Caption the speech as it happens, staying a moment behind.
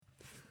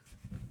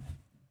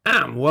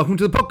And welcome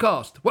to the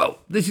podcast. Well,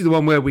 this is the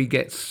one where we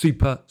get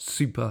super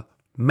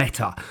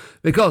meta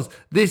because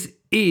this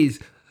is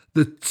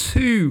the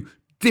two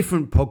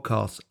different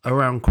podcasts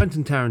around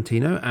Quentin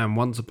Tarantino and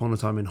Once Upon a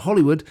Time in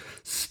Hollywood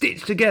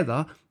stitched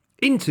together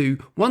into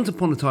Once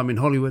Upon a Time in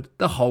Hollywood,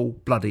 the whole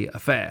bloody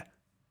affair.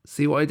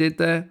 See what I did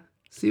there?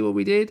 See what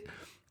we did?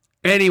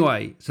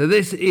 Anyway, so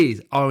this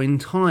is our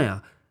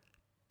entire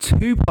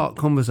two-part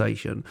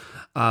conversation,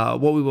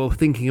 what we were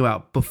thinking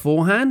about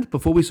beforehand,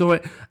 before we saw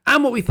it,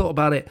 and what we thought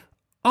about it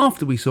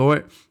after we saw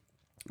it,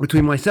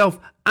 between myself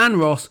and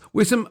Ross,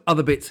 with some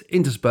other bits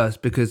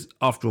interspersed, because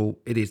after all,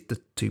 it is the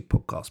two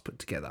podcasts put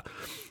together.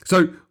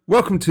 So,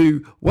 welcome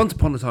to Once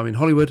Upon a Time in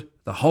Hollywood,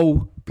 the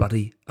whole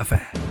bloody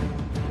affair.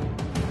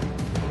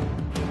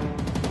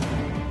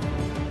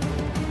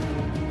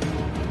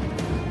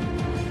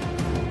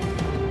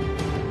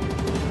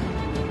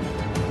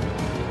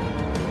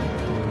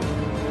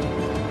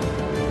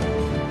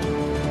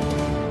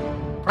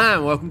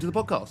 And welcome to the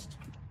podcast.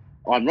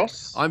 I'm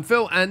Ross. I'm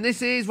Phil, and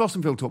this is Ross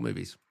and Phil Talk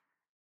Movies.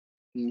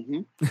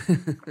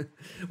 Mm-hmm.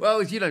 Well,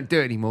 if you don't do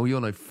it anymore, you're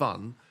no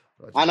fun.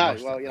 I know.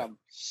 Well, I'm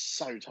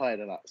so tired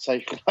of that. So,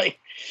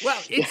 well,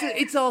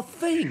 it's our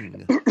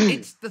thing.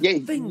 It's the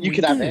thing you we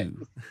can do. have it.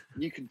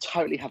 You can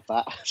totally have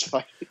that.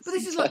 But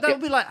this is like, that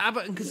would be like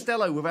Abbott and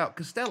Costello without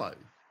Costello.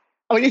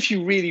 I mean, if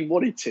you really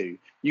wanted to,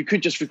 you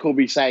could just record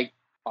me saying,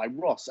 I'm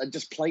Ross, and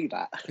just play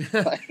that.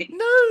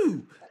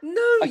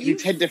 No, I could do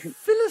 10 different...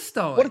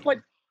 Philistine.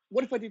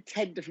 What if I did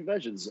 10 different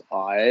versions?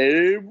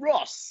 I'm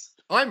Ross.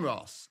 I'm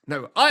Ross.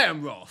 No, I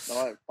am Ross.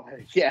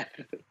 Yeah.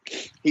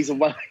 He's a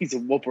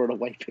whopper and a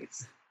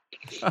wapers.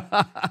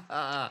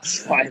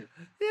 It's fine.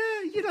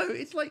 Yeah,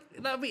 it's like,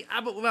 that would be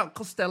Abbott without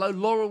Costello,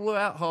 Laurel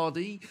without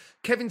Hardy,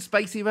 Kevin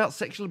Spacey without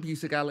sexual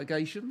abuse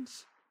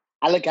allegations.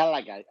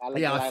 Allegation.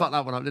 Yeah, I fucked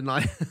that one up, didn't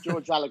I?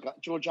 George Allegay.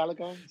 George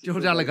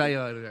Allegay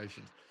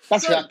allegations.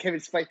 That's like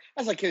Kevin Spacey.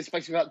 That's like Kevin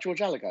Spacey without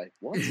George Allegay.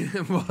 What?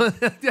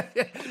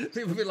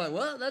 People be like,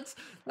 "What?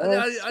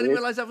 I didn't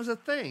realise that was a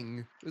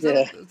thing." Was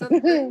that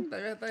a thing?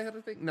 They had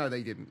a thing? No,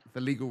 they didn't.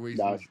 For legal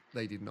reasons,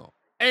 they did not.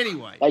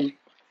 Anyway,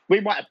 we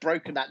might have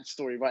broken that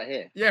story right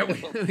here. Yeah, we've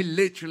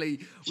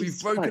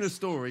broken a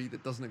story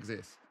that doesn't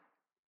exist.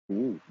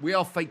 Ooh. We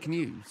are fake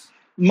news,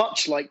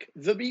 much like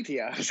the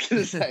media. I was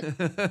going to say,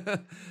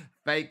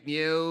 fake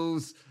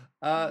news.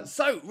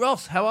 So,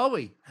 Ross, how are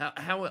we?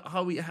 How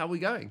are we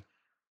going?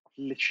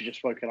 Literally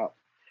just woken up.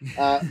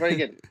 Very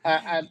good.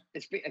 And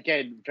it's been,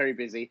 again, very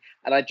busy.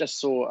 And I just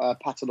saw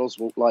Patton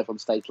Oswalt live on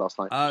stage last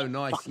night. Oh,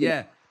 nice. Fucking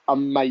yeah.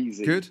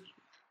 Amazing. Good.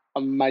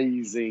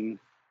 Amazing.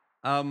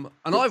 And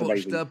I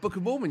watched Book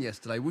of Mormon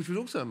yesterday, which was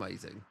also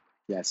amazing.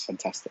 Yes,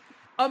 fantastic.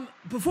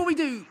 Before we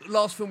do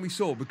last film we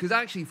saw, because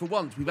actually for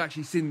once we've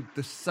actually seen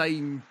the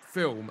same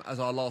film as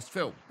our last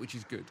film, which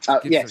is good.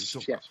 Yes.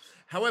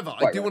 However,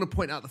 I do want to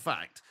point out the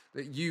fact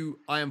that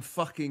I am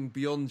fucking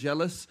beyond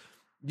jealous.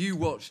 You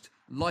watched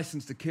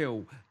License to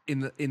Kill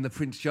in the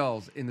Prince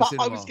Charles in the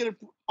cinema.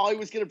 I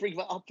was gonna bring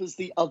that up as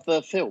the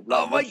other film.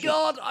 Oh my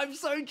god, I'm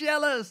so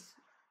jealous.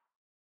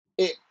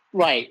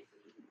 Right.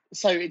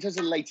 So in terms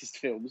of the latest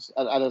films,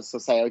 and as I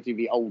say, I'll do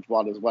the old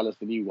one as well as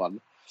the new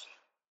one.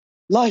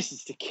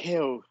 License to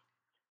Kill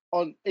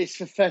it's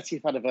for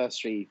 30th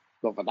anniversary.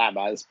 Not that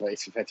matters, but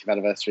it's for 30th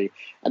anniversary.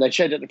 And they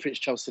showed it at the Prince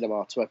Charles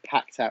Cinema to a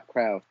packed out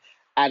crowd,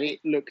 and it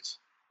looked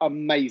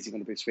amazing on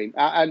the big screen.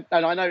 And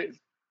I know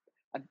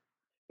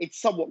it's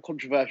somewhat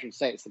controversial to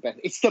say it's the best.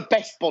 It's the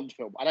best Bond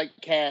film. I don't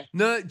care.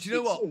 No, do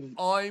you know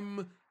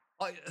what?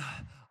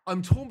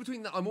 I'm torn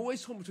between that. I'm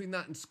always torn between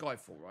that and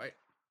Skyfall, right?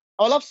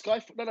 I love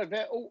Skyfall. No,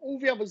 all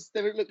the others.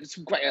 They look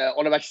some great.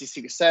 On Her Majesty's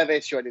Secret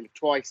Service, You Only Live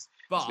Twice.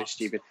 It's a bit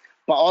stupid.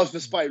 But Oz the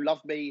Spy Who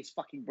Loved Me is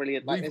fucking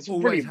brilliant. We've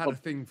always had a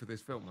thing for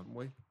this film, haven't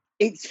we?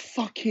 It's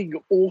fucking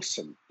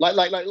awesome. Like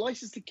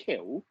License to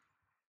Kill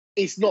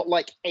is not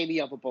like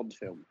any other Bond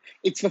film.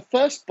 It's the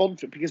first Bond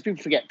film, because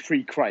people forget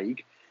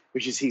pre-Craig,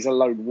 which is he's a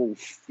lone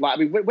wolf. Like,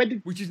 I mean, when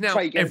did which is now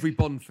Craig every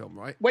Bond film,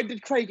 right? When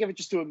did Craig ever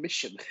just do a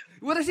mission?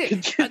 What is it?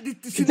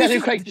 Did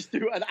Daniel Craig just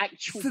do an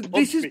actual? So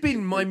this has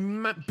been my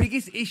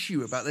biggest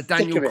issue about the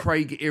Daniel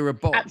Craig era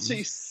Bond.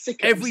 Absolutely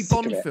sick. Every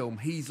Bond film,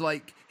 he's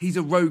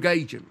a rogue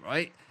agent,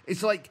 right?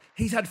 It's like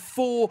he's had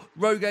 4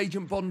 rogue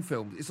agent Bond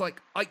films. It's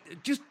like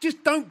just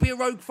don't be a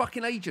rogue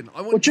fucking agent.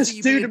 I want to see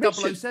you be a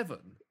 007.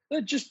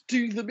 Just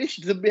do the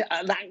mission,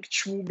 an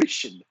actual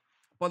mission.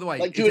 By the way,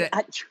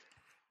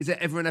 is there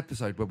ever an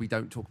episode where we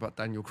don't talk about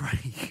Daniel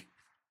Craig?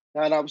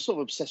 No, I'm sort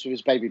of obsessed with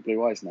his baby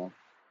blue eyes now,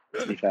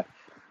 to be fair.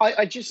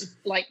 I just,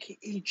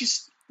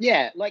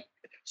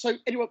 so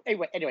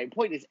anyway,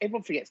 point is,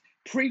 everyone forgets,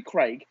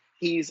 pre-Craig,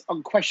 he's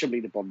unquestionably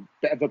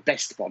the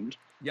best Bond.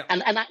 Yeah.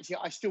 And actually,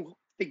 I still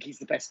think he's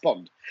the best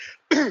Bond,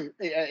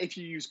 if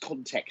you use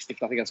context, if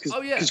nothing else.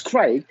 Because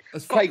Craig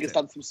has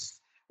done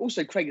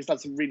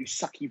some really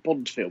sucky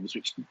Bond films,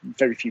 which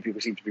very few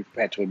people seem to be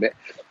prepared to admit.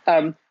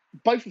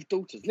 Both of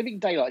Daughters, Living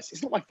Daylights,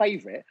 it's not my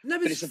favourite,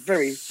 but it's a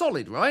very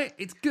solid, right?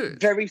 It's good.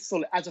 Very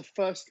solid. As a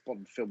first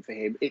Bond film for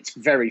him, it's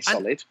very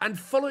solid. And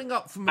following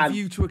up from A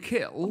View to a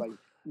Kill,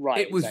 right,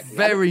 it was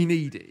very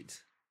needed.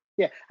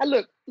 Yeah, and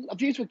look, A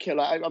View to a Kill.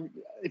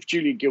 If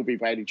Julian Gilby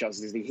by any chance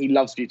is listening, he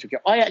loves View to a Kill.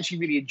 I actually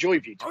really enjoy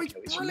View to a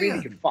Kill. It's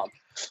really good fun,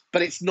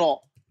 but it's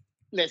not.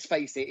 Let's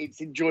face it, it's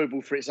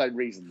enjoyable for its own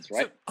reasons,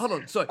 right? So, hold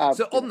on, sorry.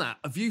 So on that,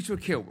 A View to a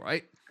Kill,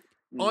 right?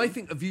 I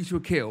think A View to a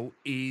Kill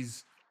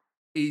is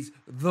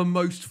the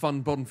most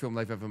fun Bond film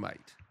they've ever made.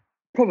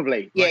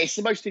 Probably, yeah. It's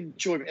the most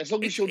enjoyable. As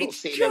long as you're not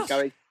sitting there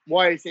going,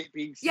 "Why is it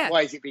being?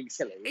 Why is it being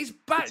silly?" It's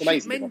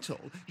batshit mental.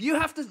 You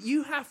have to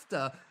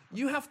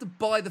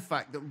buy the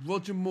fact that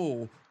Roger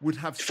Moore would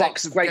have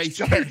sex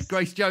with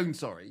Grace Jones.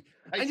 Sorry,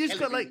 and you just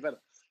got like.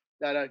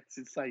 No, it's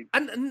insane.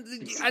 And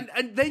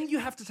then you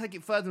have to take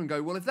it further and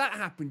go, well, if that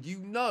happened, you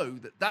know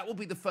that will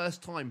be the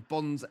first time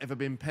Bond's ever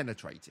been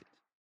penetrated.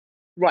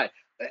 Right.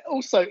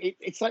 Also,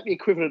 it's like the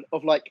equivalent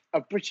of like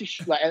a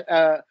British, like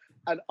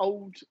an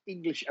old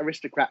English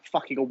aristocrat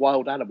fucking a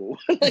wild animal.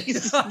 Like,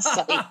 it's just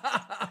insane.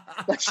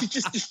 Like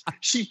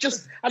she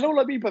just, and all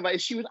I mean by that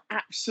is she was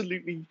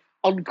absolutely,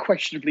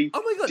 unquestionably.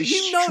 Oh my god!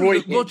 You know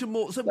that Roger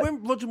Moore. So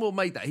when Roger Moore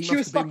made that, he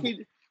must have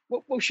been.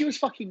 Well, she was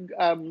fucking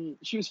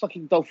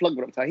Dolph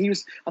Lundgren at the time.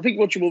 I think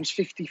Roger Moore was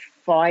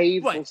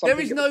 55 right. or something.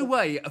 There is no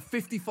way a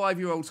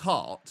 55-year-old's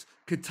heart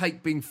could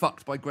take being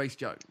fucked by Grace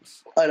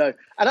Jones. I know.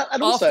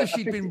 And also, after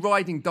she'd been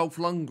riding Dolph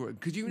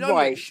Lundgren, because you know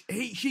right.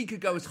 she could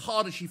go as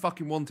hard as she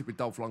fucking wanted with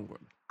Dolph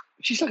Lundgren.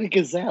 She's like a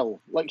gazelle.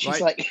 Like she's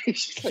right? like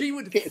she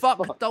would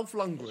fuck Dolph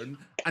Lundgren,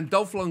 and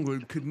Dolph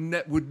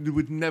Lundgren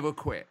would never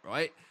quit.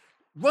 Right?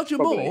 Roger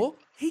Moore,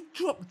 he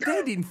dropped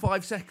dead in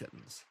 5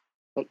 seconds.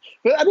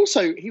 And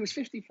also, he was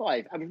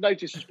 55, and with no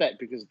disrespect,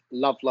 because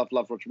love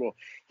Roger Moore,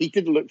 he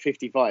didn't look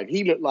 55.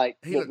 He looked like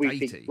what we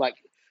 80. Think, like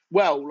he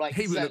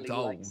looked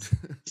old, like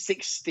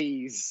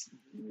 60s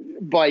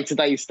by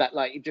today's stat.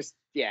 Like it just,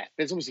 yeah.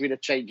 There's obviously been a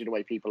change in the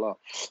way people are,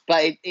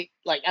 but it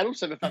like, and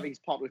also the fact that he's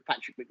partnered with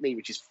Patrick McNee,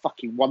 which is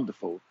fucking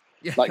wonderful.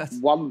 Yeah, like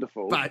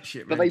wonderful. Bad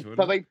shit, but they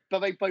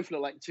both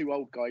look like two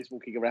old guys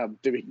walking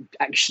around doing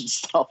action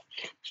stuff.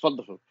 It's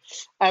wonderful.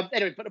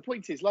 Anyway, but the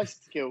point is,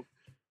 License to Kill.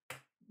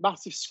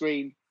 Massive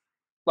screen,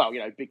 well,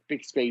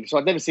 big screen. So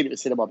I'd never seen it in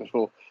cinema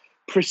before.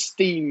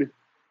 Pristine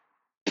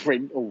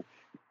print, or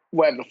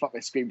whatever the fuck they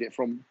screamed it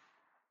from.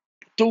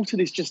 Dalton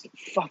is just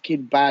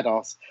fucking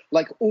badass,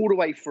 like all the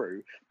way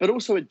through, but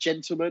also a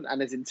gentleman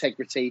and his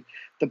integrity.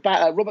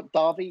 Robert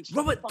Davi.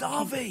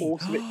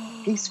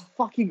 Awesome. He's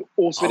fucking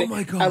awesome. Oh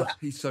my god,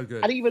 he's so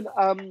good. And even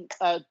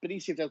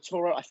Benicio del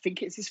Toro, I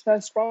think it's his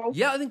first role.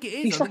 Yeah, I think it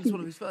is. I think it's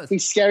one of his first.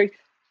 He's scary.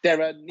 There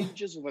are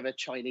ninjas, although they're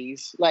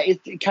Chinese.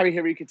 Like, Cary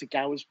Hiroyuki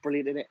Tagawa's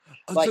brilliant in it.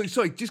 Like,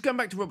 sorry, just going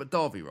back to Robert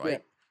Davi, right? Yeah.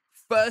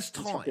 First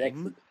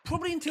time,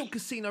 probably until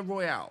Casino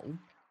Royale,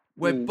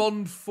 where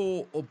Bond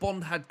fought, or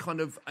Bond had kind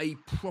of a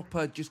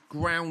proper, just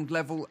ground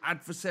level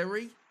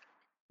adversary.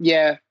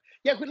 Yeah.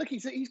 Yeah, but look,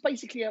 he's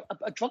basically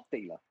a drug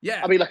dealer. Yeah,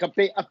 I mean, like a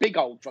big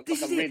old drug.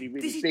 This like is a really, really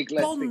this big. Is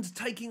Bond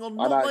taking on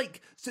not like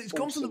so. It's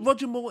gone from the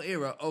Roger Moore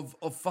era of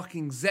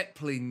fucking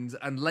zeppelins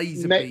and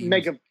laser beams,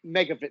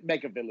 mega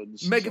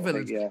villains,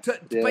 to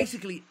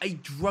basically a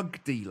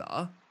drug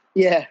dealer.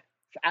 Yeah,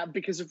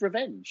 because of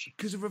revenge.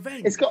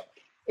 It's got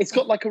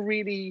like a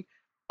really.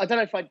 I don't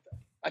know if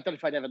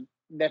I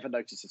never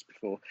noticed this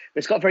before, but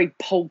it's got a very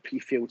pulpy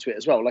feel to it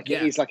as well. Like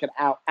it is like an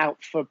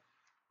out for.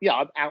 Yeah,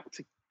 I'm out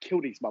to kill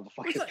these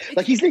motherfuckers.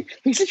 Like he's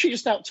literally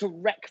just out to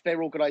wreck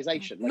their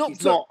organisation. Like not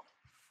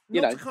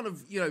to kind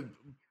of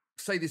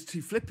say this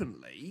too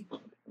flippantly,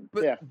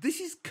 but this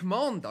is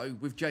Commando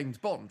with James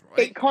Bond,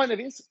 right? It kind of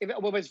is.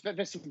 Well,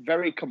 there's some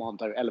very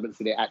Commando elements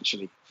in it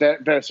actually. There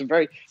are some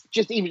very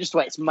just the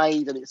way it's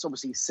made, and it's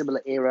obviously a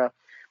similar era.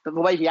 But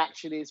the way the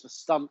action is, the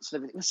stunts and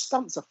everything, the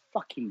stunts are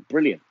fucking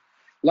brilliant.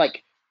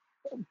 Like.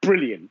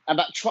 Brilliant, and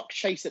that truck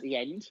chase at the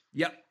end.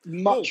 Yep,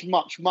 much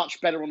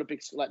better on a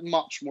big screen. Like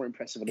much more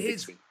impressive on a big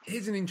screen.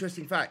 Here's an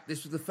interesting fact: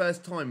 this was the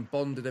first time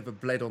Bond had ever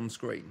bled on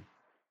screen.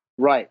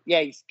 Right?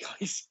 Yeah,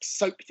 he's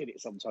soaked in it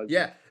sometimes.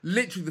 Yeah,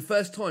 literally the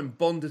first time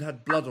Bond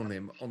had blood on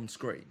him on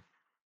screen.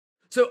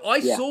 So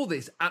I saw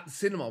this at the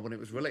cinema when it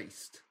was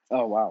released.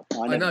 Oh wow!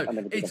 I know.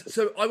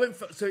 So I went.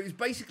 So it was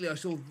basically I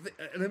saw,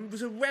 and it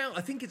was around.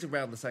 I think it's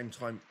around the same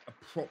time,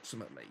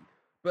 approximately.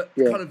 But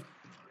kind of.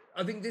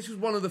 I think this was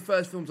one of the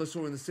first films I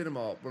saw in the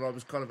cinema when I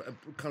was kind of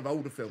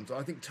older films.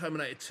 I think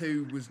Terminator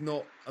 2 was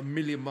not a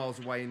million miles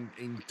away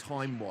in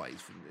time-wise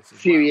from this.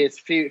 Few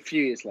years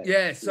later.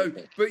 Yeah,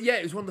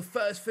 it was one of the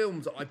first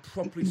films that I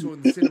properly saw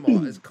in the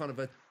cinema as kind of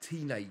a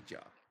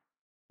teenager.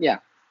 Yeah.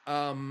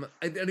 And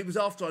it was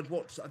after I'd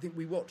watched, I think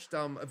we watched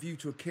A View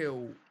to a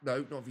Kill,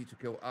 no, not A View to a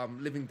Kill,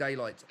 Living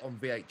Daylights on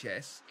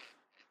VHS.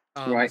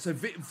 Right. So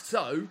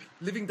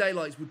Living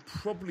Daylights would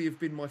probably have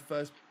been my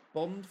first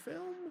Bond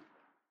film.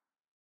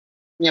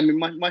 Yeah, I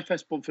mean, my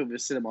first Bond film in the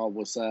cinema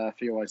was For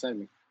Your Eyes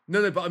Only.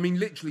 No, but I mean,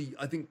 literally,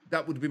 I think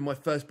that would have been my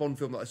first Bond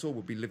film that I saw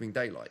would be Living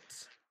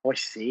Daylights. Oh, I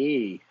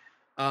see.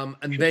 And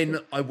then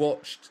I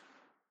watched,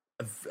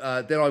 License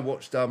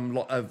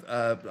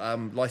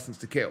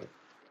to Kill.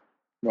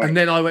 Right. And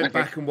then I went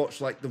back and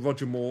watched like the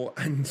Roger Moore,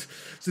 and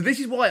so this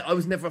is why I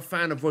was never a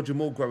fan of Roger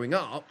Moore growing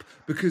up,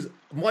 because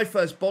my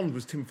first Bond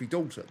was Timothy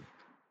Dalton.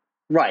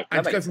 Right. And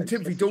that to go makes from sense.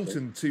 Timothy That's true.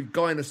 Dalton to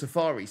guy in a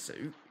safari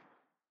suit,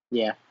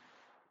 Yeah.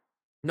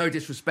 no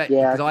disrespect,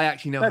 Yeah. because I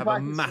actually now No, have but a I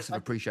can see- massive I-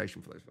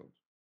 appreciation for those films.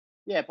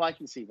 Yeah, but I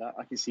can see that.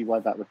 I can see why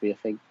that would be a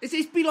thing.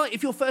 It'd be like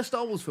if your first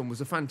Star Wars film was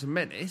The Phantom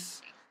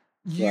Menace,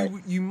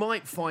 you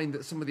might find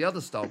that some of the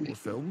other Star Wars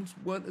films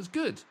weren't as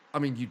good. I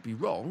mean, you'd be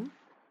wrong.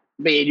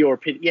 Me, in your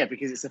opinion, yeah,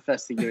 because it's the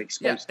first thing you're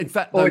exposed to. In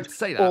fact, or, no, to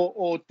say that.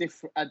 Or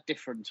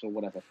different or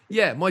whatever.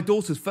 Yeah, my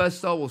daughter's first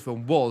Star Wars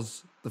film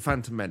was The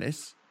Phantom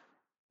Menace,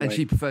 and Right.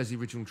 she prefers the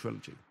original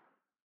trilogy.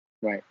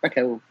 Right.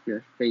 Okay. Well, yeah,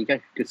 there you go.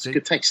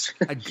 Good taste.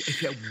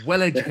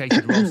 Well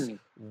educated, Ross.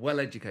 Well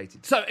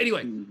educated. So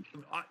anyway,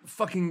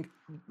 fucking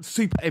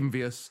super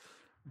envious.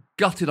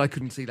 Gutted I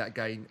couldn't see that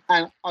game.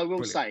 And I will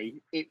Brilliant. say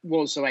it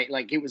was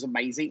like it was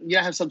amazing. You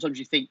know how sometimes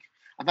you think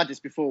I've had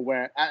this before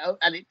where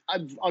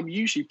I'm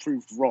usually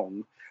proved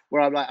wrong.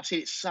 Where I'm like I've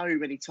seen it so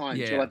many times.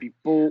 Yeah. Will I be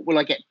bored? Will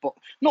I get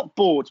not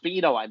bored? But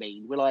you know what I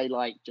mean. Will I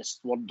like just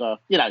wander?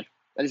 You know,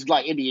 and it's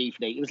like in the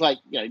evening. It was like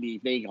in the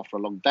evening after a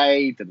long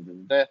day. But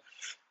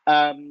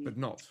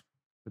not.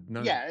 But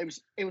no. Yeah,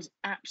 it was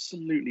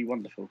absolutely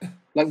wonderful.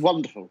 Like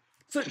wonderful.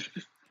 So,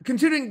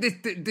 considering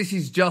this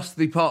is just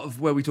the part of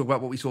where we talk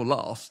about what we saw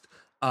last,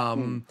 we're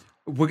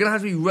going to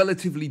have to be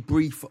relatively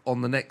brief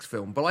on the next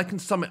film, but I can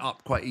sum it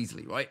up quite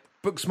easily, right?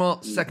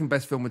 Booksmart, second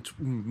best film,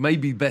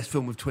 maybe best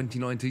film of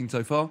 2019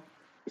 so far.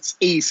 It's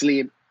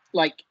easily,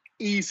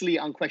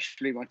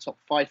 unquestionably, my top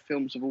 5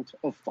 films of all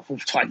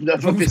time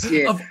of this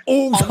year. Of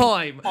all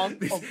time.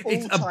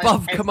 It's time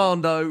above ever.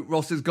 Commando.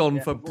 Ross has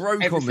gone for broke on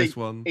this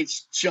Everything. one.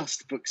 It's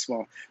just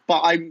Booksmart.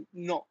 But I'm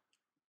not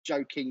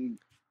joking.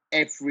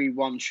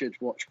 Everyone should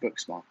watch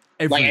Booksmart.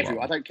 Like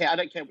everyone. I don't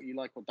care what you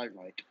like or don't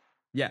like.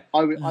 Yeah.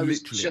 I was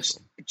literally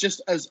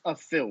just as a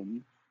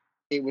film,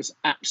 it was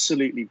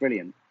absolutely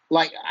brilliant.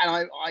 Like,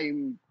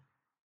 and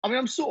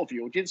I'm sort of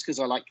the audience because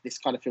I like this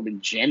kind of film in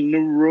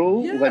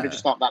general. Yeah. Although there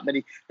just aren't that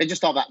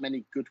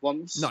many good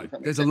ones. No, if that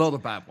makes there's a sense. lot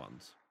of bad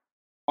ones.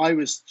 I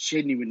was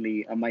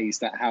genuinely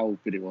amazed at how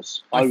good it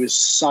was. I was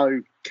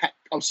so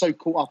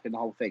caught up in the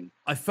whole thing.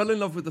 I fell in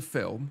love with the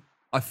film.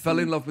 I fell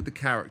in love with the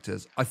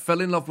characters. I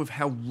fell in love with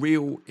how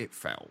real it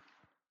felt.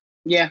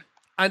 Yeah.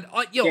 And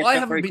I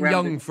haven't very been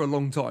grounded. young for a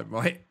long time,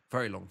 right?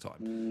 Very long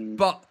time.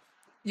 But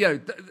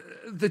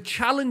the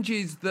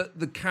challenges that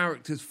the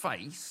characters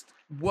faced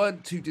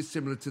weren't too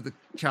dissimilar to the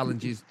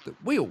challenges that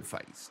we all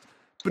faced.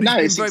 But No,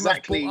 it's it's been very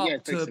exactly- much brought yeah,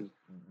 up to basically.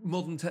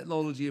 modern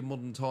technology and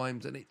modern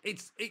times, and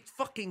it's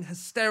fucking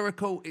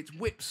hysterical. It's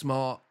whip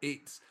smart.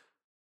 It's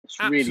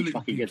really absolutely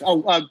fucking good.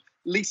 beautiful. Oh,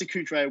 Lisa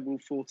Kudrow and Will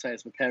Forte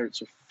as my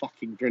parents were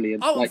fucking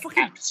brilliant. Oh, like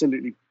fucking-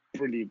 absolutely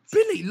brilliant.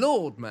 Billy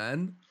Lord,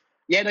 man.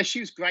 Yeah, no, she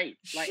was great.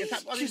 Like, in She's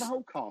fact, I mean, just the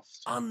whole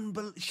cast.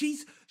 Unbelievable.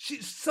 She's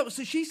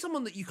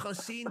someone that you kind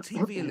of see in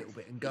TV a little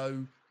bit and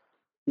go,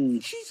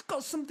 she's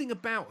got something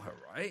about her,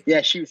 right?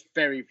 Yeah, she was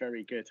very,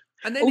 very good.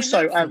 And then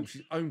Also, in that film,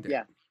 she owned it.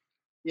 yeah.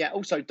 Yeah,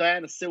 also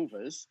Diana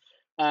Silvers,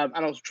 and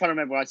I was trying to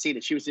remember where I'd seen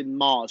it. She was in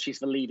Mars. She's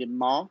the lead in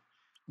Mar,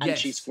 and Yes.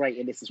 she's great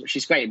in this as well.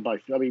 She's great in both.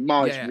 I mean,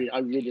 Mar is Yeah. I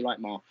really like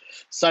Mar.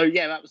 So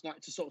yeah, that was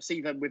nice to sort of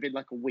see them within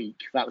like a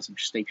week. That was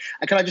interesting.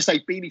 And can I just say,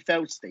 Beanie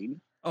Feldstein,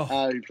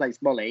 who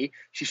plays Molly,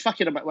 she's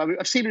fucking amazing. Well,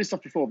 I've seen her in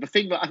stuff before. The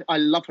thing that I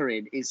love her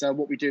in is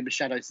What We Do in the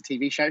Shadows, the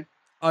TV show.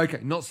 Okay,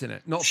 not seen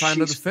it. Not fan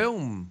of the She's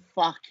film.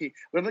 Fucking.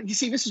 Well, you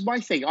see, this is my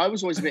thing. I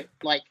was always a bit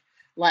like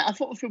I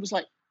thought the film was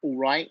like all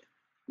right.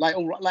 Like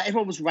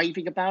everyone was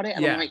raving about it,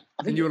 and Yeah. I'm like,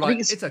 I think, And you were I think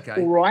like, it's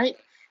okay. all right.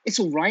 It's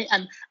all right,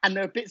 and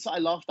there are bits that I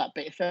laughed at,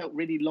 but it felt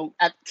really long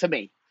to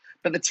me.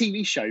 But the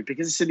TV show,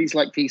 because it's in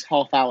these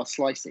half-hour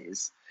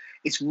slices,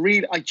 it's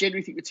really. I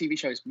genuinely think the TV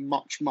show is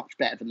much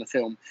better than the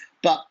film.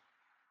 But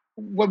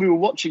when we were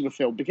watching the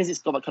film, because it's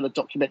got that kind of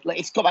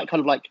it's got that kind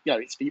of like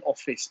it's The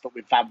Office but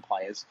with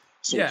vampires,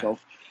 sort Yeah.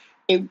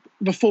 of.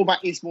 The format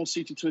is more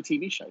suited to a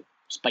TV show,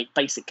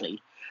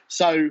 basically.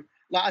 So.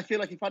 Like, I feel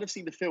like if I'd have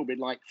seen the film in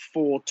like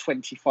 4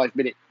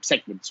 25-minute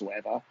segments or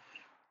whatever,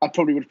 I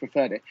probably would have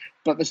preferred it.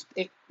 But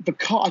I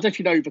don't know if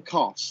you know the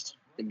cast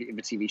in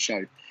the TV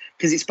show,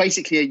 because it's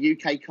basically a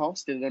UK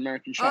cast in an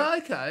American show. Oh,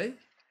 okay.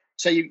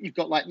 So you've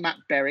got like Matt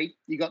Berry,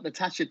 you got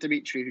Natasha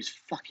Dimitri, who's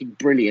fucking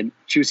brilliant.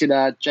 She was in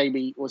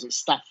Jamie, or was it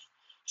Staff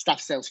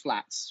Sells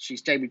Flats?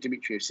 She's Jamie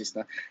Dimitri's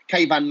sister.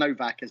 Kay Van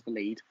Novak as the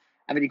lead,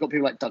 and then you've got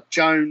people like Doug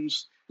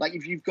Jones. Like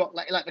if you've got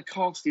like the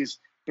cast is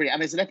brilliant.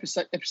 And there's an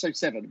episode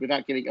 7,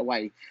 without giving it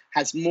away,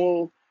 has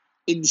more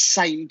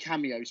insane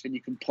cameos than you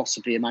can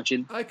possibly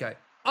imagine. Okay.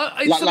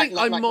 Like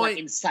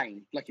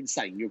insane.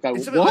 You'll go,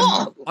 it's something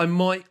what?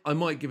 I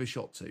might give a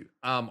shot to.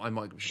 I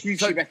might give a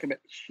shot.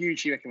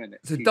 Hugely recommend it.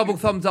 So double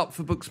thumbs up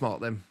for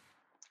Booksmart then.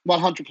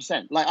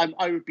 100%. Like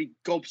I would be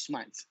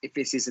gobsmacked if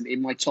this isn't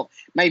in my top,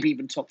 maybe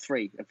even top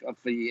 3 of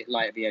the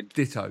at the end.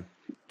 Ditto.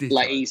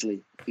 Like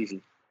easily.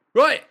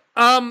 Right.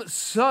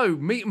 So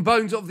meat and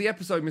bones of the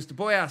episode, Mr.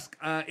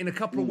 Boyask. In a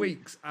couple of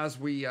weeks, as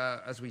we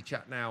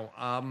chat now,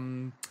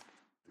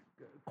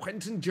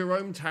 Quentin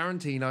Jerome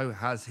Tarantino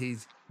has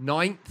his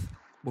 9th.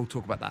 We'll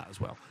talk about that as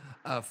well.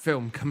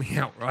 Film coming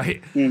out,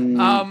 right?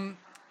 And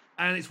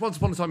it's Once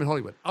Upon a Time in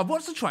Hollywood. I've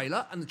watched the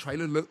trailer, and the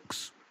trailer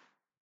looks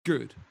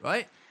good,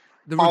 right?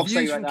 The I'll say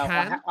reviews right from now,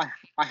 Cannes.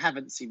 I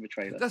haven't seen the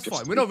trailer. That's just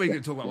fine. to We're be not really clear.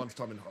 going to talk about Once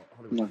Time in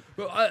Hollywood. No.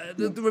 But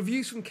the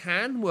reviews from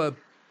Cannes were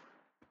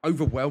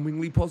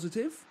overwhelmingly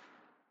positive.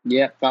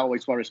 Yeah, that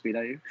always worries me,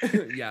 don't you?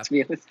 Yeah. To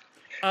be honest.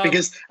 Um,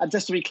 Because, and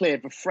just to be clear,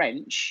 the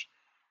French,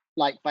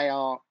 like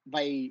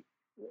they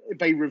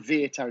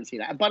revere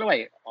Tarantino. And by the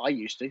way, I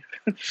used to.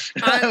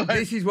 and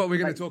this is what we're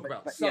going to talk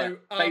about. But, So,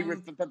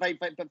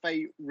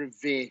 they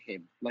revere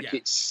him. Like Yeah.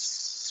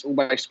 it's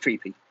almost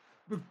creepy.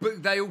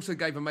 but they also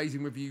gave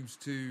amazing reviews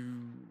to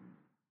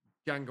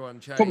Django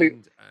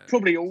Unchained.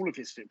 Probably all of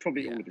his films.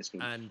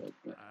 And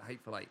Yeah.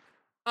 Hateful Eight.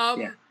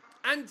 Yeah.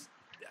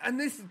 And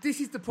this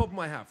is the problem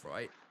I have,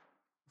 right?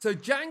 So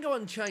Django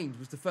Unchained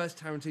was the first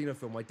Tarantino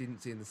film I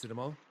didn't see in the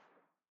cinema.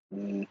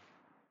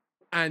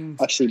 And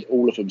I've seen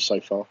all of them so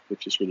far,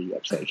 which is really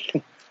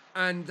upsetting.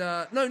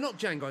 no, not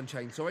Django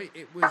Unchained, sorry.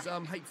 It was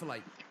Hateful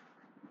Eight.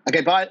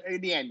 Okay, but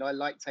in the end, I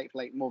liked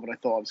Hateful Eight more than I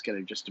thought I was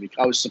going to.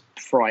 I was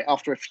surprised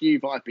after a few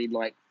that I've been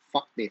like,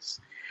 "Fuck this!"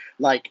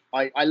 Like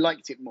I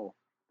liked it more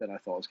than I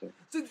thought I was going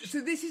to.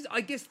 So this is,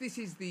 I guess, this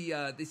is the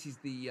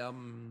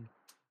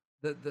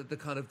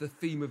kind of the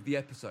theme of the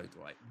episode,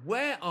 right?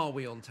 Where are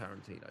we on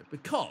Tarantino?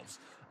 Because,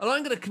 and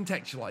I'm going to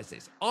contextualize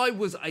this. I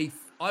was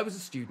a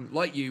student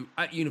like you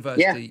at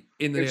university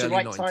in the It's early the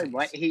right 90s. time,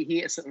 right? He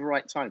hits at the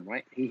right time,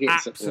 right? He hits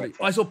at the Absolutely. right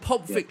time. I saw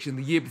Pulp Fiction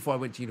the year before I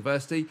went to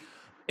university.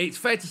 It's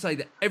fair to say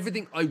that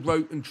everything I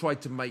wrote and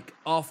tried to make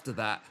after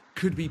that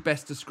could be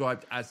best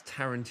described as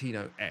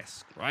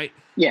Tarantino-esque, right?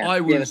 Yeah, I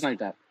was there's no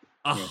doubt.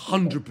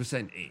 100%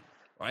 in,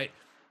 right?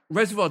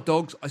 Reservoir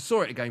Dogs, I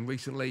saw it again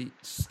recently,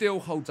 still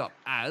holds up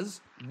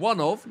as one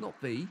of, not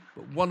the,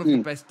 but one of the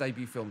best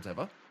debut films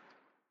ever.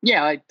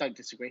 Yeah, I don't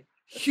disagree.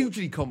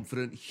 Hugely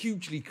confident,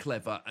 hugely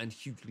clever, and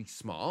hugely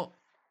smart.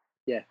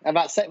 Yeah, and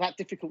that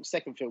difficult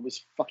second film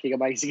was fucking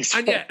amazing.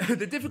 And yeah,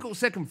 the difficult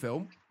second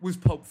film was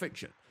Pulp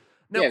Fiction.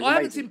 Now, Yeah, it was I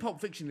haven't amazing. seen Pulp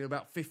Fiction in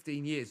about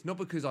 15 years, not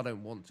because I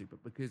don't want to,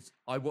 but because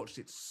I watched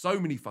it so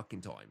many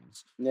fucking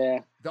times Yeah,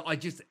 that I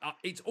just,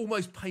 it's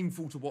almost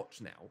painful to watch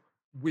now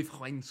with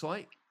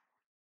hindsight.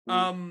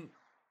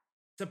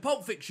 So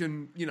Pulp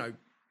Fiction,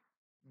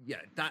 yeah,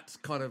 that's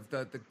kind of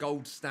the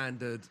gold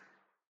standard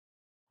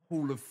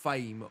Hall of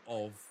Fame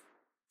of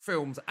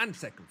films and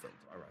second films,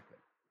 I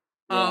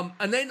reckon.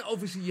 And then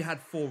obviously you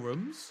had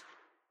Forums,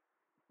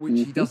 which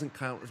he doesn't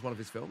count as one of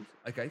his films.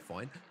 Okay,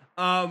 fine.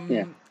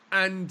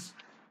 And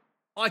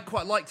I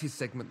quite liked his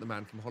segment, The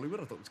Man from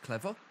Hollywood. I thought it was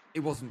clever. It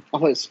wasn't. I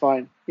thought it was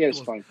fine. Yeah, it was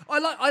fine. I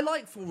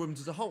like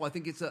Forums as a whole. I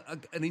think it's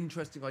an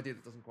interesting idea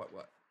that doesn't quite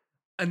work.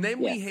 And then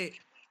we hit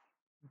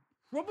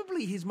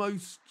probably his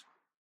most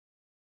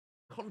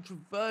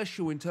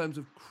controversial in terms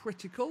of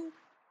critical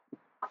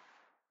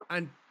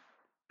and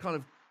kind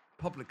of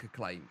public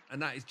acclaim,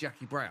 and that is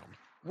Jackie Brown,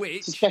 which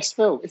It's his best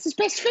film. It's his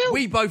best film.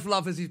 we both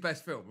love as his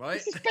best film, right?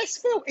 It's his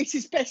best film. It's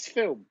his best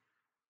film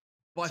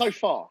so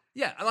far.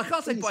 Yeah, and I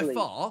can't say by Easily.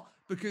 far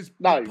because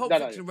No, Pulp no.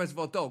 Fiction and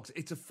Reservoir Dogs,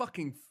 it's a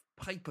fucking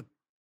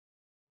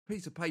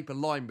piece of paper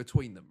line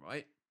between them,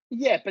 right?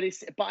 Yeah, but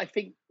I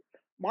think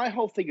my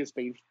whole thing has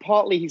been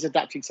partly he's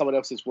adapting someone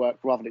else's work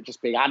rather than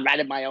just being I'm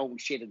running my own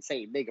shit and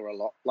saying nigger a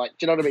lot. Like,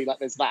 do you know what I mean? Like,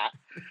 there's that.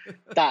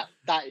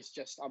 that is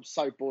just I'm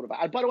so bored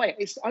about. And by the way,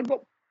 it's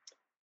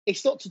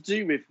not to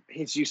do with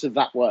his use of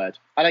that word.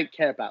 I don't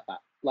care about that.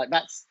 Like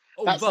that's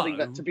something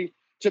that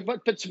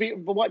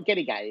but what I'm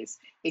getting at is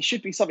it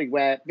should be something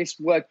where this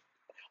word.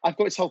 I've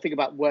got this whole thing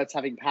about words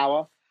having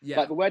power. Yeah.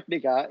 Like the word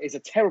nigger is a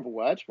terrible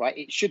word, right?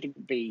 It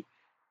shouldn't be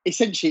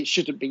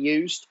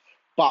used,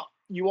 but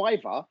you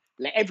either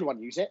let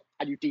everyone use it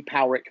and you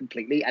depower it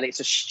completely, and it's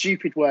a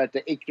stupid word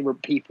that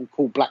ignorant people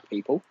call black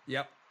people.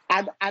 Yep.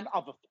 And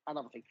another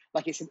thing,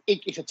 like it's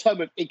a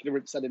term of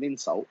ignorance and an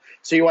insult.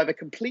 So you either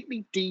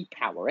completely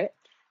depower it,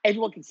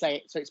 everyone can say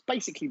it, so it's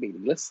basically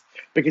meaningless,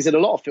 because in a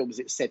lot of films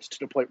it's said to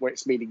the point where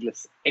it's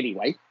meaningless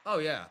anyway. Oh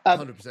yeah,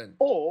 100%.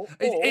 Or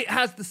it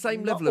has the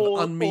same level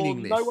of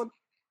unmeaningness. No one,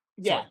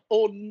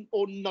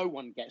 or no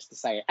one gets to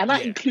say it, and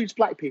that includes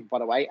black people, by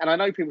the way. And I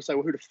know people say,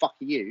 "Well, who the fuck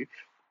are you?"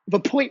 The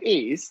point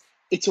is,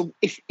 if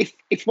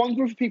one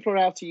group of people are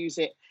allowed to use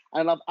it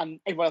and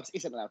everyone else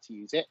isn't allowed to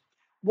use it,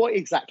 what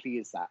exactly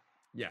is that?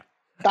 Yeah,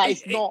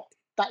 That's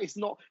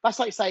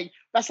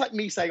like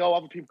me saying, "Oh,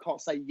 other people can't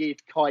say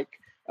yid, kike,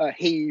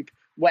 heeb,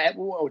 whatever,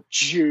 or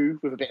Jew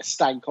with a bit of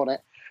stank on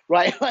it,"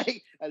 right?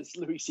 Like, as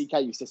Louis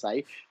C.K. used to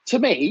say. To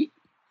me,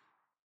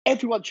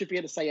 everyone should be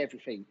able to say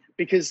everything,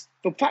 because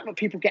the fact that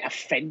people get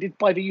offended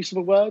by the use of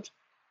a word,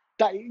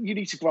 that you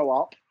need to grow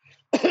up.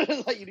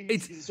 Like,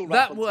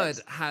 that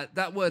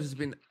word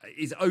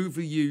is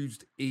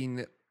overused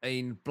in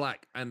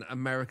black and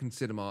American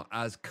cinema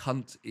as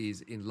cunt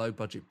is in low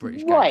budget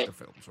British gangster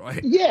films,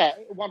 right? Yeah,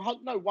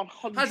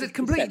 100%. Has a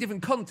completely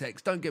different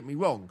context. Don't get me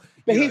wrong.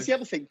 But here's the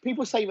other thing: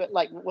 people say that,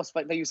 like,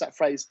 they use that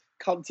phrase,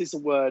 "Cunt" is a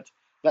word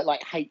that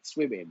like hates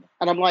women,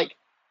 and I'm like,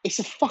 it's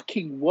a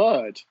fucking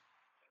word.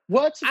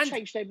 Words have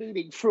changed their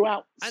meaning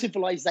throughout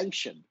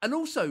civilization. And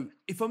also,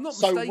 if I'm not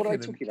mistaken, what are I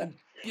talking about?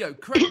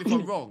 Correct me if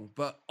I'm wrong,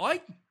 but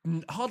I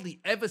hardly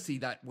ever see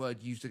that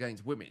word used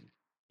against women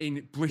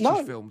in British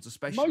No. films,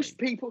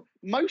 especially.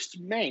 Most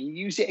men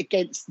use it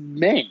against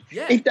men.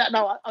 Yeah.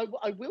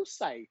 I will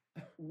say,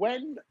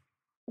 when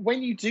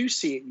you do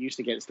see it used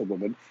against a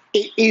woman,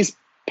 it is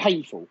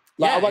painful.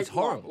 Like, Yeah, it's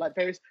horrible. Like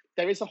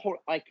there is a horror.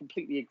 I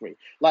completely agree.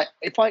 Like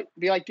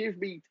the idea of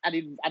me,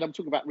 and I'm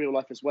talking about real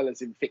life as well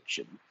as in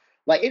fiction.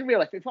 Like in real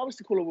life, if I was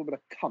to call a woman a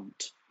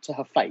cunt to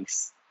her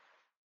face,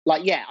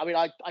 like, yeah, I mean,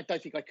 I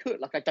don't think I could.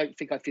 Like, I don't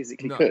think I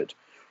physically could,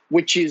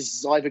 which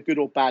is either good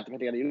or bad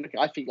depending on how you look at it.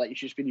 I think like you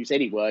should just use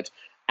any word,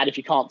 and if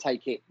you can't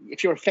take it,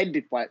 if you're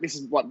offended by it, this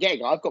is what. Yeah,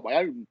 I've got my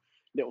own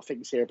little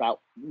things here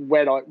about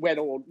when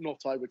or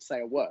not I would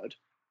say a word.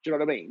 Do you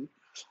know what I mean?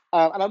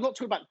 And I'm not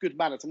talking about good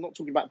manners. I'm not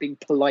talking about being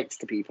polite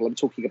to people. I'm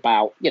talking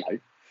about,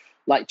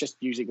 like just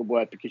using a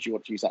word because you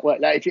want to use that word.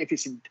 Like if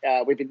it's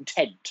with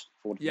intent,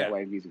 for want of a better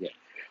way of using it.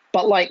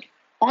 But like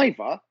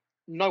either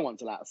no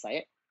one's allowed to say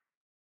it,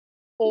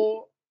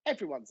 or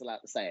everyone's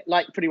allowed to say it.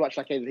 Like pretty much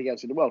like anything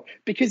else in the world,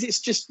 because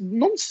it's just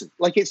nonsense.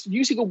 Like it's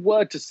using a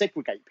word to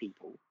segregate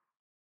people.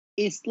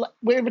 Is like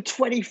we're in the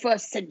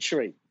 21st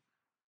century.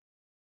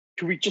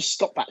 Can we just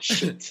stop that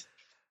shit?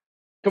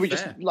 Can we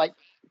just like?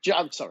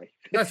 I'm sorry.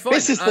 That's fine.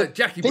 This is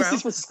Jackie Brown.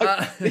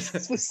 This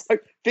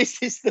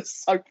is the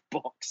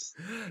soapbox.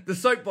 The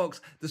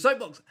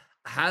soapbox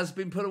has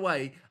been put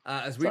away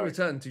as we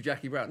return to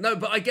Jackie Brown. No,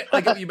 but I get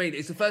what you mean.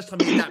 It's the first time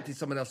he adapted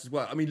someone else's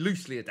work. I mean,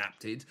 loosely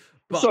adapted.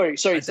 But sorry.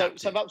 Adapted.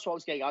 So that's what I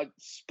was getting. I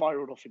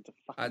spiraled off into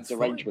fucking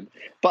derangement.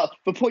 But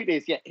the point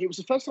is, it was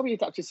the first time he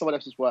adapted someone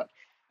else's work.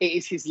 It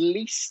is his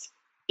least,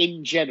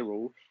 in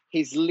general,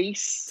 his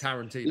least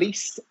Tarantino.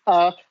 Least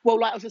like I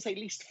was gonna say,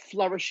 least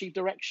flourishy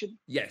direction.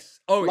 Yes.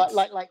 Oh,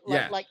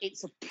 like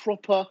it's a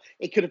proper.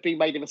 It could have been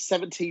made in the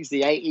 70s,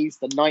 the 80s,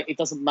 the 90s. It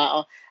doesn't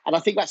matter. And I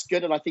think that's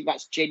good. And I think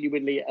that's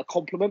genuinely a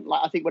compliment.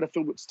 Like I think when a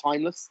film looks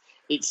timeless,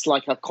 it's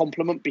like a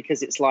compliment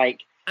because it's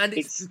like. And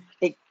it's just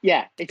the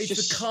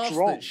cast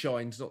strong. That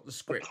shines, not the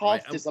script. The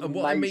cast is amazing. And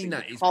what I mean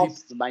that is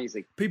is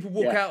amazing. People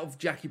walk out of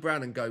Jackie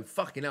Brown and go,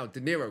 "Fucking hell,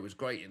 De Niro was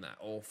great in that,"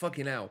 or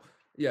 "Fucking hell,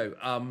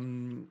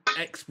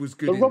 X was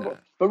good in that."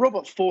 But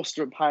Robert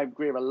Forster and Pam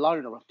Grier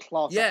alone are a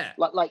class. Yeah,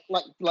 like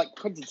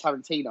Quentin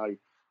Tarantino,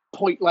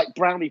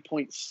 brownie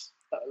points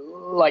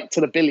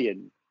to the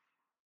billion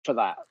for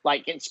that.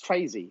 Like it's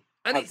crazy.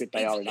 And how good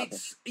they are in that.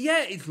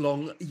 It's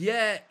long.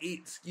 Yeah,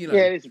 it's it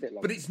is a bit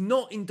long, but it's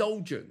not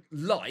indulgent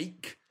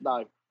like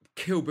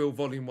Kill Bill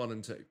Volume 1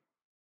 and 2.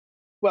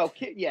 Well,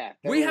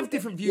 we have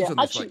different views on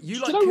this. Actually, right?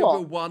 You like Kill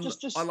Bill 1,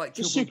 I like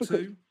Kill Bill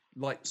 2.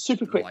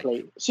 Super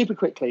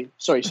quickly.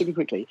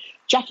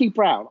 Jackie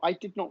Brown, I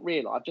did not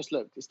realise. I've just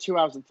looked. It's 2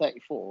 hours and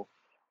 34.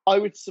 I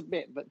would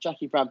submit that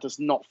Jackie Brown does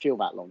not feel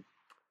that long.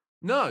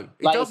 No,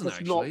 it doesn't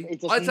actually.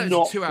 I'd say it's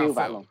a 2 hour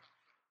film.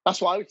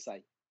 That's what I would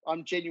say.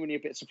 I'm genuinely a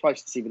bit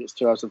surprised to see that it's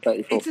 2 hours and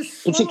 34. It's a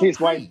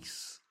slow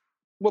pace.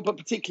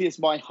 Particularly as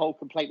my whole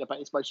complaint about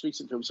his most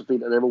recent films have been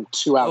that they're all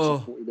 2 hours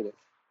and 40 minutes.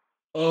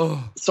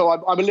 Oh. So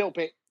I'm a little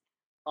bit.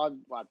 I'm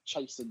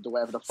chastened or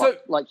whatever the fuck.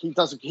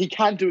 He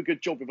can do a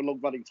good job with a long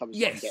running time.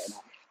 Yes.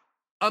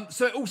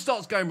 So it all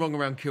starts going wrong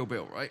around Kill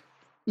Bill, right?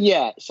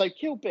 Yeah. So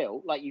Kill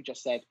Bill, like you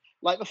just said,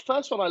 like the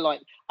first one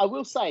I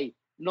will say,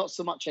 not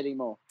so much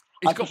anymore.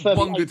 It's got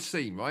one good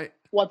scene, right?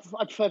 Well,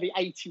 I prefer the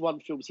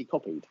 81 films he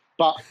copied.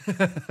 But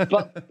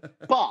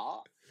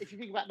if you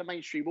think about the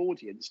mainstream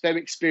audience, they're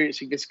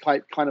experiencing this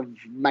kind of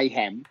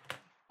mayhem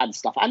and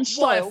stuff, and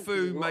style,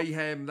 waifu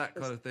mayhem, that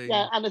kind of thing.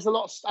 Yeah, and there's a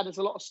lot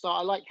of style.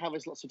 I like how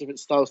there's lots of different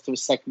styles to the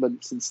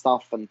segments and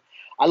stuff, and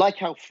I like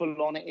how full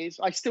on it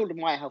is. I still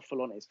admire how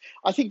full on it is.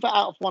 I think that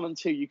out of 1 and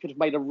 2, you could have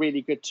made a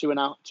really good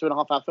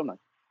 2.5 hour film, though.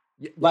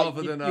 Yeah,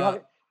 rather than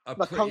a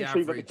pretty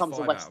average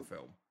 5-hour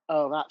film.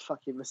 Oh, that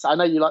fucking... I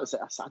know you like the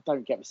second. I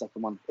don't get the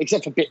second one,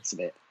 except for bits of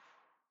it.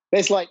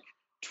 There's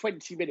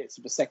 20 minutes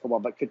of the second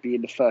one, but could be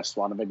in the first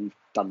one, and then you've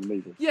done the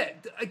movie. Yeah,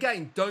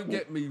 again, don't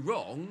get me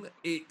wrong.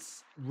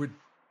 It's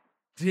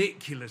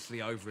ridiculously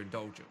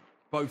overindulgent,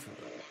 both of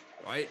them,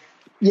 right?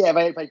 Yeah,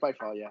 they both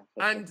are, yeah.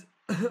 And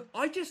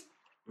I just...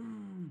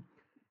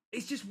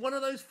 it's just one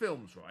of those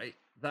films, right,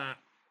 that...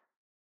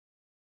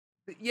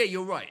 Yeah,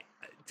 you're right.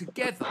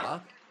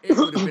 Together, it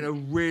would have been a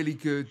really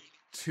good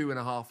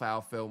 2.5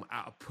 hour film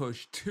at a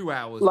push. 2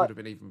 hours would have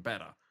been even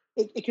better.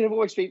 It could have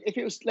always been, if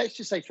it was, let's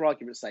just say for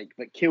argument's sake,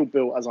 that Kill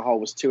Bill as a whole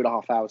was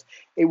 2.5 hours,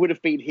 it would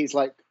have been his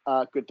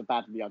Good, the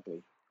Bad, and the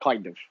Ugly,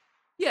 kind of.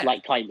 Yeah.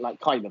 Kind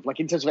of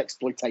in terms of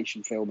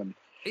exploitation film. And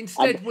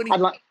instead, when he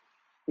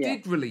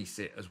did release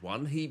it as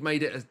one, he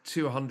made it a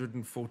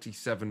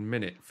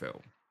 247-minute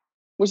film.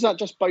 Was that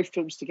just both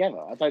films together?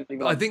 I don't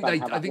even. I think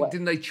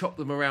didn't they chop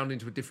them around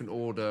into a different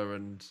order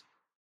and.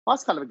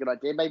 That's kind of a good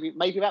idea.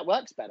 Maybe that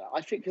works better.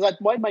 I think because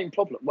my main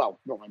problem. Well,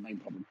 not my main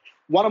problem.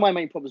 One of my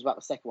main problems about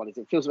the second one is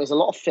it feels like there's a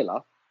lot of filler.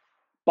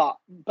 But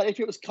if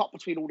it was cut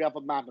between all the other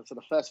madness of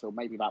the first film,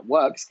 maybe that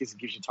works because it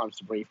gives you time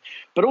to breathe.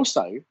 But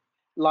also,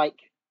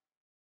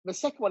 the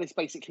second one is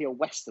basically a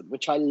western,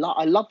 which I love.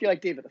 I love the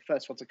idea that the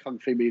first one's a kung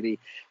fu movie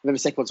and then the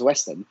second one's a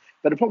western.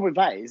 But the problem with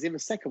that is in the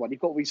second one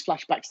you've got all these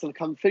flashbacks to the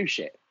kung fu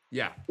shit.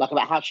 Yeah,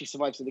 about how she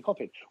survives in the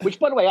coffin. Which,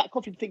 by the way, that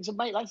coffin thing's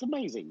amazing. That's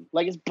amazing.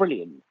 It's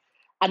brilliant.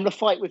 And the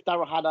fight with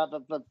Daryl Hannah,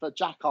 the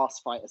Jackass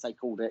fight, as they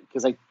called it,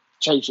 because they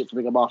changed it from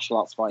being a martial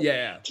arts fight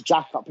to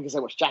Jackass because they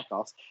watched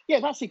Jackass. Yeah,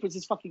 that sequence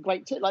is fucking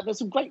great too. Like, there's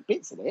some great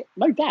bits in it,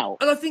 no doubt.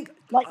 And I think,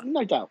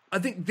 no doubt. I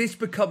think this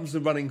becomes the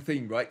running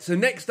theme, right? So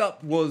next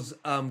up was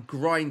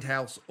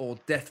Grindhouse or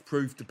Death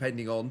Proof,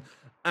 depending on.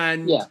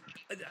 And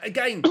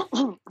again,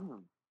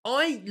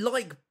 I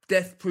like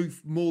Death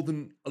Proof more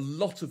than a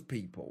lot of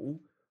people,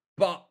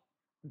 but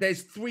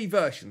there's 3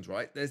 versions,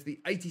 right? There's the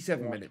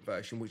 87-minute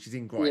version, which is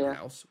in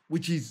Grindhouse,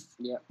 which is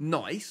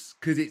nice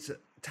because it's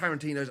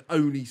Tarantino's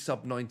only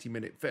sub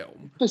 90-minute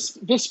film.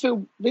 This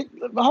film, the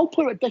whole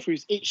point of Death Proof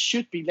is it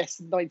should be less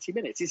than 90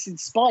 minutes. It's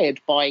inspired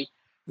by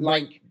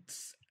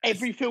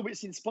every film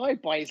it's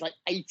inspired by is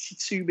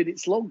 82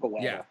 minutes long or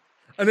whatever. Yeah,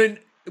 and then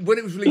when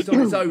it was released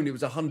on its own, it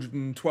was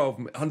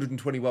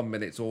 121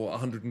 minutes or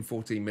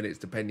 114 minutes,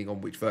 depending on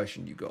which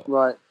version you got.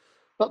 Right,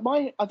 but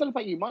I don't know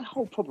about you. My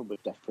whole problem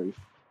with Death Proof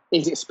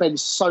is it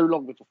spends so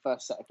long with the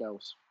first set of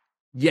girls.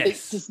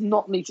 Yes. It does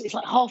not need to. It's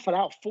like half an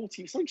hour,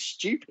 40, something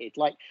stupid,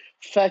 like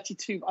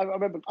 32. I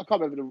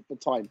can't remember the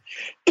time,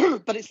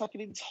 but it's like an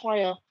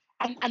entire,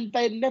 and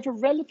they're never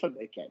relevant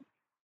again.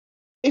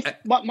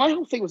 My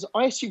whole thing was,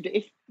 I assumed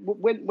that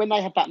when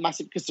they had that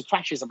massive, because the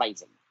crash is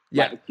amazing.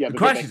 Yeah, the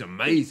crash is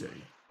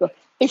amazing.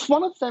 If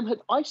one of them had,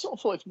 I sort of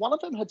thought if one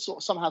of them had sort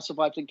of somehow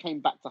survived and came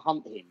back to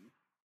hunt him,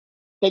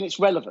 then it's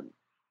relevant.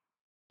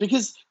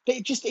 Because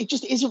it just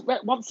isn't.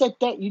 Once they're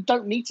dead, you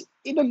don't need to.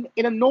 In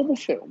a normal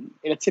film,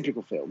 in a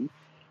typical film,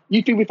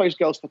 you'd be with those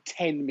girls for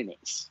 10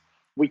 minutes.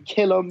 We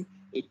kill them.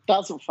 It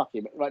doesn't fuck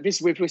him. Right?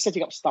 We're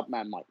setting up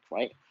Stuntman Mike,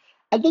 right?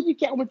 And then you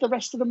get on with the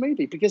rest of the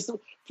movie because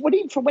when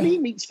he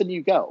meets the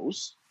new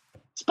girls,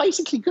 it's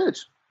basically good,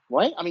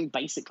 right? I mean,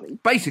 basically,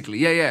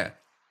 yeah.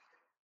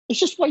 It's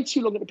just way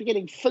too long at the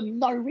beginning for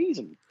no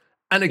reason.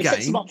 And again, it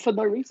sets them up for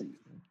no reason.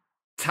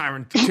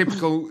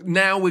 Typical.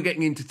 Now we're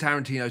getting into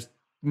Tarantino's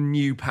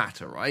new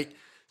patter, right?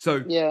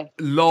 So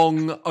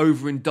long,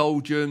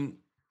 overindulgent,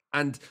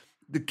 and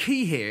the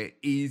key here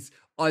is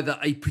either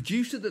a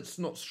producer that's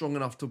not strong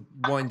enough to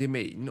wind him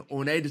in,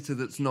 or an editor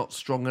that's not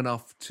strong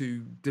enough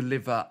to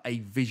deliver a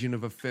vision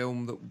of a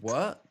film that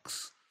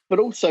works. But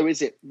also,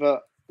 is it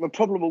the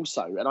problem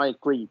also, and I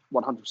agree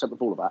 100%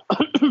 with all of that,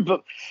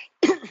 but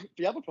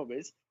the other problem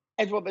is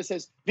everyone that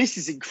says, this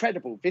is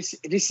incredible, this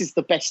is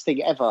the best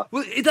thing ever.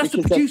 Well, that's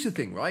the producer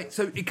thing, right?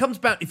 So it comes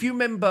back, if you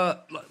remember,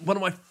 one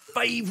of my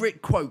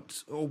favourite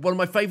quotes, or one of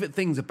my favourite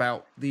things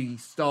about the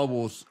Star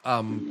Wars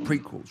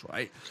prequels,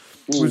 right,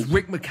 was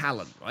Rick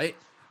McCallum, right?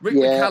 Rick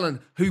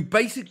McCallum, who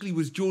basically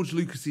was George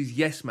Lucas's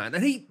yes man.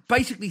 And he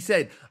basically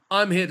said,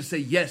 I'm here to say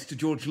yes to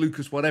George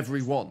Lucas, whatever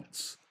he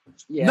wants.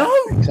 Yeah, no!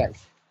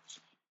 Exactly.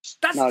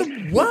 That's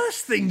the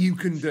worst thing you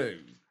can do.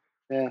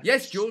 Yeah.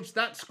 Yes, George,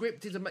 that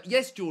script is amazing.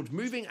 Yes, George,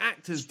 moving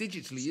actors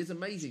digitally is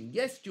amazing.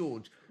 Yes,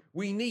 George,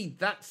 we need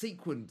that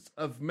sequence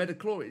of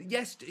Metachlorian.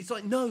 Yes, it's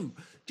like, no,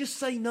 just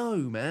say no,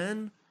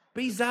 man.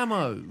 Be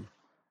Zamo.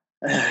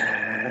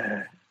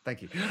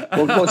 Thank you.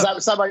 Well,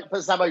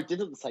 Zamo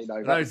didn't say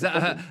no.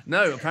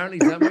 No, apparently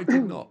Zamo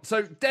did not.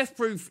 So Death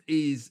Proof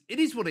is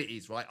what it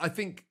is, right? I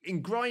think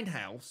in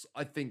Grindhouse,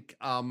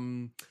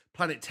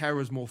 Planet Terror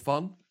is more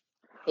fun.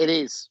 It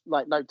is,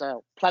 no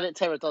doubt. Planet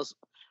Terror does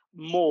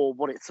more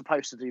what it's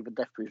supposed to do than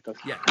Death Proof does.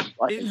 Yeah,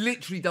 it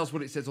literally does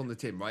what it says on the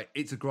tin, right?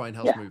 It's a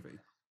Grindhouse movie.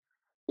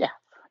 Yeah,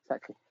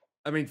 exactly.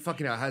 I mean,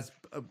 fucking hell, it has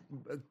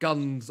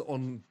guns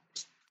on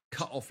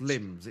cut off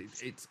limbs.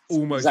 It's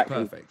almost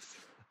perfect.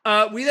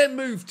 We then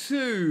move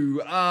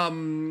to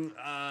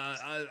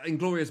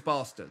Inglourious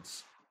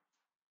Bastards.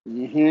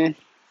 Mm-hmm.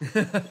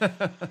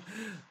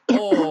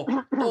 or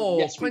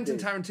yes, Quentin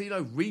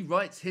Tarantino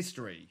rewrites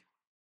history.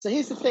 So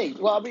here's the thing.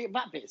 Well, I mean,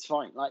 that bit's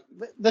fine. Like,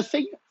 the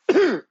thing...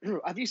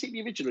 Have you seen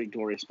the original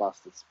Inglourious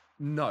Bastards?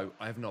 No,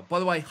 I have not. By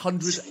the way,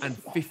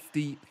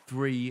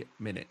 153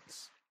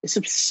 minutes. It's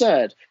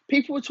absurd.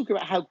 People were talking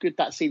about how good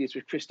that scene is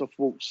with Christoph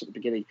Waltz at the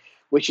beginning,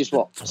 which is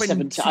what?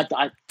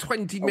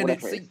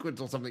 20-minute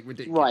sequence or something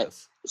ridiculous. Right.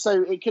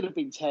 So it could have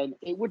been 10.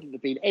 It wouldn't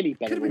have been any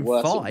better or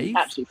worse. 5.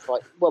 Absolutely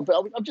fine. Well, but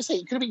I'm just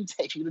saying, it could have been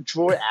 10 if you're going to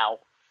draw it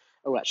out.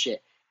 All that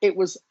shit. It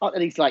was,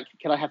 and he's like,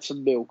 can I have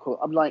some milk?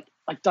 I'm like,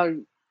 I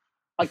do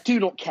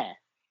not care.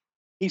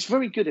 He's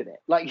very good at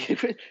it. Like,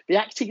 the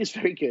acting is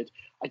very good.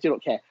 I do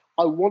not care.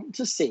 I want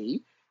to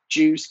see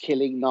Jews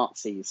killing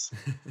Nazis.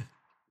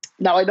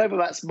 Now, I know that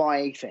that's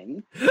my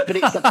thing, but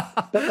it's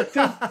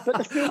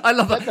the film. I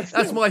love that.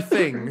 That's my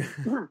thing.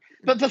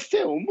 But the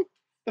film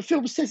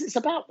says it's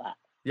about that.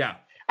 Yeah.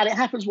 And it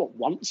happens,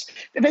 once?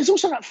 There's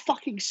also that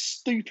fucking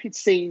stupid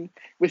scene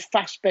with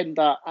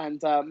Fassbender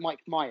and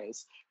Mike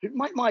Myers, who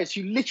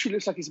literally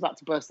looks like he's about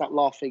to burst out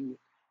laughing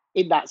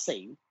in that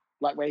scene,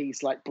 like where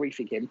he's like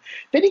briefing him.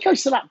 Then he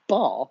goes to that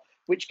bar,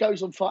 which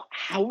goes on for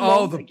how long?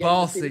 Oh, the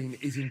bar scene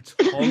is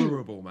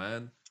intolerable,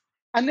 man.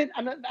 And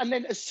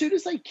then as soon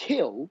as they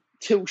kill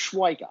Til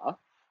Schweiger,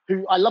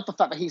 who I love the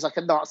fact that he's like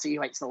a Nazi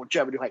who hates, or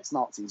German who hates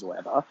Nazis or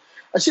whatever,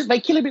 as soon as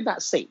they kill him in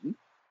that scene,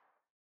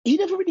 he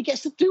never really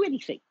gets to do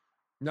anything.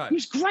 No.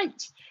 He's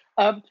great.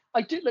 I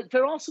do look.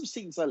 There are some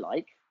scenes I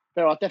like.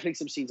 There are definitely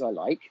some scenes I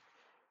like.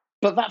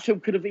 But that film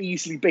could have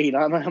easily been,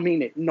 I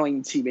mean it,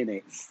 90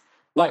 minutes.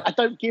 Like, I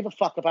don't give a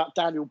fuck about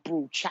Daniel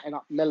Bruhl chatting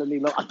up Melanie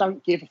Laurent. I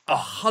don't give a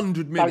fuck.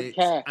 100 minutes,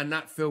 and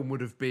that film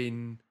would have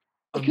been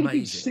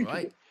amazing,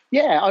 right?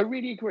 Yeah, I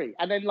really agree.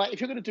 And then, like,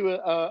 if you're going to do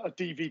a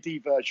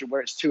DVD version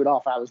where it's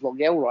 2.5 hours long,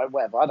 yeah, all right,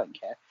 whatever, I don't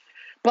care.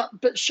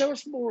 But show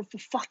us more of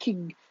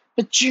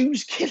the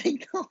Jews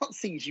killing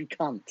Nazis, you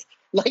cunt.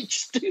 Like,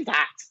 just do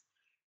that.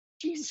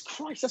 Jesus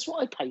Christ, that's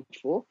what I paid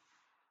for.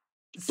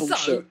 Bullshit.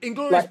 So,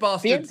 Inglourious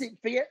Basterds.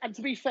 And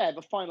to be fair,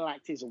 the final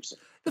act is awesome.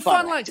 The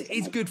final act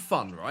is good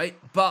fun, right?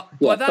 But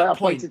by that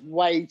point, it's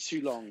way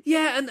too long.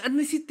 Yeah, and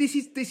this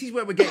is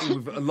where we're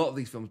getting with a lot of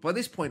these films. By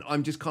this point,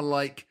 I'm just kind of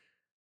like,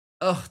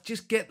 ugh,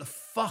 just get the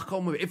fuck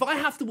on with it. If I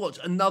have to watch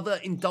another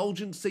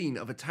indulgent scene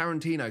of a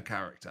Tarantino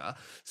character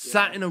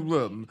sat in a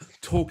room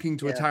talking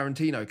to a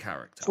Tarantino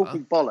character,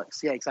 talking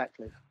bollocks, yeah,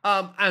 exactly.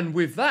 And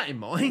with that in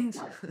mind.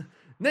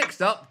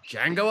 Next up,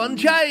 Django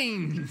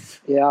Unchained.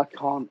 Yeah, I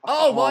can't.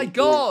 My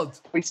God!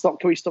 Can we stop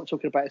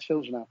talking about his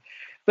films now?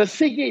 The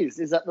thing is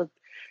that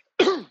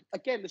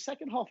again, the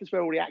second half is where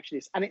all the action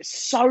is, and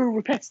it's so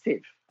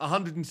repetitive.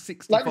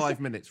 165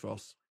 minutes,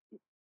 Ross.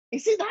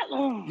 Is it that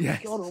long?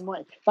 Yes. God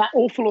almighty. That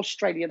awful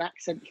Australian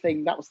accent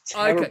thing, that was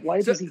terrible. Okay. Why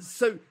does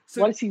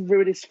he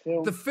ruin his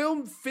film? The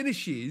film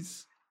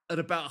finishes at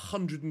about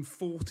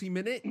 140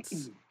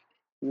 minutes,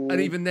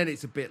 and even then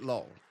it's a bit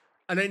long.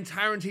 And then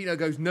Tarantino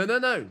goes, no,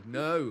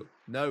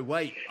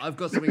 wait, I've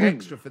got something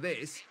extra for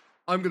this.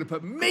 I'm going to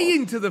put me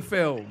into the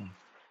film.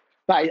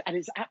 And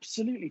it's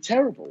absolutely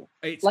terrible.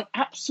 It's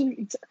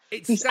absolutely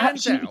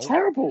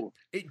terrible.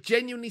 It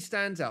genuinely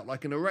stands out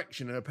like an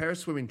erection and a pair of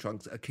swimming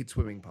trunks at a kid's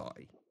swimming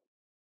party.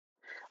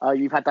 Oh,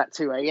 you've had that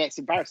too, eh? Yeah, it's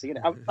embarrassing,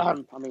 isn't it? I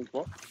mean,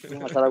 what? I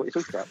don't know what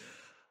you're talking about.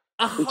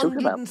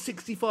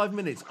 165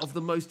 minutes of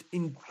the most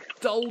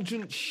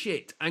indulgent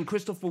shit, and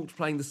Christoph Waltz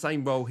playing the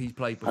same role he's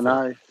played before.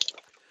 I know.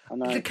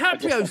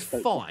 DiCaprio's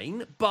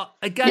fine, but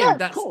again,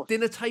 that's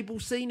dinner table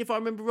scene, if I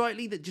remember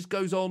rightly, that just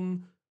goes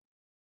on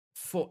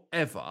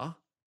forever.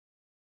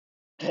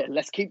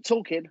 Let's keep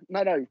talking.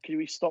 No, can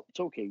we stop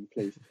talking,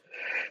 please?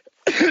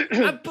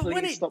 But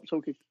please stop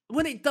talking.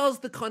 When it does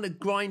the kind of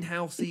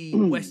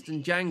grindhousey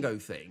Western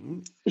Django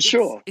thing,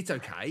 it's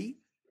okay.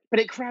 But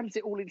it crams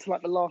it all into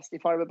like the last,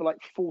 if I remember, like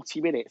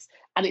 40 minutes,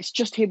 and it's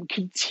just him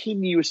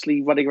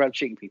continuously running around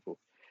shooting people.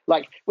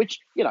 Like,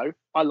 which,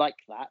 I like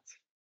that.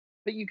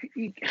 But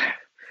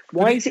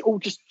why is it all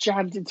just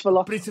jammed into the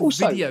last? But it's a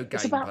video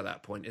game by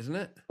that point, isn't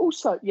it?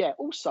 Also,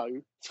 it's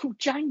called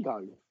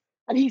Django,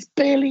 and he's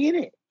barely in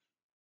it.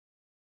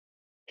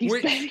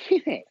 Barely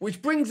in it.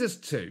 Which brings us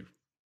to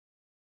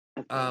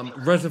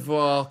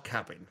Reservoir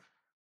Cabin.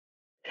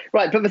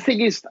 Right, but the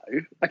thing is,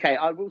 though, okay,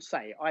 I will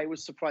say I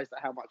was surprised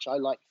at how much I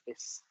liked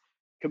this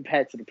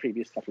compared to the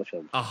previous couple of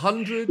films.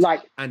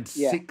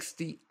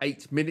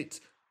 168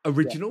 minutes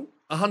original,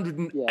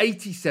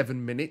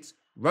 187 minutes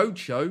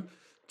roadshow,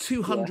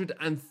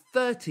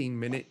 213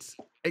 minutes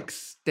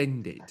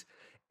extended.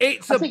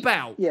 It's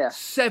about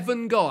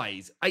 8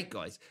 guys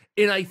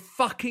in a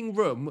fucking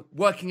room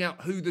working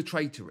out who the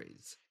traitor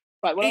is.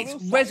 Right, well, it's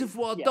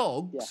Reservoir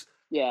Dogs.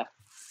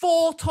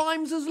 4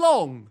 times as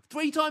long,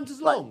 3 times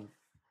as long.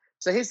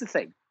 So here's the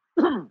thing.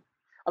 I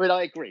mean,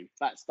 I agree.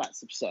 That's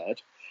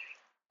absurd.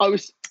 I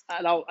was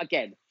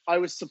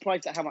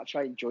surprised at how much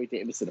I enjoyed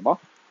it in the cinema.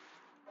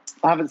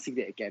 I haven't seen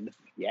it again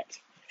yet.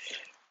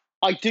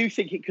 I do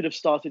think it could have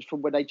started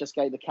from when they just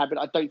go in the cabin.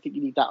 I don't think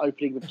you need that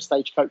opening with the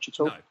stagecoach at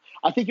all. No.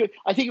 I think it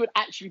would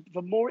actually,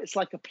 the more it's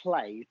like a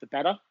play, the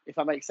better, if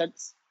that makes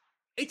sense.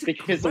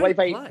 Because the way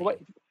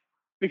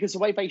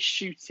they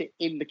shoot it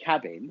in the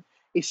cabin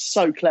is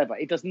so clever.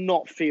 It does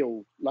not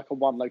feel like a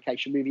one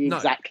location movie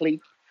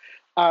exactly.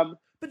 But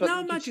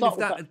now imagine if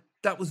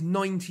that was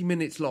 90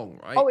 minutes long,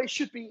 right? Oh, it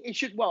should.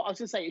 Well, I was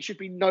going to say it should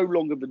be no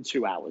longer than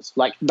 2 hours.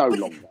 Like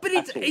longer. But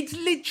it's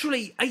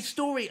literally a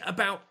story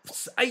about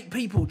 8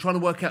 people trying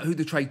to work out who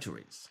the traitor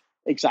is.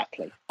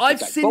 Exactly.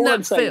 I've seen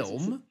that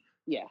film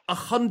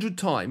 100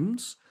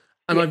 times,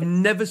 and I've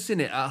never seen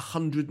it at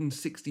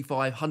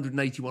 165,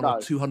 181,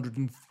 or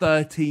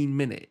 213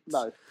 minutes.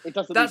 No, it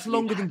doesn't. That's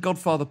longer than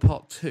Godfather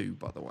Part 2,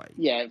 by the way.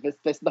 Yeah,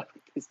 there's no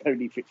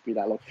need for it to be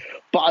that long.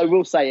 But I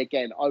will say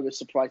again, I was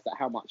surprised at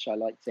how much I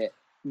liked it.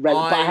 But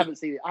I haven't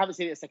seen it. I haven't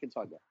seen it a second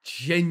time yet.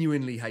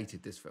 Genuinely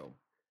hated this film.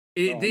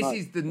 This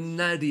is the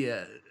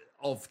nadir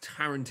of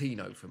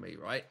Tarantino for me,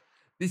 right?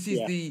 This is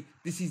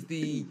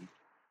the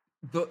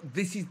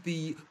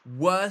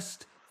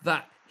worst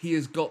that he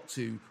has got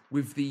to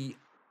with the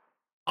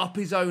up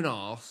his own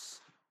arse.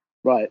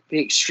 Right,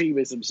 the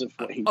extremisms of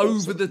what he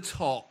does. Over the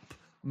top,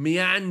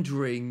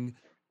 meandering,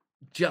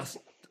 just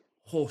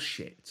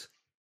horseshit.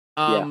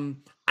 And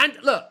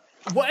look,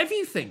 whatever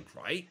you think,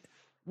 right?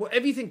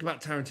 Whatever you think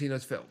about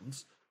Tarantino's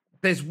films,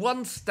 there's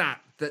one stat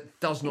that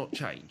does not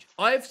change.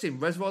 I have seen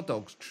Reservoir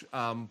Dogs,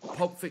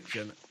 Pulp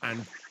Fiction,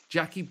 and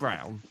Jackie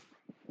Brown,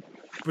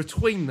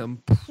 between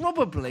them,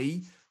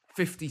 probably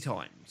 50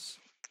 times.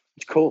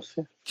 Of course.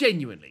 Yeah.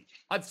 Genuinely.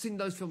 I've seen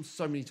those films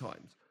so many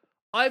times.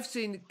 I've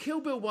seen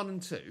Kill Bill 1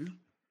 and 2,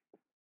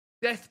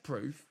 Death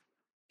Proof,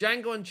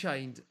 Django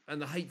Unchained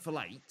and The Hateful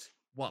Eight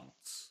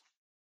once.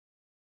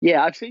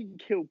 Yeah, I've seen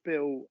Kill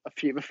Bill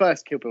the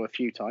first Kill Bill a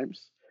few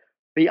times.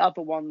 The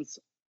other ones,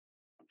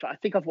 I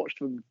think I've watched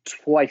them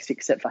twice,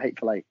 except for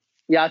Hateful Eight.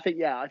 I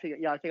think I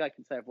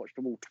can say I've watched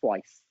them all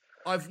twice.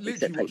 I've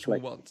literally watched them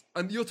all once.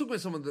 And you're talking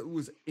about someone that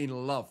was in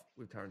love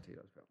with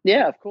Tarantino's film.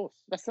 Yeah, of course.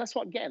 That's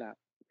what I'm getting at.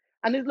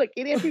 And then, look,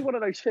 in every one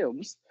of those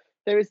films,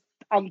 there is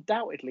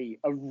undoubtedly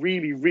a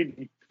really,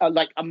 really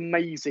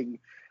amazing,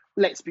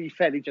 let's be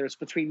fairly generous,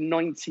 between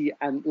 90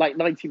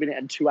 minute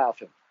and 2 hour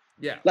film.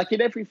 Yeah. Like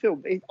in every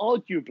film, it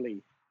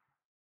arguably,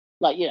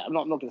 I'm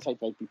not going to say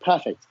they'd be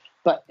perfect,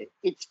 but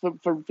it's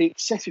for the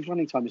excessive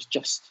running time is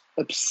just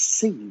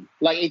obscene.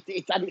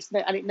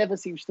 It never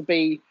seems to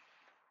be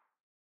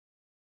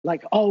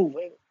like, oh,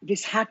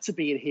 this had to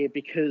be in here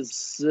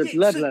because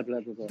blah, blah, blah,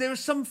 blah, blah. There are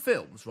some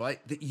films, right,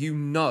 that you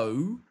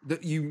know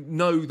that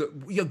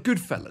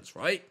Goodfellas,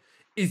 right,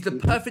 is the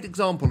perfect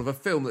example of a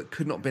film that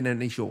could not have been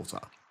any shorter.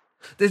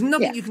 There's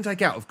nothing you can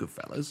take out of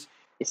Goodfellas.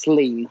 It's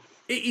lean.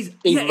 It is.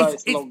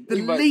 It's the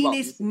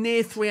leanest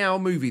near 3 hour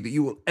movie that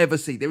you will ever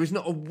see. There is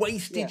not a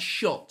wasted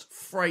shot,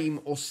 frame,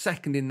 or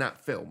second in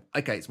that film.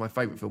 Okay, it's my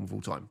favourite film of all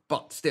time,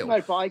 but still.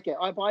 No, but I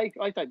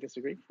don't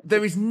disagree.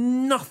 There is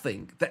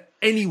nothing that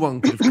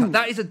anyone could have cut.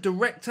 That is a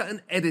director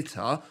and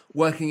editor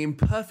working in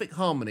perfect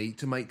harmony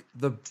to make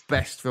the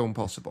best film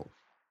possible.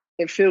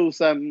 It feels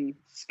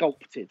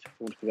sculpted.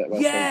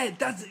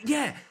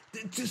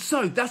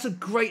 So that's a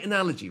great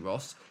analogy,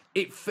 Ross.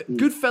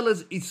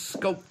 Goodfellas is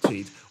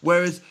sculpted,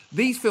 whereas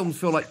these films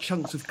feel like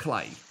chunks of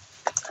clay.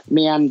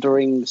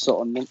 Meandering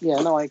sort of.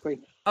 Yeah, no, I agree.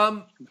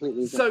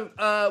 Completely agree. So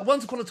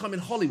Once Upon a Time in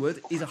Hollywood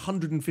is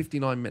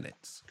 159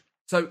 minutes.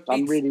 So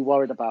I'm really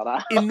worried about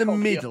that. In the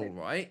middle,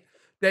 right?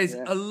 There's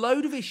a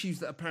load of issues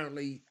that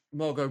apparently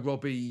Margot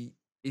Robbie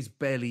is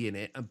barely in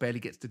it and barely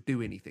gets to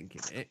do anything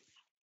in it.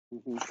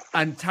 Mm-hmm.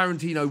 And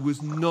Tarantino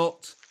was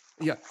not...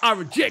 Yeah, I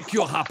reject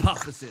your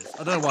hypothesis.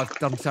 I don't know why I've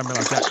done Samuel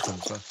L. Jackson.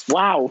 So.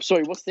 Wow,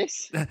 sorry, what's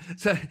this?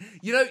 So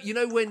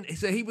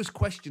he was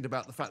questioned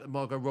about the fact that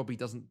Margot Robbie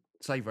doesn't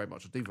say very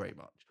much or do very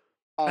much.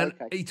 Oh, and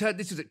okay.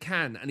 This was at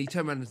Cannes, and he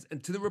turned around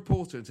and to the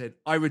reporter and said,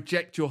 I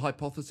reject your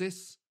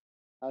hypothesis.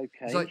 Okay.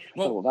 It's like,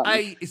 well,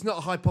 it's not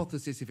a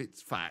hypothesis if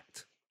it's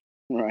fact.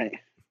 Right.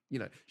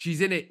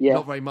 She's in it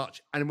not very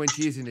much, and when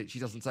she is in it, she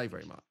doesn't say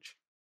very much.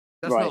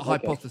 That's not a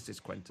hypothesis,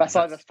 Quentin. That's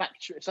either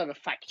factual. It's either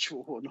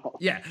factual or not.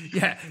 Yeah.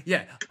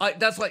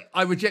 That's like,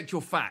 I reject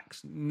your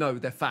facts. No,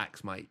 they're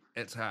facts, mate.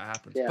 It's how it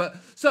happens. Yeah.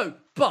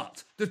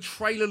 But the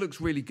trailer looks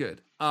really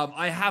good.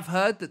 I have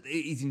heard that it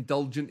is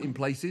indulgent in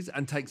places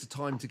and takes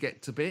time to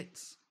get to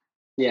bits.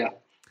 Yeah.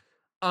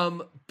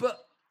 And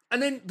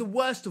then the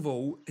worst of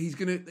all, he's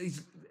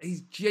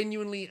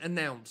genuinely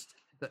announced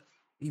that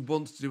he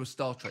wants to do a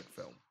Star Trek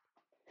film.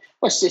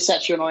 Well, it's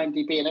actually on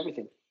IMDb and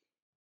everything.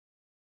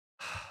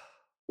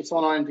 It's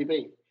on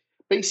IMDb.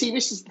 But you see,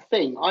 this is the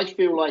thing. I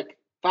feel like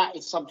that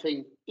is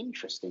something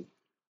interesting,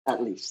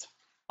 at least.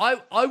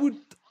 I would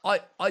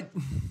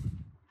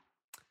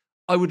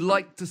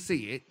like to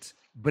see it,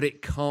 but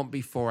it can't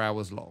be 4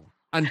 hours long.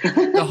 And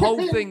the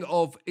whole thing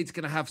of it's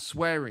going to have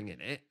swearing in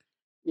it.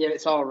 Yeah,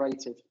 it's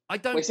R-rated.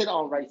 We said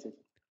R-rated.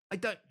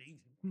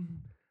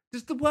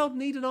 Does the world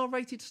need an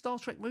R-rated Star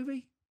Trek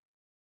movie?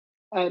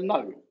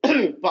 No,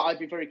 but I'd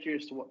be very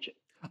curious to watch it.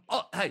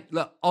 Oh, hey,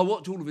 look, I'll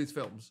watch all of his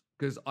films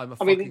because I'm a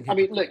I mean,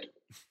 look.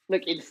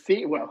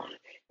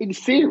 In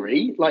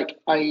theory, like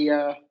a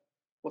a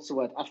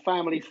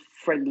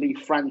family-friendly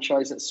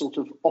franchise that's sort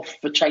of off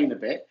the chain a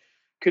bit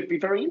could be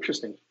very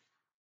interesting.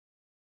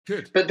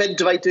 Good. But then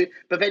do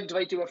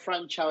they do a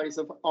franchise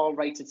of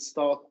R-rated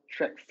Star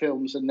Trek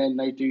films and then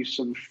they do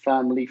some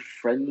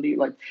family-friendly,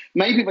 like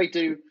maybe they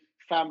do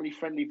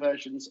family-friendly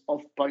versions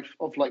of both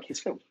of like his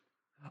films.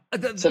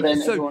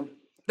 Everyone.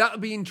 That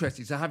would be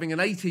interesting. So having an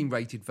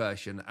 18-rated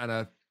version and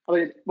a...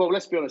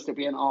 let's be honest, it'll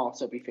be an R,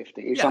 so it'll be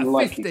 50. It's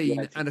unlikely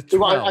 15 and a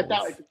 12.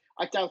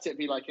 I doubt it'd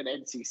be like an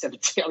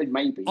NC-17. I mean,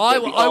 maybe. I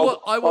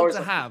want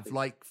to have, 50.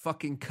 Like,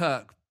 fucking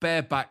Kirk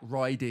bareback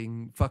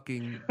riding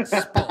fucking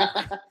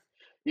Spock.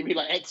 You mean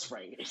like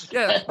X-ray?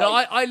 Yeah, no,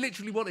 I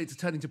literally wanted to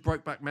turn into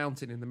Brokeback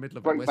Mountain in the middle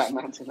of it.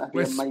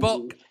 Where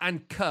Spock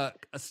and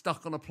Kirk are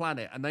stuck on a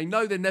planet and they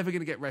know they're never going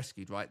to get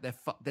rescued, right?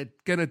 They're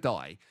going to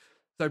die.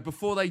 So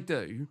before they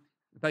do...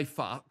 They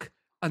fuck,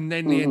 and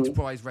then the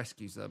Enterprise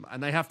rescues them,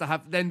 and they have to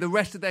have. Then the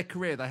rest of their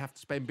career, they have to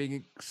spend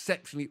being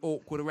exceptionally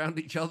awkward around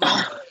each other.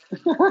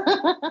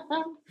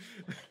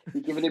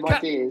 You're giving him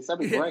ideas.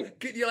 That'd be great.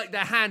 You're like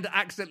their hand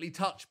accidentally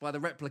touched by the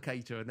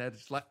replicator, and they're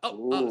just like,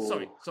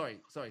 sorry,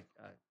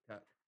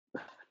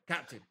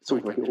 Captain. It's all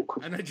very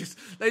awkward. And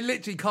they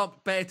literally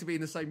can't bear to be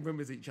in the same room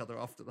as each other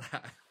after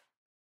that.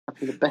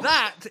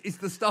 That is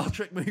the Star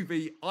Trek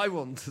movie I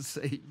want to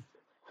see.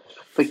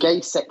 The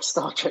gay sex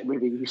Star Trek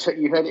movie.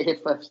 You heard it here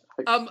first.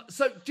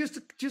 So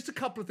just a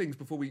couple of things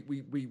before we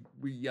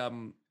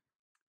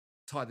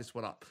tie this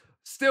one up.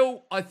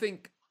 Still, I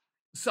think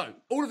so.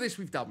 All of this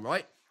we've done,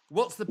 right?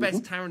 What's the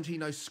best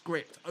Tarantino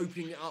script?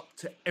 Opening it up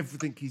to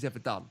everything he's ever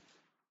done.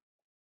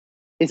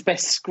 His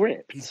best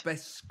script. His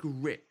best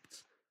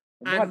script.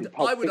 And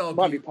I would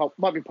argue...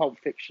 Might be Pulp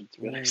Fiction,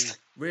 to be honest.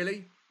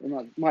 Really?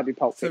 It might be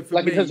Pulp Fiction.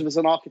 Like, in terms of as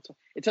an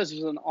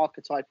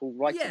archetypal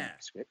writing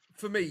script.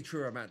 For me,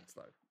 True Romance,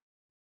 though.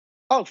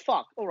 Oh,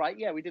 fuck. All right.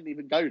 Yeah, we didn't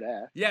even go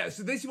there. Yeah,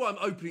 so this is why I'm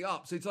opening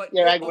up. So it's like...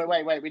 Yeah,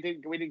 wait. We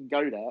didn't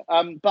go there.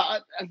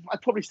 But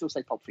I'd probably still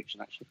say Pulp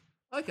Fiction, actually.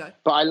 Okay.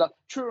 But I love...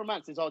 True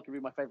Romance is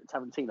arguably my favourite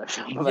Tarantino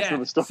film. But that's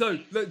another story. So,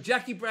 look,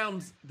 Jackie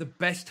Brown's the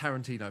best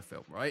Tarantino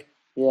film, right?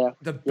 Yeah.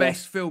 The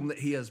best film that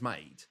he has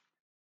made.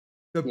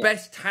 The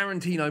best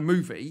Tarantino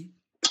movie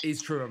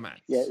is True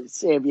Romance.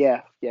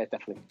 Yeah,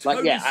 definitely.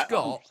 Tony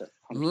Scott 100%.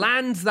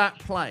 Lands that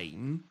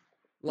plane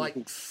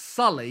like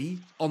Sully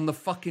on the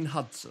fucking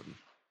Hudson.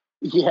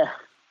 Yeah.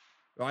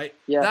 Right?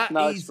 Yeah,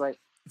 that is great.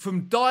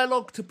 From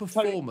dialogue to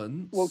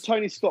performance.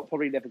 Tony Scott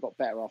probably never got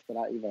better after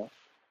that either.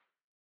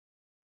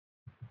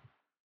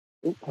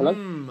 Ooh, hello?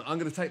 I'm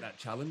going to take that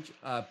challenge.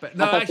 But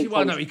no, actually,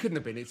 no, he couldn't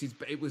have been.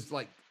 It was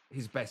like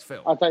his best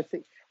film.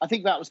 I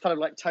think that was kind of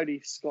like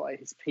Tony Scott at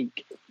his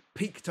peak.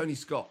 Peak Tony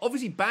Scott.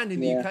 Obviously banned in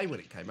the UK when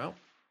it came out.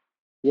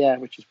 Yeah,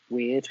 which is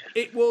weird.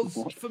 It was,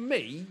 for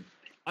me,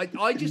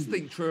 I just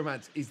think True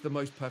Romance is the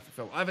most perfect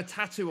film. I have a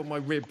tattoo on my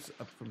ribs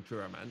from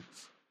True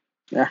Romance.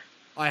 Yeah.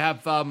 I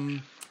have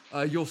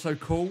You're So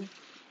Cool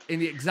in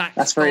the exact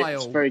style.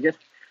 That's very good.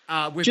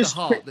 With the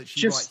heart that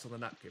she writes on the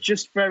napkin.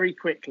 Just very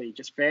quickly,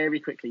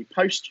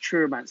 post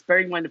True Romance,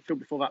 bearing in mind the film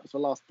before that was The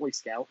Last Boy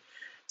Scout,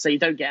 so you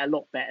don't get a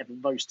lot better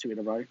than those two in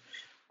a row.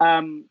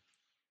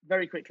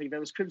 Very quickly,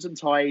 there was Crimson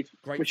Tide,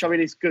 which I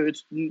mean is good,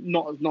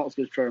 not as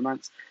good as True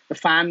Romance. The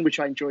Fan, which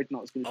I enjoyed,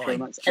 not as good as True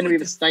Romance. Enemy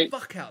of the State.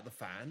 Fuck out The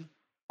Fan.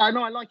 I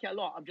know, I like it a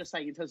lot. I'm just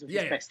saying in terms of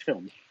his best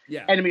film.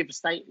 Yeah. Enemy of the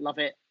State, love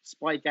it.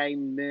 Spy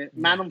Game,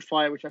 Man on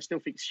Fire, which I still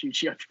think is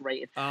hugely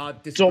overrated.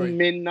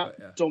 Domino.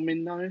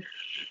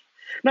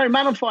 No,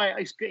 Man on Fire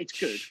is good. It's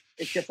good.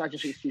 It's just I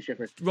just think it's hugely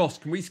overrated. Ross,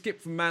 can we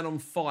skip from Man on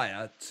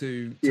Fire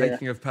to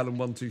Taking of Pelham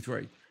 1, 2,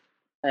 3?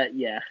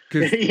 Yeah.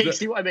 You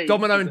see what I mean?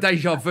 Domino and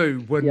Deja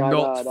Vu were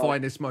not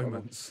finest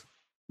moments.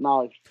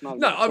 No.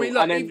 I mean,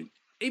 look,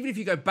 even if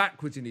you go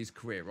backwards in his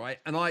career, right?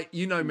 And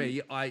you know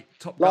me,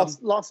 Top Gun.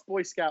 Last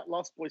Boy Scout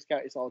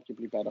is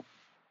arguably better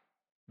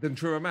than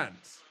True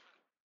Romance.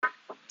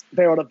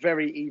 They're on a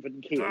very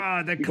even key.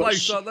 They're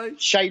close, aren't they?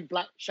 Shade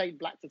Black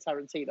to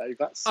Tarantino.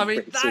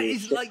 That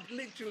is shit. like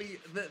literally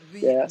the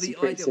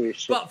ideal.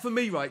 But for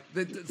me, right?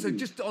 So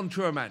just on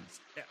True Romance,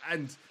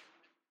 and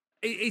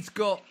it's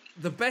got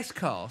the best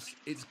cast.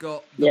 It's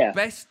got the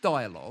best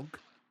dialogue.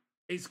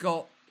 It's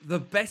got the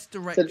best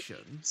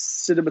direction.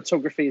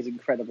 Cinematography is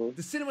incredible.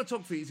 The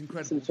cinematography is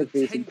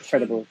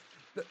incredible.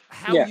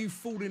 How you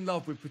fall in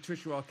love with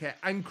Patricia Arquette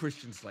and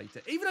Christian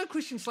Slater. Even though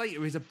Christian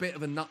Slater is a bit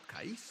of a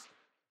nutcase.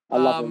 I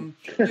love him.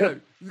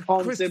 The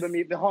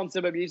Hans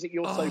Zimmer music,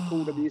 You're So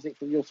Cool, the music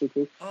from You're So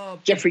Cool.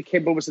 Jeffrey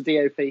Kimball was the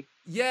DOP.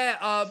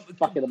 Yeah.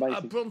 Fucking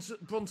amazing.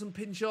 Bronson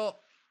Pinchot.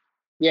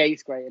 Yeah,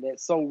 he's great in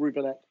it. Saul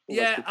Rubinek.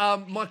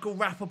 Michael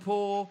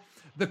Rappaport.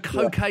 The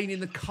cocaine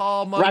in the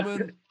car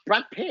moment.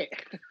 Brad Pitt.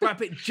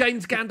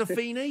 James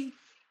Gandolfini.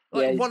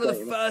 One of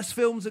the first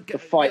films that the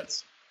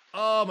fights.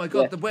 Oh my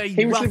god, the way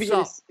he roughs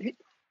up.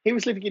 He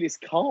was living in his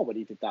car when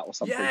he did that or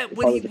something. Yeah,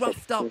 when he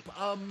roughed up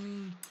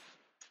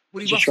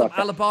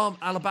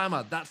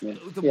Alabama. That's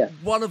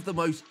one of the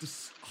most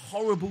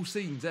horrible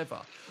scenes ever.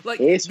 Like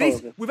this,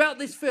 without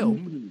this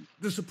film,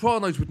 The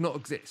Sopranos would not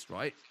exist,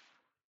 right?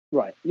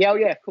 Right. Yeah,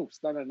 of course.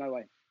 No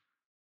way.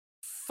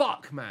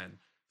 Fuck, man.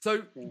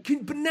 So,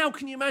 but now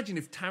can you imagine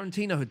if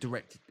Tarantino had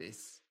directed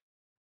this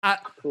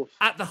at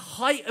the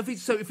height of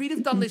his... So if he'd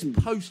have done this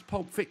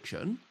post-Pulp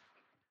Fiction,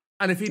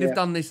 and if he'd have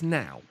done this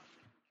now,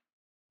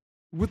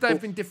 would they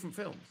have been different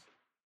films?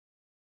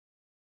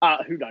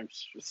 Who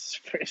knows? It's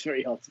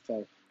very hard to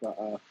tell.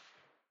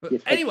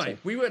 But anyway,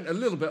 we went a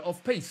little bit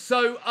off piece.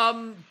 So,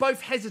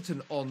 both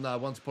hesitant on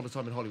Once Upon a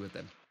Time in Hollywood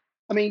then?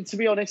 I mean, to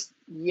be honest,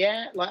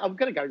 I'm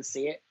going to go and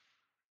see it.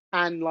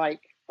 And,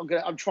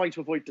 I'm trying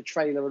to avoid the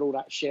trailer and all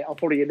that shit. I'll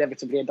probably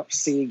inevitably end up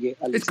seeing it.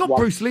 It's got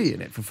Bruce Lee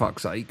in it, for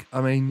fuck's sake. I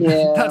mean,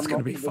 that's going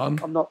to be fun.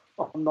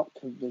 I'm not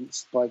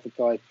convinced by the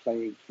guy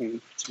playing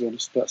him, to be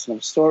honest. That's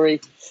another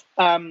story.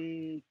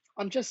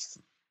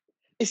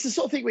 It's the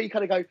sort of thing where you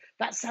kind of go,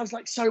 that sounds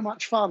like so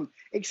much fun,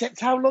 except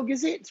how long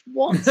is it?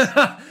 What?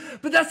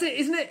 But that's it,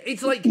 isn't it?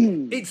 It's like,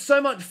 it's so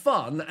much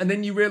fun, and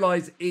then you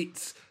realise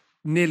it's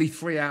nearly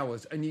 3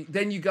 hours. And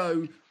then you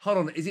go, hold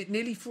on, is it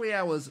nearly 3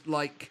 hours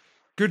like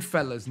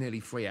Goodfellas nearly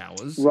 3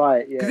 hours?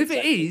 Right, yeah. Because if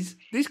it is,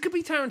 this could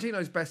be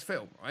Tarantino's best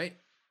film, right?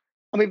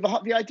 I mean,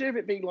 the idea of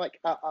it being like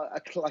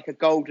a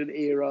golden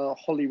era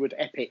Hollywood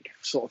epic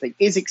sort of thing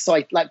is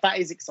exciting. Like, that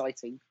is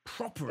exciting.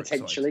 Proper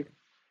potentially. Exciting.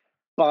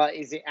 But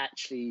is it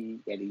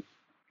actually any?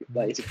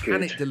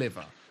 Can it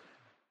deliver?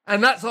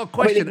 And that's our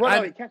question.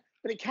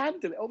 It can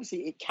deliver.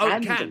 Obviously, it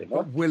can deliver.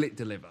 But will it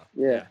deliver?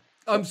 Yeah.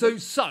 So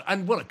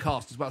and what a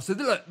cast as well. So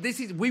look,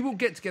 we will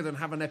get together and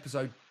have an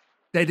episode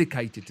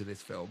dedicated to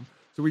this film,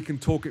 so we can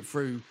talk it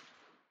through,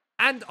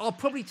 and I'll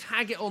probably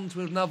tag it onto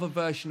another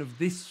version of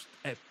this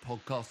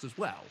podcast as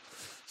well.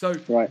 So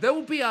there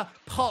will be a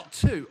part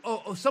 2,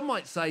 or some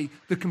might say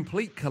the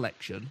complete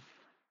collection.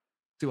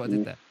 See what I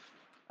did there?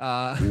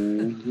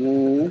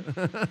 Mhm.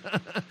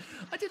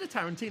 I did a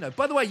Tarantino.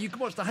 By the way, you can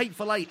watch The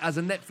Hateful Eight as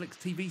a Netflix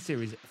TV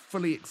series,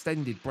 fully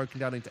extended, broken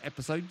down into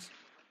episodes.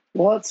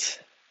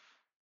 What?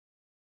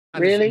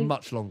 And Really? It's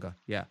much longer.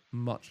 Yeah,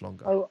 much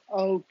longer.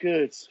 Oh,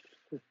 good.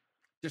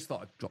 Just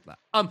thought I'd drop that.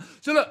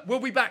 So look,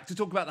 we'll be back to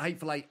talk about The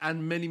Hateful Eight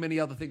and many,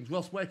 many other things.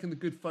 Ross, where can the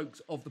good folks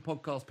of the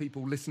podcast,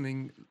 people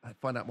listening,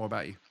 find out more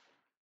about you?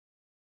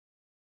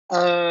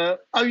 Oh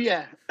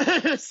yeah.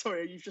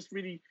 Sorry, you've just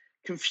really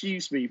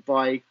confused me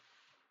by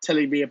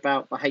telling me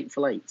about The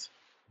Hateful Eight.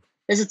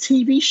 There's a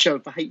TV show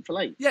of The Hateful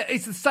Eight. Yeah,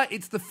 it's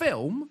the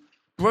film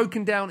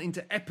broken down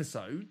into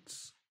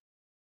episodes,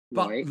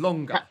 but Right.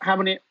 longer. How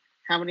many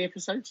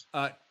episodes?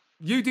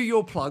 You do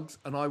your plugs,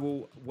 and I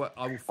will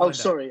find Oh,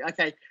 sorry.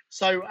 Okay.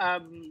 So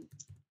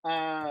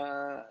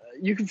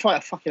you can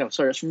find fucking hell.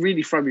 Sorry, that's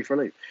really thrown me for a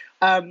loop.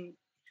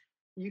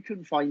 You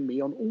can find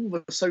me on all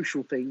the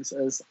social things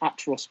as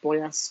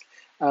 @RossBoyas,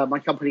 my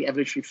company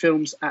Evolutionary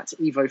Films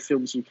 @Evo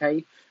Films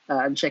UK,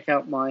 and check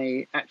out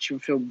my action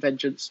film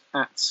Vengeance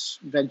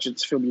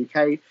 @Vengeance Film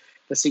UK.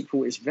 The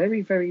sequel is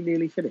very, very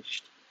nearly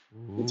finished.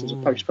 In terms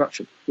of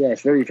post-production. Yeah,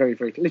 it's very, very,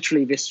 very,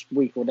 literally this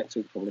week or next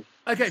week, probably.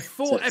 Okay,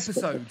 4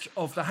 episodes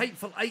of The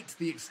Hateful Eight,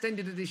 the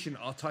extended edition,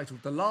 are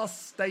titled The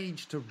Last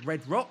Stage to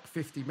Red Rock,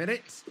 50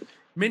 minutes.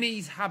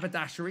 Minnie's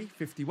Haberdashery,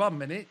 51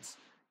 minutes.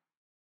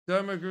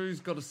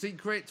 Dermagru's Got a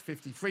Secret,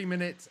 53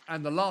 minutes.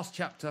 And The Last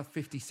Chapter,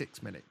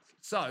 56 minutes.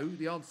 So,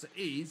 the answer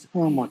is...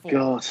 Oh, my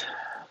God.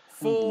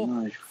 4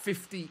 no.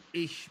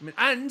 50-ish minutes.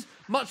 And,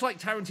 much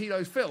like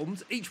Tarantino's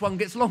films, each one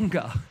gets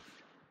longer.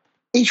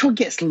 Each one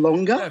gets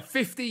longer? Yeah,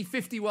 50,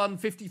 51,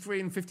 53,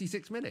 and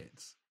 56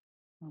 minutes.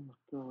 Oh, my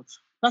God.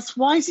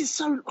 Why is it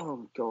so...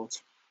 Oh, God.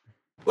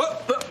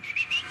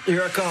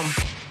 Here I come.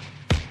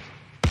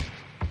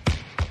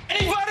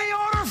 Anybody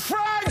order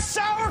fried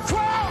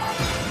sauerkraut?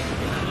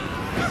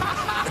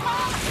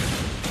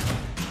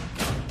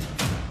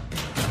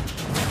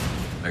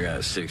 I got a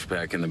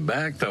 6-pack in the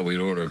back. Thought we'd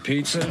order a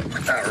pizza.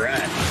 All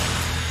right.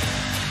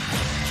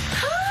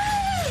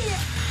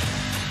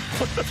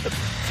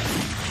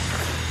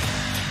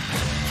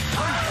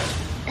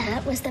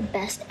 That was the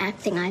best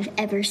acting I've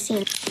ever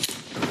seen.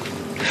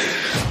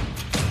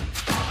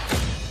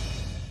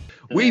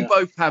 We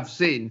both have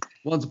seen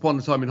Once Upon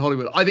a Time in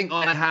Hollywood. I think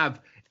I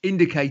have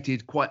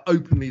indicated quite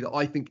openly that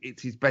I think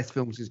it's his best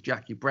film since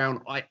Jackie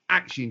Brown. I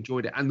actually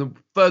enjoyed it. And the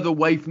further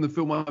away from the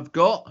film I've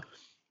got,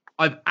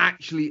 I've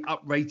actually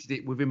uprated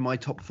it within my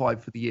top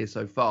 5 for the year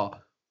so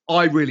far.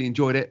 I really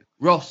enjoyed it.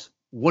 Ross,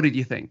 what did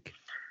you think?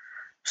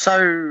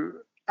 So,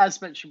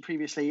 as mentioned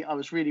previously, I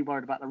was really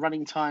worried about the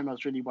running time. I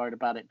was really worried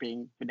about it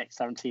being the next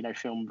Tarantino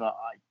film that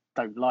I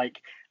don't like.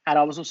 And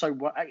I was also,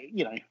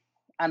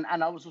 and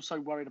I was also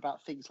worried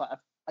about things like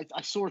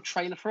I saw a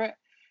trailer for it,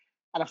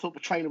 and I thought the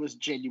trailer was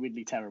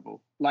genuinely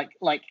terrible. Like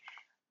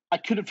I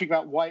couldn't figure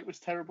out why it was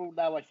terrible.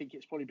 Now I think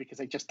it's probably because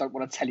they just don't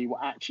want to tell you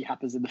what actually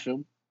happens in the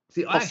film.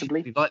 See, I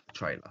actually like the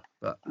trailer,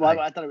 but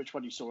I don't know which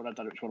one you saw, and I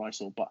don't know which one I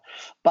saw. But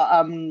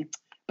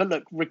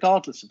look,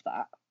 regardless of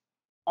that,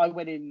 I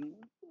went in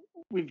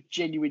with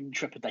genuine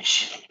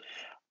trepidation,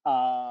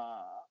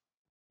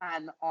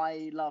 and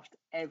I loved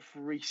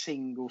every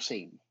single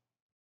scene.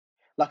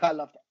 Like I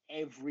loved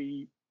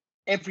every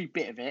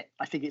bit of it.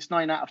 I think it's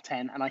 9 out of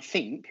 10, and I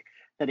think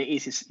that it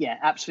is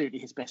absolutely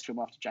his best film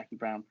after Jackie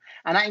Brown,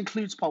 and that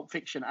includes Pulp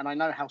Fiction. And I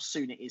know how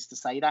soon it is to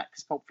say that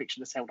because Pulp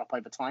Fiction has held up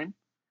over time.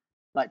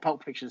 Like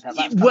Pulp Fiction has held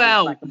up.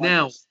 Well,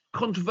 now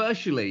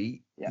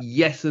controversially,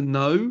 yes and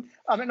no.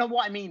 I mean, no,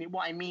 what I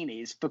mean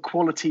is the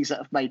qualities that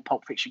have made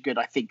Pulp Fiction good,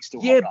 I think,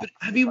 still. Yeah, but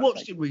have you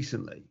watched it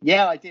recently?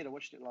 Yeah, I did. I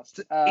watched it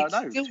last.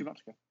 No, 2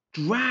 months ago.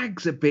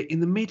 Drags a bit in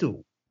the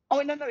middle.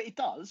 Oh no, it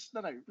does.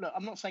 No. Look,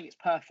 I'm not saying it's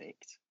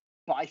perfect,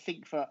 but I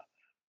think that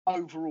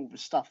overall the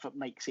stuff that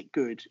makes it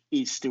good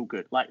is still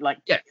good. Like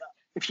yeah.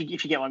 If you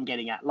get what I'm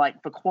getting at,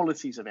 like the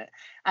qualities of it,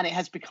 and it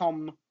has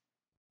become,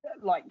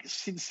 like,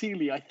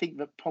 sincerely, I think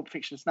that Pulp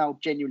Fiction has now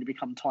genuinely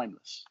become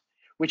timeless,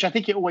 which I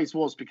think it always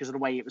was because of the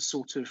way it was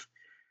sort of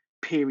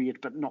period,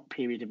 but not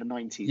period in the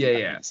 90s.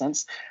 Yeah. Makes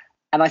sense.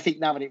 And I think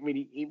now that it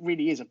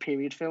really is a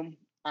period film,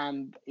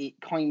 and it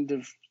kind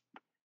of,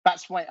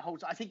 that's why it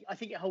holds. I think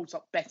it holds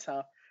up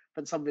better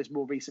than some of his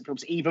more recent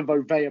films, even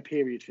though they are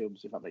period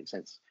films, if that makes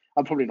sense.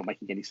 I'm probably not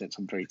making any sense.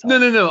 I'm very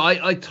tired. No.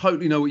 I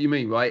totally know what you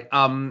mean, right?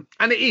 And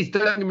it is.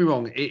 Don't get me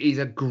wrong. It is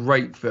a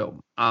great film.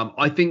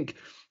 I think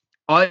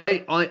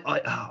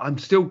I'm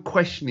still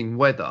questioning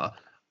whether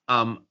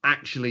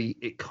actually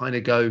it kind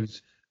of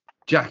goes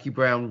Jackie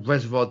Brown,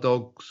 Reservoir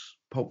Dogs,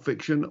 Pulp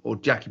Fiction, or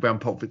Jackie Brown,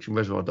 Pulp Fiction,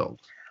 Reservoir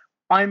Dogs.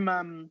 I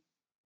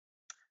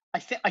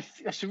think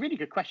that's a really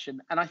good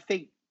question, and I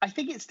think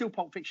it's still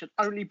Pulp Fiction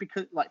only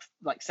because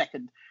like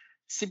second,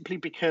 simply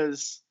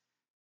because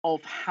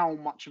of how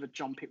much of a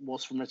jump it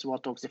was from Reservoir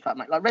Dogs. If that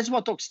makes, like,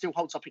 Reservoir Dogs still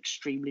holds up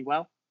extremely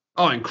well.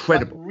 Oh,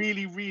 incredible! Like,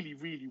 really, really,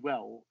 really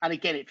well. And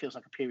again, it feels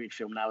like a period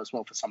film now as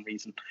well for some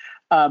reason.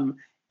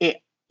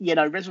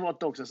 Reservoir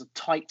Dogs as a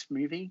tight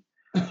movie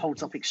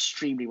holds up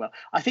extremely well.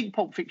 I think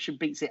Pulp Fiction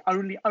beats it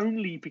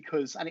only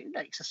because, and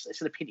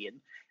it's an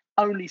opinion,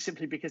 only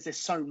simply because there's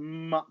so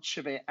much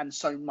of it, and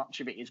so much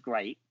of it is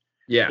great.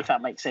 Yeah. If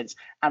that makes sense.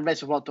 And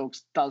Reservoir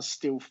Dogs does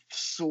still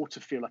sort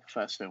of feel like a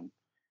first film.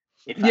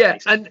 If that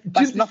makes sense. And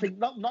that's nothing.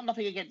 Not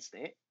nothing against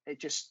it. It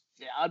just.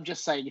 I'm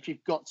just saying, if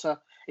you've got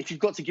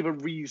to give a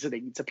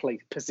reasoning to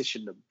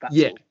position them.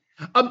 That's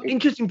all.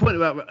 Interesting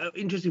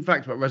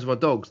fact about Reservoir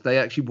Dogs. They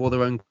actually wore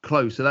their own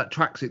clothes, so that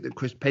tracksuit that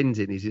Chris Penn's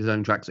in is his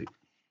own tracksuit.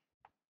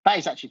 That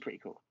is actually pretty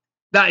cool.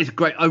 That is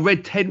great. I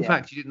read 10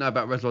 facts you didn't know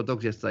about Reservoir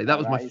Dogs yesterday. That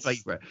was my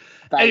favourite.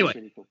 Anyway,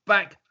 really cool.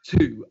 Back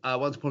to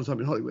Once Upon a Time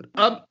in Hollywood.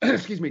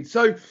 Excuse me.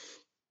 So,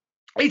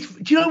 do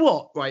you know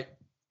what? Right,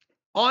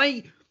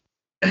 I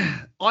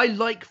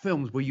like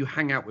films where you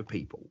hang out with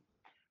people,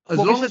 as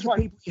long as the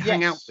people you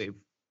hang out with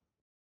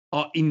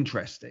are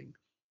interesting.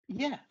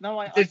 Yeah, no,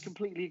 I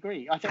completely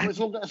agree. I think as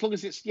long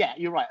as it's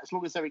you're right. As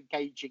long as they're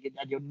engaging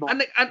and you're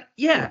not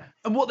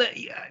and what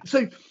they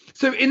so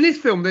in this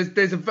film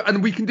there's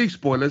and we can do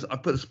spoilers. I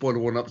put the spoiler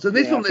one up. So in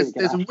this film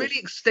there's a really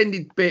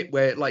extended bit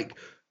where like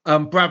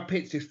Brad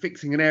Pitt's just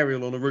fixing an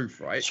aerial on a roof,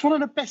 right? It's one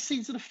of the best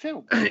scenes of the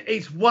film.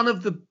 It's one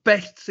of the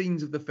best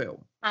scenes of the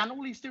film. And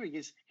all he's doing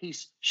is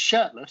he's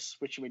shirtless,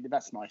 which I mean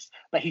that's nice,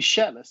 but he's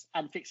shirtless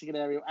and fixing an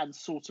aerial and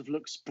sort of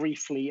looks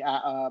briefly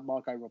at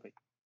Margot Robbie.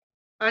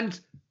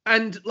 And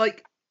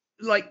like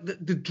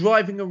the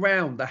driving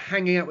around, the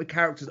hanging out with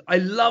characters. I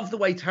love the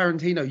way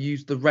Tarantino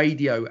used the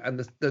radio and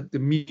the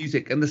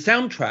music, and the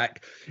soundtrack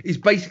is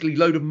basically a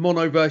load of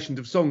mono versions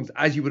of songs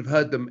as you would have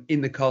heard them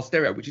in the car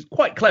stereo, which is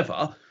quite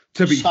clever,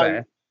 to be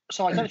fair.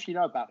 So I don't know if you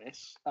know about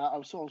this. I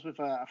was with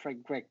a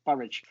friend, Greg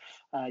Burridge,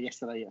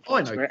 yesterday.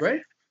 I know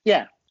Greg.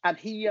 Yeah, and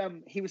he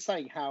was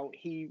saying how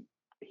he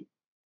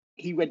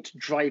went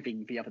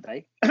driving the other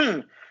day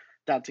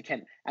down to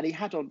Kent, and he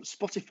had on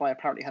Spotify.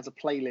 Apparently, has a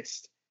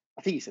playlist.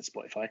 I think he said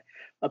Spotify,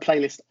 a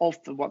playlist of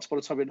the Once Upon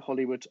a Time in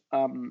Hollywood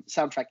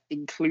soundtrack,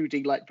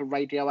 including like the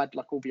radio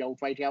like all the old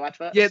radio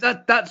adverts. Yeah,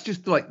 that's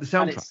just like the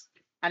soundtrack.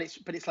 And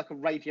it's like a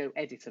radio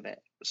edit of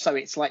it, so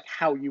it's like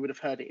how you would have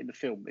heard it in the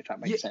film, if that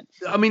makes sense.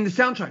 I mean, the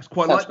soundtrack's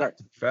quite like that,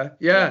 to be fair.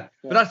 Yeah.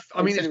 But that's.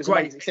 I mean, it's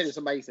great. He said it's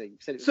amazing.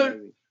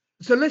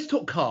 So let's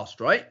talk cast,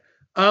 right?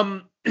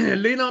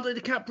 Leonardo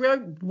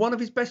DiCaprio, one of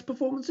his best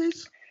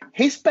performances.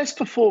 His best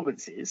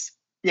performances,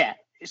 yeah.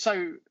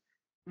 So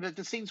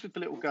the scenes with the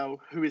little girl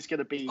who is going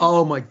to be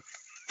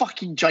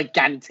fucking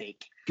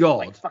gigantic. God,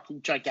 like,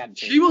 fucking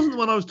gigantic. She wasn't the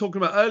one I was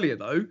talking about earlier,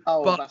 though.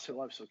 Oh, but that's who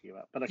I was talking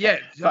about. But okay.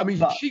 Yeah, I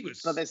mean, she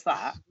was. So there's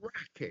that.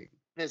 Cracking.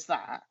 There's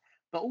that,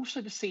 but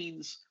also the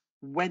scenes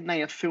when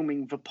they are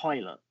filming the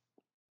pilot.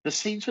 The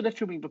scenes when they're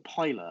filming the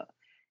pilot,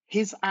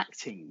 his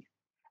acting,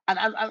 and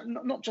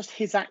not just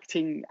his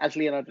acting as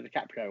Leonardo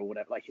DiCaprio or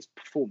whatever, like his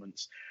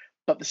performance,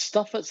 but the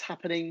stuff that's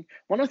happening.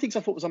 One of the things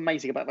I thought was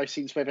amazing about those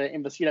scenes where they're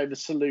in the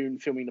saloon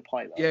filming the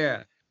pilot.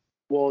 Yeah,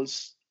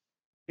 was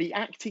the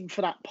acting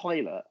for that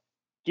pilot,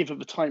 given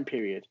the time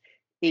period,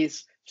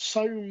 is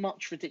so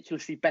much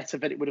ridiculously better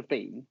than it would have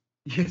been.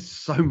 Yes,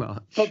 so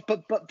much.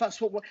 But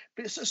that's what.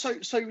 So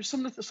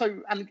some of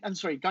the, and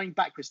sorry, going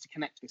backwards to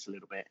connect this a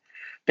little bit.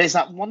 There's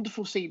that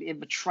wonderful scene in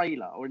the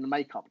trailer or in the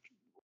makeup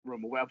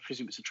room, or whatever, I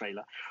presume it's a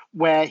trailer,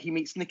 where he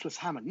meets Nicholas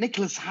Hammond.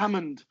 Nicholas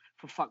Hammond,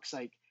 for fuck's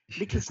sake.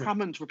 Nicholas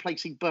Hammond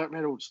replacing Burt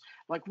Reynolds.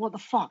 Like, what the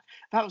fuck?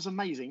 That was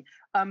amazing.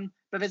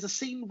 But there's a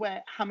scene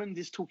where Hammond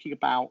is talking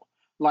about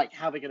like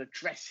how they're going to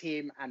dress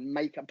him and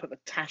make and put the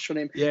tash on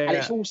him. Yeah.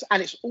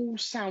 And it's all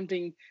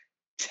sounding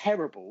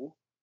terrible.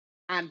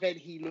 And then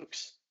he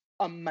looks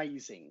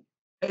amazing.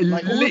 He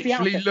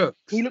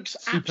looks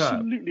superb.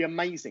 Absolutely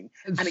amazing.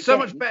 And so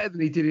much better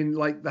than he did in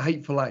like The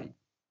Hateful Eight.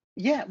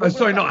 Yeah.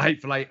 Not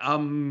Hateful Eight.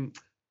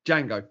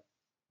 Django.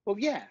 Well,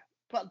 yeah.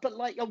 But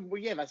like,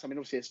 that's, I mean,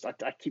 obviously,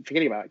 I keep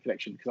forgetting about that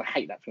connection because I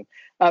hate that film.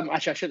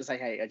 Actually, I shouldn't say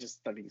hate. I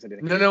just don't think it's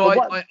anything.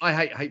 I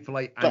hate Hateful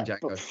Eight and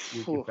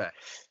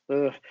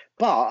Django.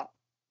 But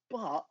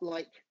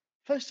like,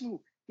 first of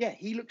all, yeah,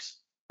 he looks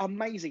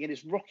amazing and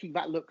is rocking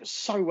that look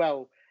so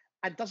well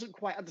and doesn't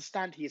quite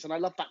understand he is. And I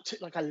love that too.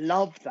 Like, I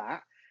love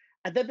that.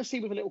 And then the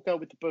scene with a little girl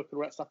with the book and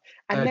all that stuff.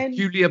 And then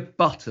Julia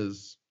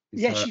Butters.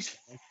 Yeah, she's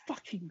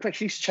fucking great.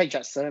 She needs to change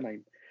that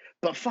surname.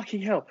 But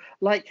fucking hell,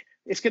 like,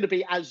 it's going to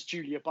be as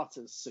Julia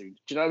Butters soon.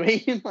 Do you know what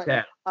I mean? Like,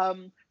 yeah.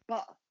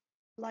 But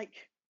like,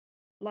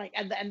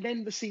 and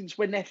then the scenes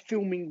when they're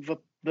filming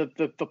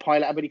the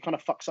pilot, and when he kind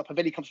of fucks up, and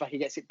then he comes back and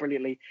gets it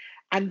brilliantly,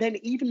 and then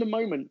even the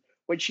moment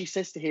when she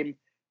says to him,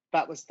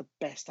 "That was the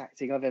best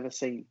acting I've ever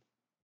seen,"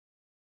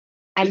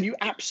 and you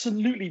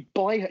absolutely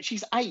buy her.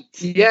 She's 8.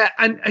 Yeah,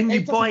 and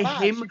you buy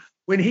him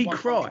when he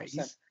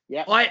cries.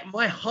 Yeah,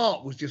 my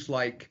heart was just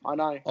like, I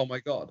know. Oh my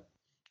god.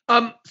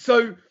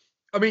 So.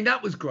 I mean,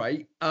 that was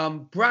great.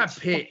 Brad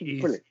Pitt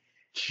is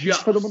He's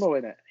phenomenal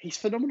in it.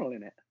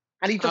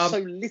 And he does so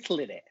little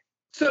in it.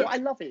 So what I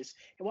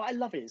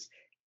love is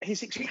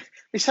his expression.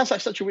 This sounds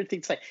like such a weird thing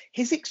to say.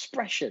 His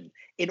expression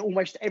in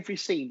almost every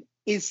scene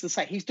is the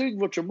same. He's doing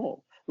Roger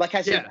Moore. Like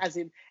as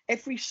in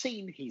every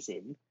scene he's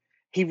in,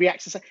 he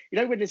reacts the same. You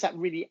know when there's that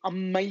really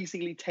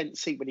amazingly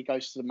tense scene when he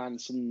goes to the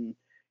Manson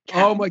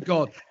Oh my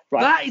God.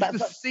 Right. That is But- the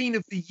but- scene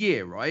of the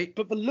year, right?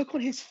 But the look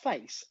on his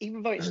face,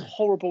 even though it's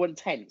horrible and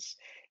tense,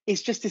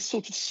 is just this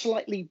sort of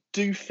slightly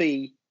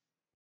doofy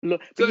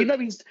look. But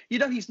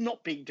So- he's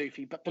not being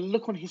doofy. But the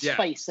look on his Yeah.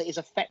 face that is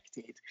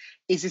affected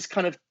is this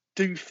kind of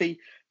doofy,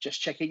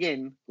 just checking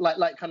in, like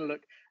kind of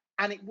look,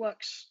 and it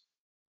works,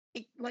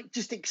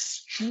 just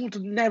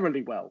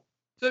extraordinarily well.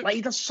 So Like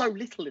he does so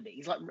little in it.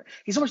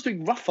 He's almost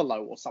doing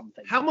Ruffalo or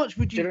something. how much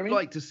would Do you you know what I mean?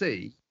 like to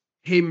see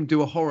him do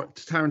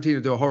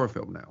Tarantino do a horror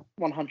film now?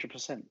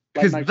 100%.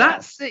 Because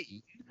that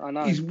scene I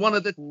know. is one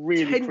of the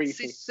Really tensest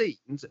creepy.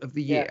 scenes of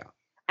the Yeah. year.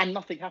 And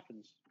nothing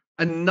happens.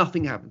 And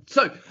nothing happened.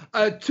 So,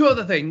 two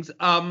other things.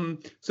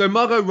 So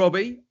Margot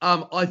Robbie,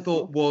 I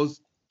thought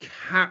was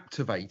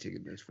captivating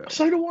in this film.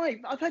 So do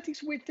I. I've heard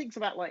these weird things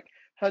about like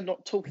her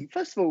not talking.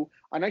 First of all,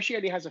 I know she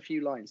only has a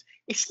few lines.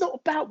 It's not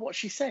about what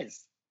she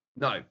says.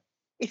 No,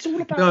 It's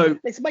all about No.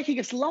 it's making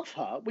us love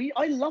her.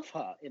 I love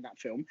her in that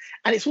film,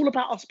 and it's all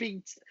about us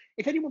being.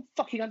 If anyone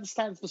fucking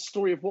understands the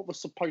story of what was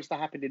supposed to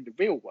happen in the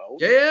real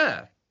world,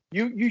 yeah,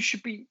 you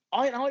should be.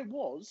 I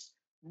was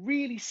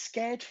really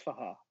scared for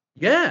her.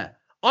 yeah.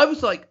 I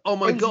was like, oh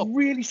my It was God,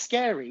 really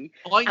scary.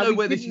 I know we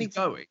where this didn't is need to-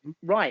 going,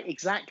 Right,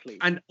 exactly.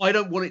 and I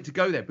don't want it to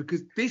go there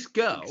because this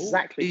girl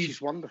Exactly, is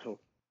she's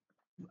wonderful.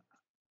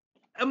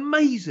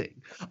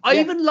 amazing. I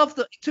Yeah. even love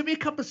that. It took me a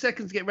couple of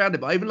seconds to get around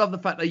it, but I even love the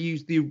fact they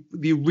used the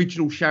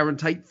original Sharon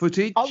Tate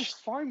footage. I was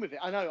fine with it.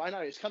 I know.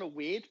 It's kind of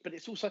weird, but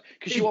it's also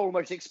because you are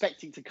almost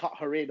expecting to cut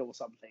her in or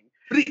something.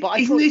 but I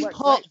isn't thought it this worked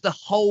part great. of the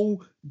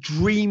whole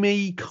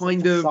dreamy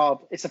kind of Facade.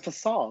 It's a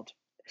facade.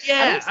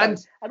 yeah? and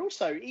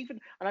also, even,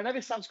 and I know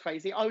this sounds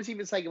crazy, I was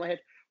even saying in my head,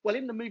 well,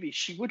 in the movie,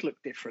 she would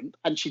look different,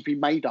 and she'd be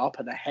made up,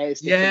 and her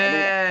hair's different. And all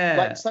that.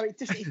 yeah, Like, so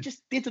it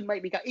just didn't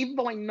make me go. Even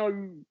though I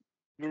know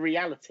the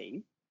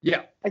reality,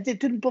 yeah. it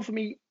didn't bother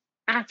me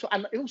at all.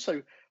 And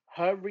also,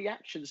 her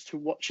reactions to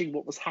watching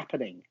what was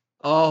happening,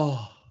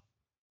 Oh,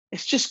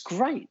 it's just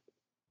great.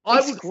 I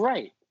It's would.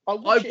 great. I'll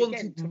I watch it again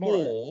wanted tomorrow.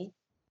 more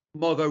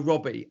Margot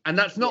Robbie, and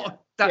that's not Yeah.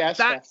 that. Yeah,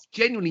 that's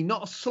genuinely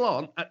not a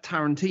slant at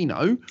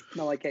Tarantino.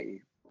 No, I get you.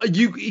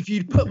 If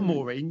you'd put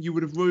more in, you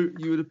would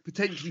have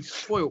potentially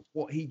spoilt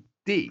what he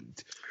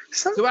did.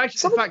 So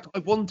actually, the fact I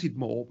wanted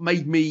more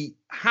made me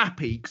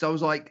happy because I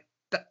was like,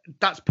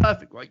 that's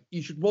perfect, right?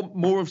 You should want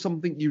more of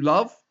something you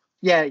love.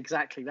 Yeah,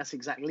 exactly. That's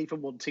exactly for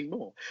wanting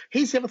more.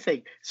 Here's the other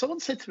thing. Someone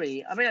said to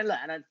me, I mean, look,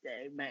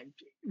 man,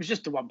 it was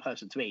just the one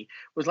person to me,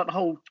 was like the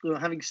whole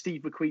having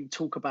Steve McQueen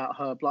talk about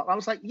her. Blah. I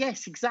was like,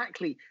 yes,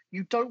 exactly.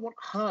 You don't want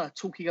her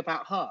talking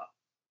about her.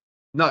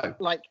 No,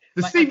 Like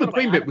the like, Steve I thought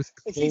McQueen about bit it. was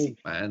It's cool, easy.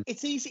 man.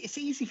 It's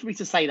easy for me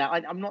to say that.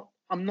 I'm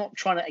not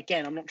trying to.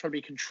 Again, I'm not trying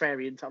to be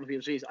contrarian to other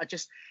people's views.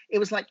 It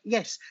was like,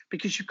 yes,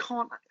 because you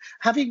can't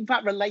having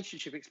that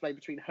relationship explained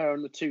between her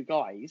and the two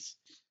guys.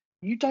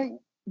 You don't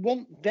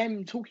want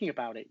them talking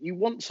about it. You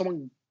want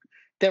someone,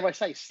 dare I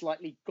say,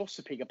 slightly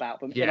gossiping about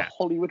them in a Yeah.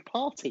 Hollywood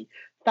party.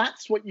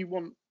 That's what you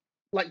want.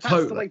 Like that's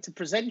the Totally. way to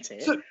present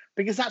it, So-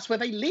 because that's where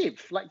they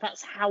live. Like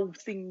that's how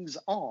things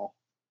are.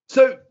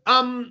 So,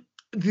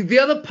 the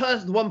other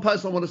person, the one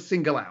person I want to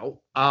single out,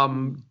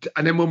 and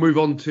then we'll move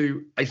on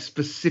to a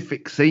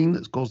specific scene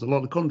that's caused a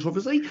lot of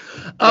controversy.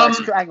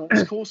 Hang on,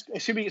 of course,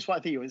 assuming it's what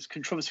I think it was,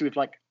 controversy with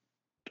like,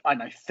 I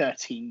don't know,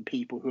 13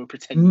 people who are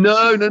pretending.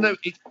 No,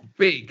 it's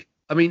big.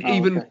 I mean, Oh,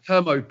 even okay.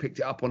 Kermo picked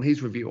it up on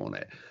his review on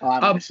it. I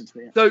haven't listened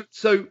to it.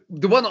 So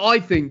the one I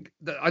think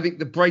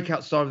the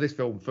breakout star of this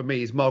film for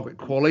me is Margaret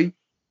Qualley,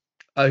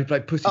 who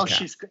played Pussycat.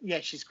 Oh,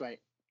 she's great.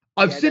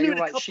 I've yeah, seen no, her in you're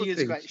a right. couple She of is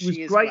things. great. She was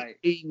She is great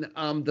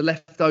in The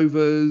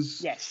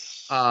Leftovers.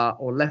 Yes.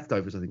 Or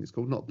Leftovers, I think it's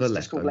called, not The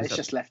Leftovers. It's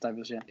just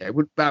leftovers, yeah. Yeah,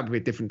 that would be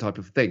a different type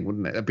of thing,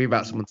 wouldn't it? It'd be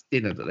about someone's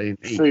dinner that they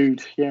didn't eat.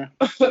 Food, yeah.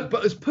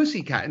 But as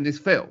Pussycat in this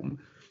film,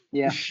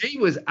 Yeah. she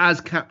was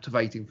as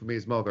captivating for me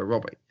as Margot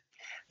Robbie.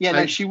 Yeah, no,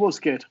 And- she was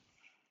good.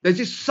 There's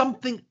just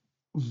something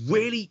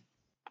really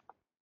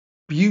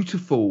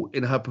beautiful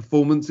in her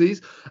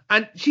performances,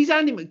 and she's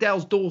Andy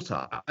McDowell's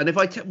daughter. And if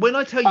when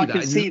I tell you I that,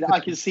 can and see you that. look I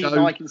at can it, see go, that.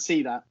 I can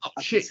see that. "Oh,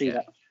 I shit, can see yeah."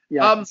 that.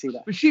 Yeah, I can see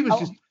that. But she was Oh,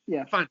 just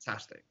yeah.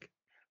 fantastic,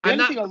 The and only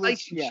that thing I was-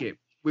 relationship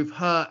with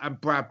her and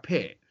Brad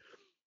Pitt,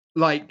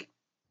 like,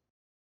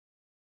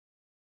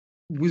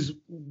 was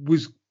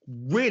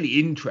really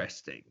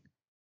interesting.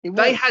 It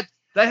They was.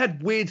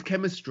 had weird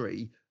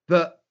chemistry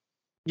that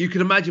you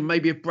can imagine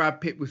maybe if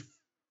Brad Pitt was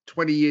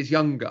 20 years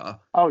younger.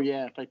 Oh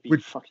yeah, they'd be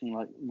With- fucking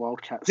like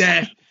wildcats.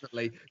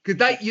 Definitely, because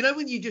they,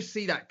 when you just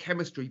see that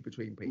chemistry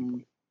between people,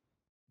 Mm.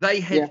 they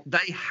Yeah.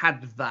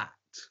 had that.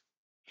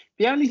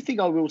 The only thing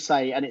I will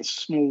say, and it's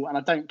small, and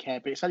I don't care,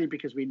 but it's only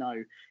because we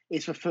know,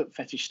 is the foot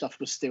fetish stuff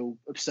was still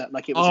absurd.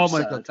 Like it was Oh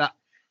absurd. my god, that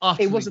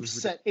utterly It was ridiculous.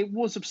 absurd. It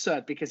was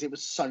absurd because it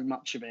was so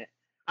much of it.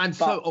 And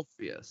so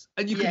obvious,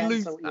 and you Yeah, can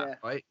lose so- that, yeah.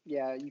 right?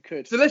 Yeah, you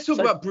could. So let's talk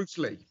So- about Bruce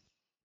Lee.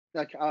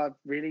 Like,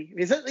 really?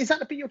 Is that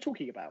the bit you're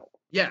talking about?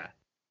 Yeah,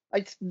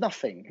 It's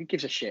nothing. Who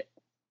gives a shit?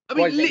 I Why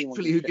mean, does anyone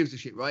literally, give a who shit? gives a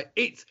shit, right?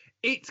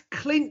 It's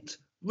Cliff,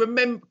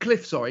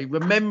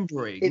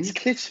 remembering. It's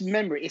Cliff's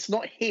memory. It's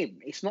not him.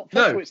 It's not. First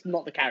No. of all, it's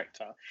not the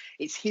character.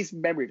 It's his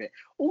memory of it.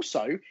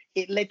 Also,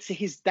 it led to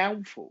his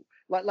downfall.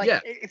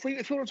 If we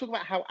want to talk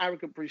about how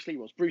arrogant Bruce Lee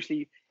was,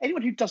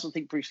 anyone who doesn't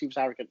think Bruce Lee was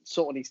arrogant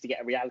sort of needs to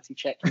get a reality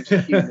check. He was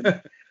a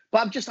human.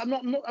 But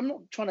I'm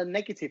not trying to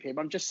negative him.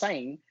 I'm just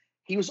saying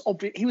he was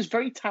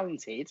very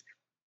talented,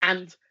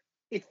 and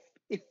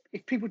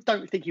if people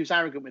don't think he was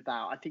arrogant with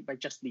that, I think they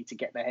just need to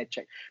get their head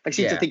checked. They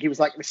seem to think he was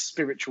like this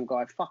spiritual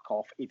guy. Fuck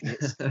off,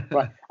 idiots.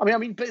 Right? I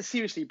mean, but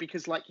seriously,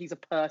 because like he's a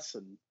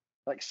person.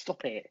 Like,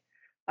 stop it.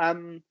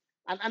 And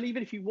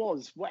even if he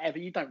was, whatever,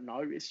 you don't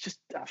know. It's just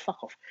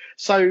fuck off.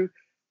 So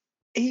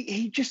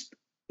he's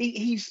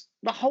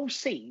the whole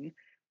scene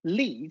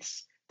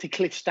leads to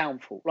Cliff's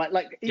downfall. Right?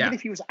 Like even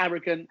if he was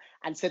arrogant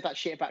and said that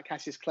shit about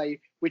Cassius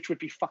Clay, which would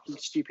be fucking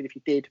stupid if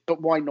he did, but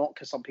why not?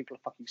 Because some people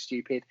are fucking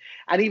stupid.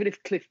 And even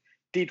if Cliff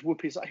did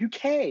whoop his, who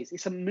cares?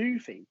 It's a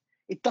movie.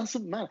 It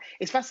doesn't matter.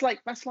 That's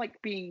like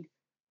being.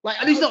 Like,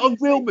 and it's not a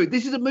real movie.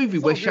 This is a movie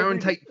where Sharon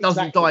Tate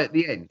doesn't die at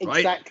the end, right?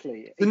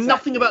 Exactly. So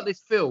nothing about this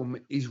film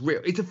is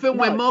real. It's a film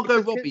where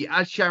Margot Robbie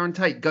as Sharon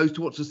Tate goes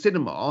to watch the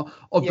cinema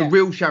of the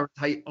real Sharon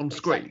Tate on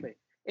screen. Exactly.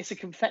 It's a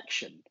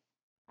confection.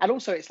 And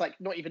also it's like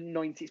not even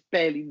 90, it's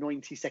barely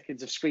 90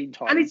 seconds of screen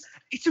time. And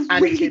it's a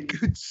really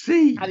good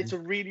scene. And it's a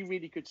really,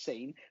 really good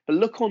scene. The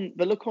look on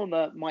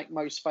Mike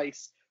Moe's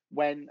face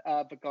when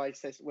the guy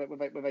says, when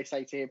they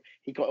say to him,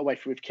 he got away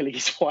with killing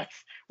his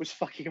wife, was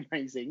fucking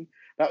amazing.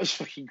 That was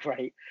fucking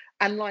great.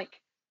 And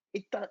like,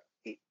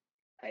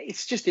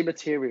 it's just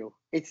immaterial.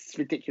 It's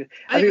ridiculous.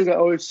 And people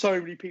go, so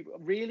many people.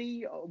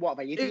 Really? What, are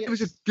they idiots? It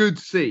was a good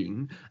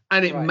scene,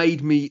 and it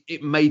made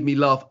me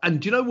laugh. And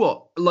do you know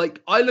what?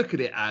 Like, I read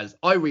it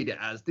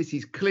as this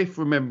is Cliff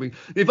remembering.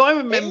 If I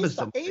remember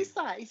something,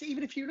 it's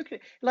even if you look at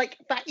it, like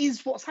that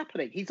is what's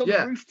happening. He's on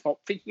the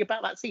rooftop thinking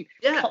about that scene.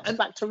 Cuts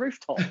back to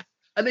rooftop.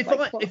 And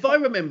if I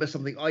remember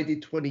something I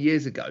did 20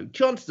 years ago,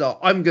 chances are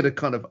I'm going to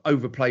kind of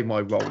overplay my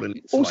role. And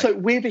also,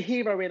 we're the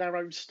hero in our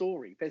own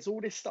story. There's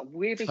all this stuff.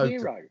 We're the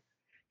hero.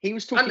 He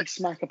was talking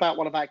smack about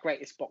one of our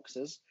greatest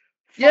boxers.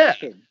 Fuck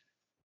him.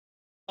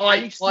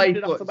 And he's stupid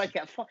enough to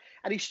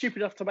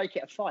make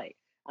it a fight.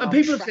 And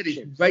people have said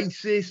it's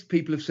racist.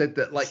 People have said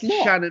that, like,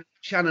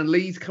 Shannon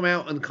Lee's come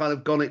out and kind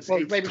of gone,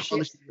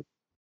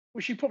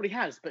 well, she probably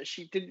has, but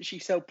didn't she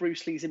sell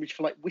Bruce Lee's image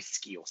for like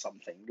whiskey or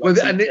something? Like,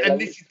 well, and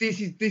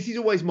this is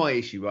always my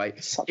issue, right?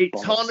 It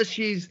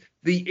tarnishes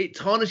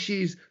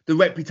the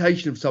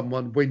reputation of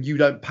someone when you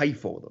don't pay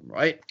for them,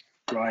 right?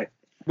 Right.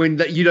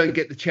 When you don't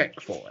get the check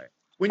for it.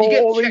 When you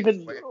get the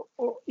check for it.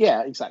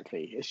 Yeah,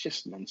 exactly. It's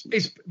just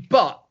nonsense.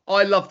 But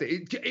I loved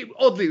it.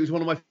 Oddly, it was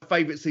one of my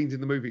favourite scenes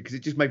in the movie because it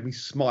just made me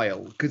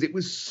smile because it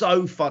was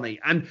so funny.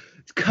 And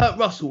Kurt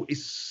Russell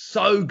is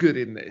so good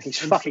in this. He's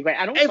fucking great.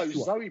 And also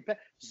Zoe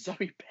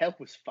Bell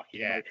was fucking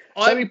great.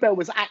 Zoe Bell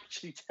was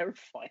actually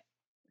terrifying.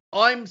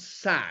 I'm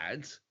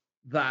sad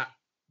that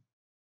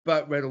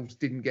Burt Reynolds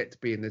didn't get to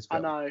be in this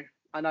film.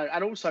 I know,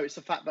 and also it's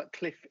the fact that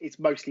Cliff is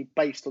mostly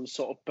based on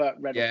sort of Burt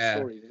Reynolds'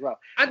 stories as well.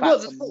 And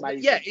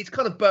it's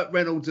kind of Burt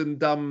Reynolds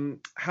and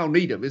Hal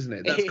Needham, isn't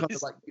it? That's kind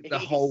of like the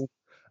whole.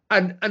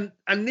 And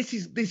this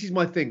is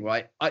my thing,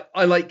 right?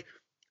 I like,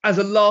 as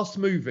a last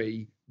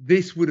movie,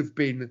 this would have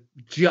been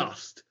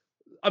just.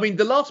 I mean,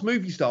 The Last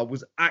Movie Star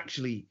was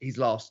actually his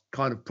last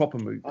kind of proper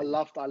movie. I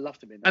loved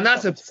him in that. And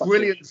that's a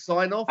brilliant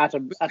sign off.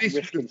 Adam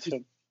Rifkin's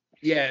film.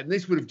 Yeah, and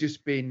this would have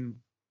just been.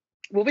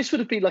 Well, this would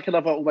have been like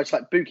another almost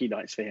like Boogie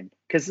Nights for him,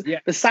 because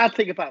the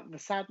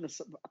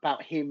sadness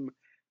about him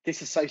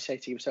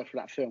disassociating himself from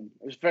that film,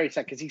 it was very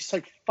sad because he's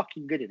so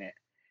fucking good in it,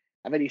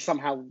 and then he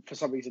somehow for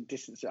some reason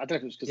distanced. I don't know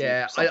if it was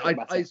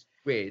because it's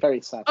weird.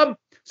 Very sad.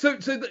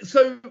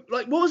 So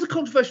like, what was the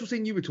controversial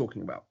scene you were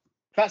talking about?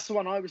 That's the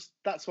one I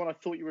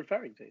thought you were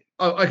referring to.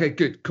 Oh, okay,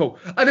 good, cool.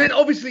 And then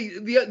obviously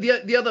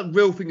the other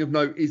real thing of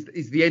note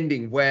is the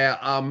ending where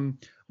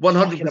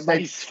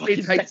 100%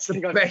 it takes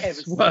the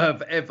best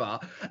swerve ever.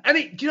 And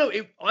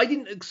I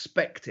didn't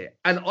expect it.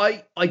 And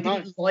I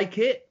didn't like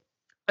it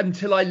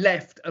until I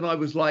left, and I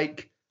was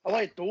like, oh,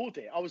 I adored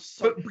it. I was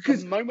so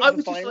because the moment I was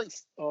of just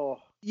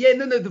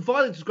violence, the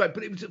violence was great,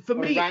 but it was for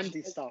me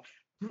Randy stuff.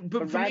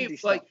 But for me,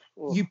 it's like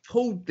you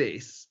pulled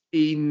this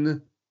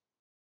in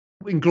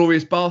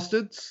Inglourious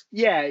Bastards.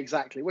 Yeah,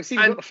 exactly. Well, see,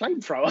 you've got the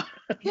flamethrower.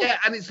 Yeah,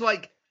 and it's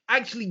like,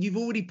 actually, you've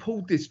already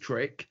pulled this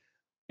trick.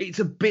 It's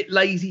a bit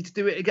lazy to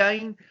do it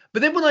again.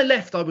 But then when I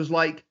left, I was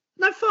like,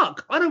 no,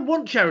 fuck. I don't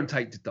want Sharon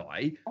Tate to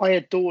die. I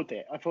adored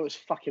it. I thought it was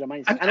fucking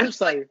amazing. And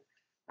also,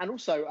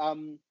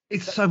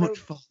 it's so much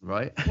fun,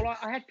 right? Well,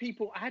 I had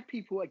people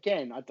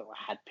again.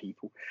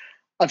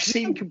 I've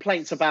seen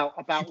complaints about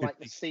like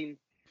the scene.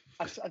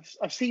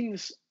 I've seen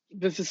this.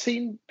 There's a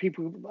scene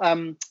people,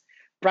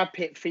 Brad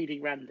Pitt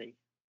feeding Randy.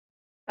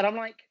 And I'm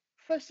like,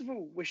 first of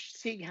all, we're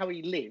seeing how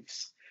he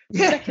lives.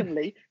 Yeah.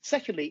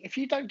 Secondly, if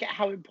you don't get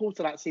how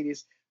important that scene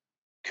is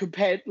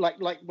compared, like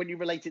when you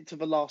relate it to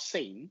the last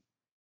scene,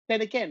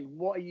 then again,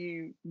 what are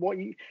you?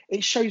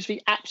 It shows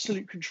the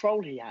absolute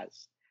control he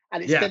has,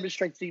 and it's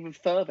demonstrated even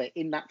further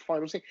in that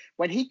final scene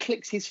when he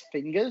clicks his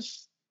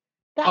fingers.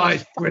 That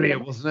was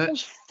brilliant, wasn't it? It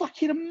was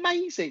fucking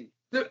amazing.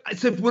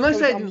 So when I It was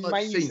say I didn't like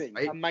the amazing, scene,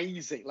 right?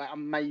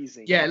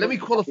 amazing. Yeah, Like, let me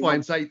what qualify fucking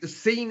and say the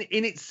scene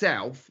in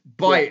itself,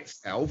 by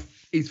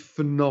itself, is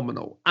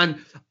phenomenal. And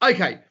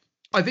okay,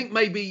 I think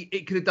maybe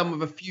it could have done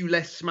with a few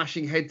less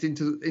smashing heads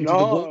into the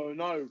wall.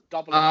 No,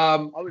 double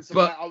it.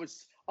 But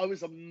I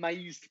was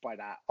amazed by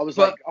that. I was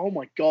but- like, oh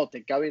my god,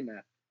 they're going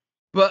there.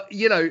 But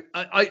you know,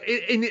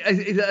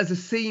 as a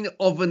scene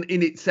of an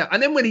in itself,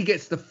 and then when he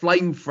gets the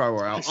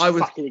flamethrower out, It's I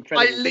was fucking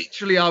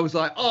incredible. I was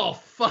like, oh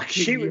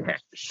fucking yes.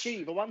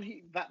 She, the one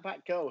that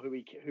girl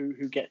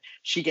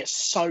she gets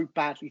so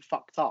badly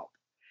fucked up,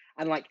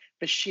 and like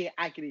the sheer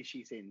agony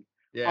she's in.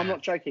 Yeah. I'm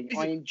not joking.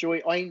 I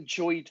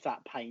enjoyed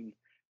that pain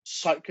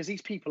so because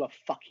these people are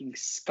fucking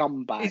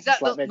scumbags. Is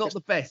that like, not the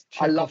best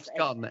I love Chekhov's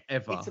gun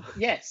ever?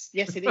 Yes,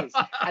 it is,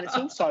 and it's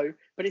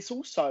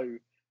also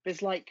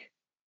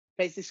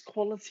there's this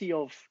quality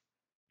of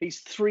these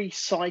three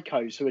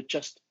psychos who are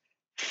just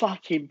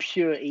fucking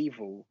pure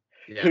evil.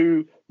 Yeah.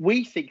 Who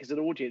we think as an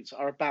audience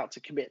are about to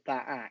commit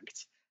that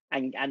act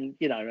and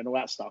you know and all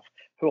that stuff,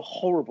 who are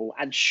horrible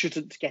and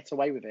shouldn't get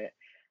away with it,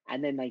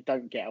 and then they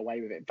don't get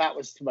away with it. That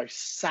was the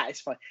most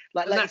satisfying.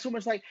 Like it's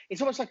almost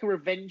like a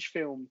revenge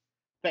film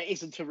that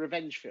isn't a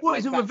revenge film. Well,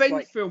 it's a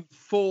revenge film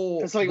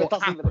for something that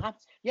doesn't happened. even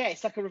happen. Yeah,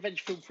 it's like a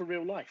revenge film for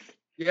real life.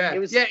 Yeah, It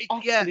was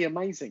utterly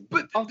amazing.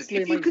 But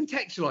utterly if you amazing.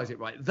 contextualize it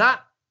right,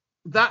 that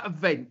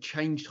event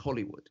changed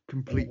Hollywood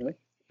completely.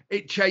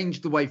 It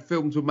changed the way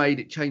films were made.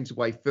 It changed the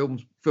way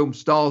film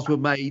stars were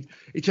made.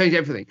 It changed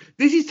everything.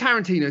 This is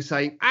Tarantino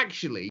saying,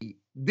 actually,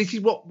 this is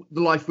what the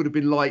life would have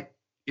been like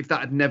if that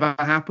had never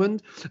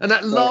happened. And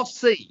that last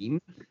scene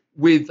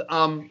with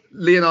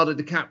Leonardo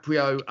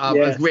DiCaprio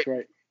as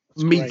Rick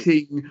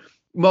meeting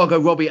Margot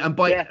Robbie, and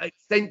by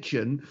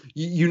extension,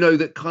 you know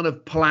that kind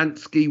of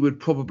Polanski would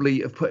probably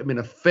have put him in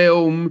a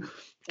film.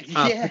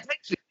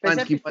 Potentially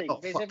Polanski might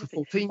not fuck a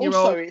 14-year-old.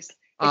 Also, it's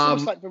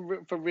almost like the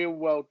real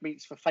world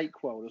meets the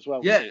fake world as well.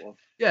 Yeah, sort of.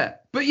 yeah.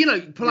 But you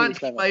know,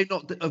 Polanski may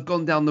not have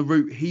gone down the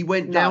route he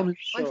went down in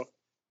life.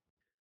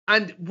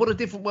 And what a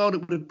different world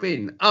it would have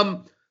been.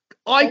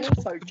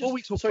 Before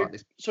we talk about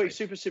this, sorry,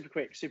 super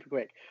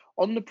quick.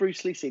 On the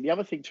Bruce Lee scene, the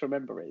other thing to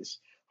remember is,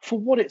 for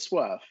what it's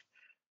worth,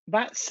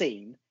 that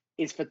scene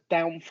is the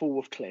downfall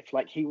of Cliff.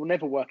 Like he will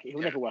never work. He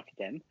will never work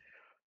again.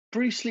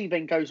 Bruce Lee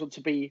then goes on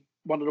to be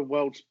one of the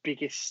world's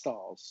biggest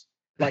stars.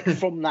 Like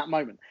from that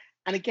moment,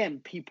 and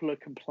again, people are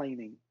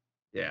complaining.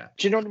 Yeah.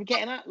 Do you know what I'm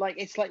getting at? Like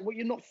it's like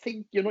you're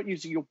not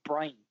using your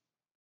brain.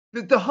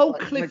 The whole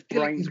Like, Cliff no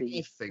killing his brain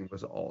wife thing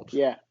was odd.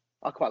 Yeah,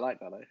 I quite like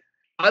that though.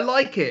 I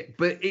like it,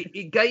 but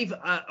it gave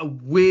a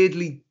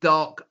weirdly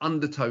dark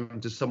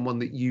undertone to someone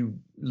that you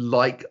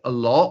like a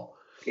lot.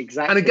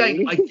 Exactly. And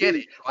again, I get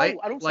it, right?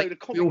 And also like, the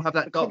comics, we all have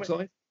that dark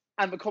side.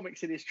 And the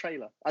comics in his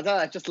trailer. I don't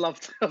know, I just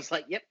loved I was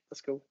like, yep,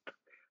 that's cool.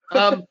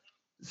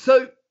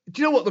 So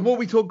do you know what? The more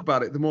we talk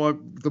about it, the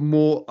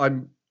more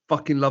I'm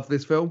fucking love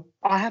this film.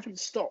 I haven't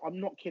stopped. I'm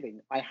not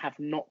kidding. I have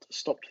not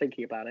stopped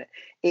thinking about it.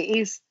 It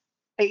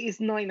is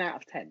 9 out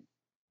of 10.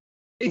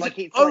 It's like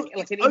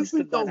it's an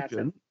instant 9 out of 10.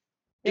 overindulgent.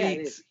 Yeah,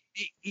 It's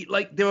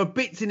like there are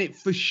bits in it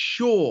for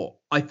sure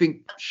I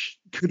think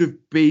could have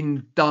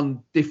been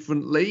done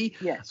differently.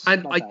 Yes,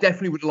 and no I doubt.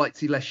 definitely would like to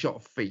see less shot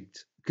of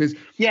feet because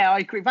Yeah, I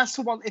agree. That's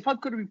the one. If I'm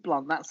going to be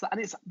blunt, that's that.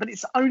 And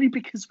it's only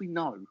because we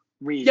know,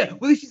 really. yeah.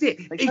 Well, this is it.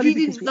 It's If only you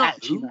because didn't we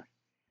actually know,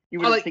 you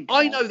wouldn't think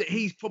I about know it. that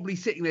he's probably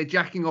sitting there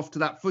jacking off to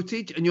that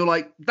footage, and you're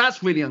like,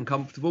 that's really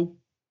uncomfortable.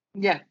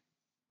 Yeah,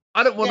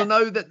 I don't want Yeah. to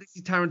know that this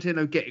is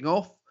Tarantino getting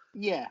off.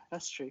 yeah,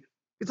 that's true.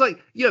 It's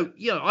like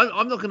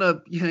I'm not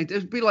gonna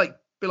it'd be like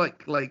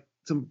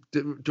some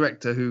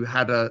director who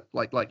had a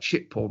like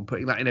shit porn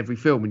putting that in every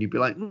film, and you'd be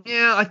like,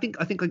 yeah, I think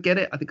I get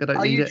it. I think I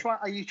don't need it.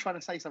 Are you trying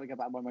to say something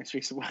about my most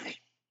recent work?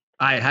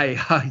 Hey,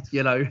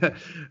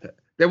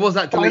 there was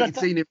that deleted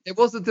scene. There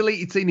was a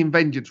deleted scene in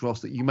Vengeance,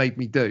 Ross, that you made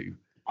me do.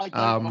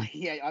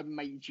 I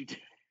made you do.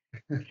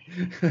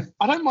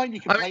 I don't mind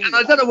you complaining.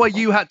 I don't know why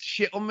you had to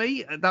shit on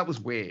me. That was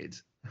weird.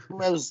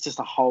 There was just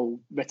a whole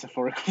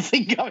metaphorical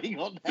thing going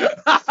on there.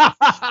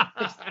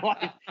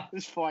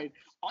 It's fine.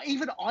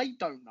 I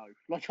don't know.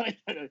 Like I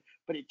don't know,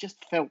 but it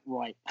just felt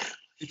right.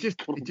 It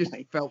just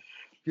felt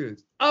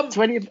good.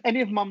 To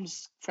any of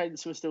Mum's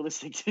friends who are still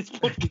listening to this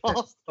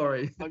podcast,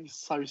 sorry. I'm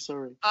so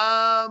sorry.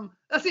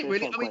 That's it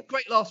really. I mean,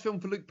 great last film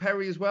for Luke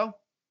Perry as well.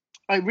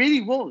 It really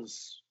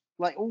was.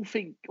 Like all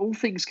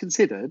things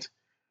considered,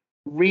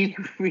 really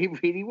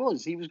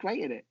was. He was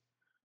great in it.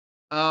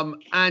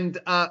 And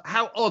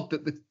how odd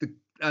that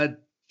the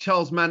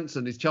Charles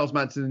Manson is Charles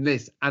Manson in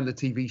this and the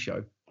TV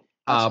show.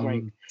 That's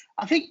great.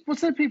 I think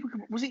was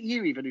it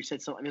you even who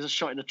said something? There's a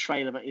shot in the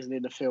trailer that isn't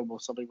in the film or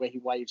something where he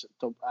waves at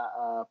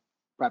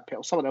Brad Pitt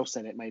or someone else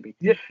said it maybe.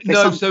 Yeah,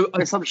 there's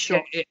some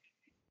shot.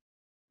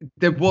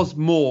 There was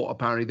more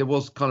apparently. There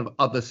was kind of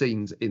other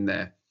scenes in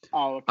there.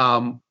 Oh,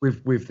 okay.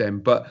 With them,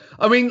 but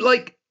I mean,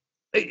 like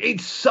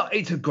it's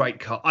a great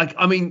cut.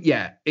 I mean,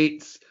 yeah,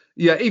 it's.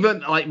 Yeah,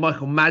 even like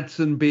Michael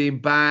Madsen being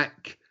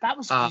back. That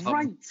was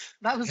great.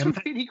 That was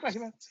really great.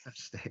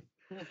 Fantastic.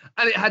 Yeah.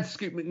 And it had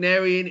Scoot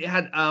McNairy in. It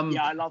had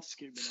yeah, I love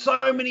Scoot McNairy.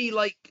 So many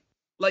like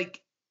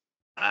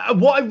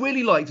What I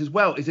really liked as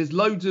well is there's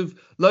loads of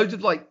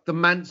like the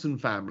Manson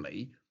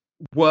family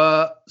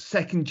were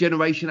second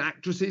generation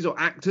actresses or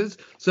actors.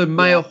 So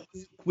Maya Hawke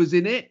was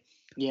in it.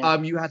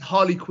 Yeah. You had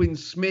Harley Quinn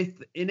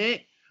Smith in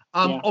it.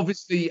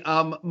 Obviously,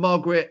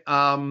 Margaret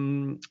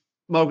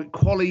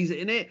Qualley's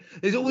in it.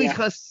 There's all these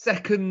kind of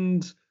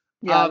second.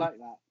 Yeah, I like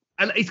that.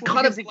 And it's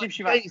kind of it gives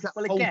you that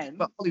again,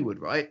 Hollywood,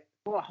 right?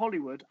 Well,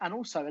 Hollywood, and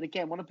also, and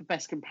again, one of the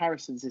best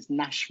comparisons is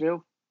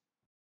Nashville.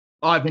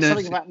 There's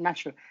something about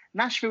Nashville.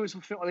 Nashville is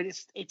a film. I mean,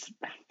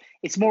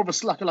 it's more of a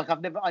slog. Like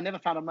I never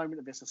found a moment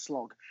of this a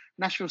slog.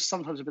 Nashville's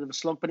sometimes a bit of a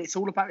slog, but it's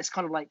all about, it's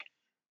kind of like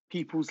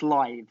people's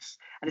lives,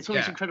 and it's all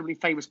these incredibly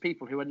famous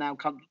people who are now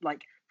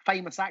like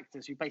famous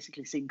actors who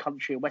basically sing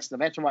country and western.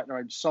 They have to write their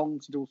own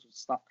songs and all sorts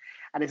of stuff,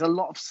 and there's a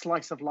lot of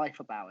slice of life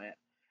about it,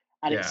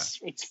 and it's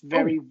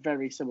very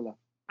very similar.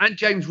 And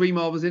James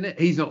Remar was in it.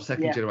 He's not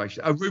second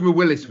generation. Rumer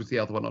Willis was the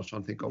other one I was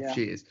trying to think of.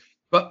 She is.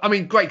 But I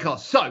mean, great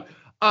cast. So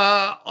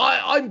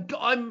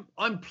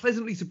I'm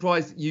pleasantly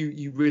surprised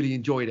you really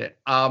enjoyed it.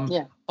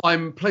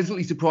 I'm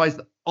pleasantly surprised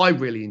that I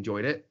really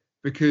enjoyed it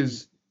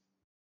because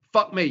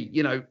fuck me,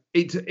 you know,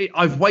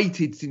 I've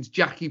waited since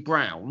Jackie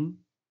Brown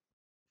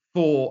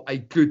for a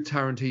good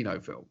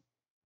Tarantino film.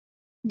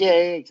 Yeah,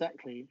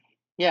 exactly.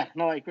 Yeah,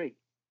 no, I agree.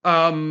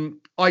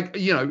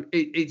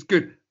 It's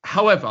good.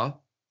 However,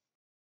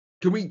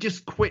 can we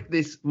just quit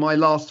this? My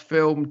last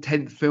film,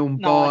 10th film.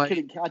 No, I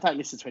don't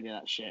listen to any of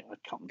that shit. I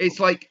can't. It's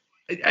like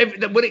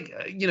when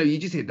you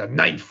just hear the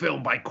 9th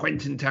film by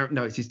Quentin Tarantino.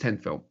 No, it's his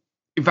 10th film.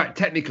 In fact,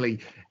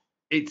 technically,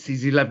 it's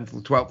his 11th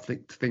or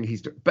 12th thing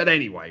he's doing. But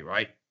anyway,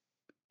 right?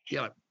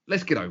 Yeah,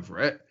 let's get over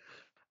it.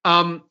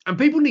 And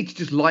people need to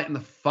just lighten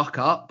the fuck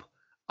up.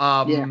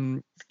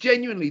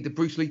 Genuinely, the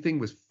Bruce Lee thing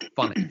was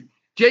funny.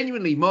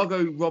 Genuinely,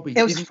 Margot Robbie.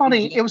 It was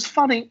funny. It was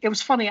funny,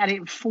 and it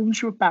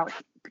informs you about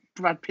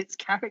Brad Pitt's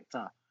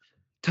character.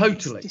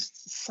 Totally. It's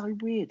just so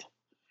weird.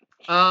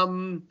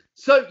 So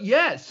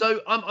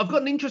I've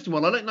got an interesting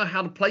one. I don't know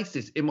how to place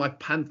this in my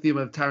pantheon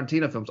of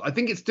Tarantino films. I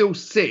think it still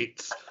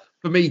sits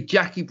for me.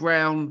 Jackie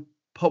Brown,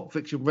 Pulp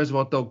Fiction,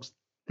 Reservoir Dogs.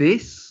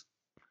 This.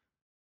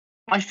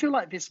 I feel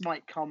like this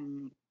might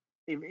come.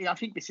 I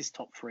think this is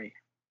top 3.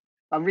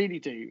 I really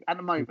do. At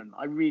the moment,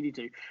 I really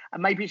do.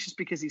 And maybe it's just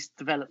because he's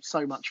developed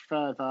so much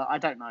further. I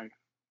don't know.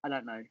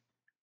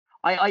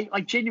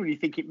 I genuinely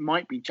think it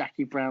might be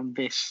Jackie Brown,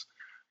 this,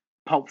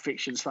 Pulp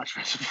Fiction /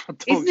 Reservoir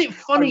Dogs. Isn't it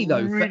funny though?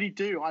 I really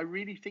do. I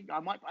really think I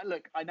might.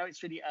 Look, I know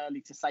it's really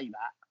early to say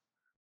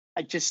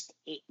that.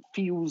 It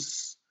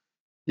feels.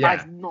 Yeah.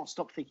 I've not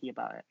stopped thinking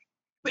about it.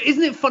 But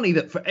isn't it funny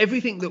that for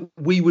everything that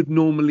we would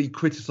normally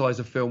criticize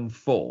a film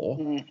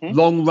for,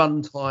 long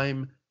run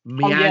time,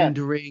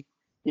 meandering,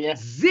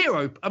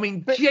 zero. I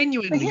mean,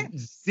 genuinely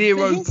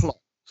zero plot.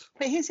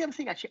 But here's the other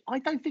thing, actually. I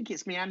don't think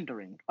it's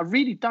meandering. I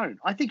really don't.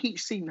 I think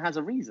each scene has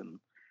a reason.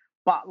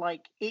 But,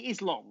 like, it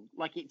is long.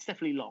 Like, it's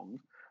definitely long.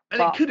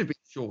 And it could have been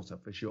shorter,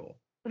 for sure.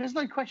 But there's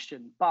no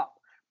question. But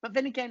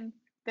then again,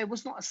 there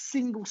was not a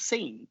single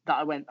scene that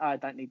I went, I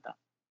don't need that.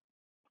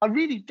 I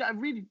really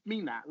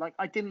mean that. Like,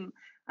 I didn't.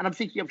 And I'm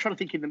trying to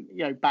think in them,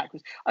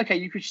 backwards. Okay,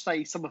 you could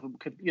say some of them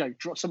could,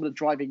 some of the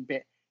driving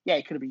bit,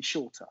 it could have been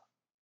shorter.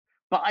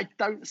 But I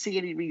don't see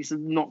any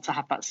reason not to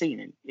have that scene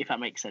in, if that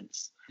makes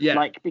sense. Yeah.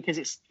 Like, because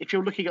if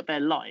you're looking at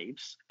their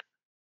lives,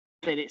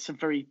 then it's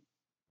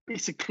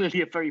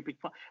clearly a very big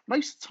part.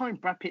 Most of the time,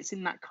 Brad Pitt's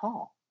in that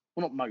car.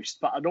 Well, not most,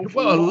 but a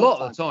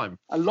lot of the time.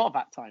 A lot of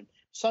that time.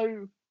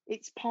 So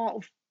it's part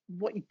of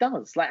what he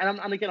does. Like,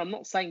 and again, I'm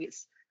not saying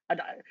it's.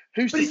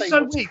 Who's to say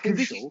so what's crucial?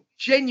 This is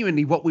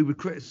genuinely what we would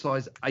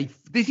criticize.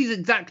 This is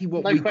exactly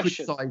what we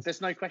criticize. There's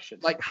no question.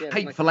 Like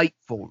Hateful Eight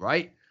for,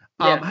 right?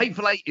 Yeah.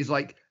 Hateful Eight is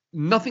like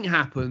nothing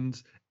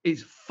happens.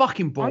 It's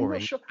fucking boring. I'm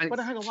not sure. But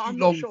hang on, I'm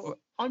not sure.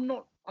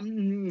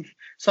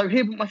 So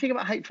here, my thing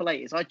about Hateful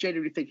Eight is I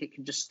genuinely think it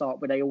can just start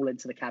when they all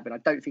enter the cabin. I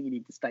don't think you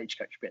need the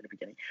stagecoach bit at the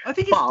beginning. I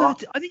think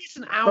it's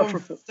an hour and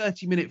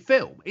 30-minute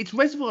film. It's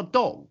Reservoir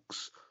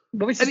Dogs.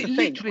 Well, this is the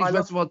thing.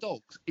 Reservoir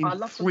Dogs in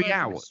 3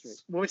 hours. Mystery.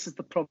 Well, this is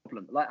the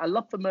problem. Like, I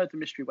love the murder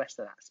mystery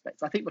western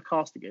aspects. I think the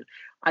casting is,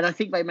 and I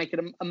think they make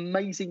an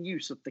amazing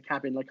use of the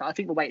cabin. Like, I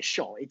think the way it's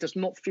shot, it does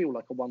not feel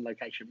like a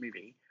one-location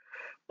movie.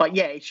 But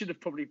yeah, it should have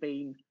probably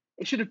been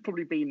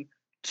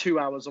 2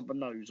 hours on the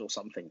nose or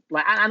something.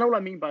 Like, and all I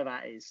mean by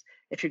that is,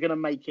 if you're going to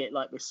make it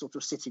like this sort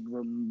of sitting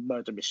room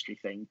murder mystery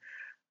thing,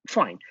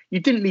 fine.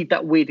 You didn't need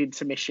that weird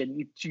intermission.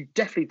 You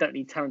definitely don't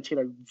need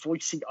Tarantino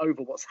voicing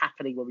over what's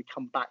happening when we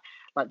come back.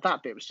 Like,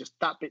 that bit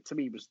to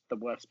me was the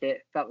worst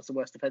bit. That was the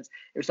worst offense.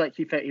 It was like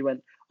he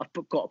went, I've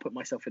got to put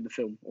myself in the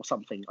film or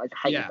something. I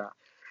hated that.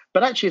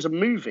 But actually, as a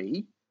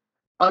movie,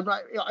 all I'm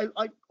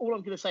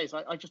going to say is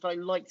I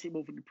liked it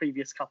more than the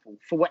previous couple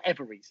for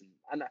whatever reason.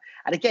 And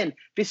again,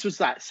 this was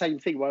that same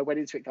thing where I went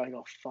into it going,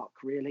 oh fuck,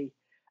 really?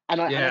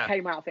 And I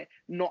came out of it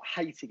not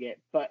hating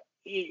it, but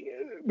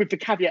with the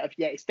caveat of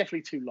it's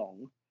definitely too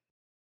long.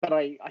 But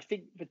I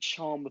think the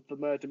charm of the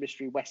murder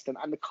mystery western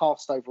and the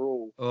cast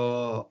overall.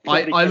 Oh,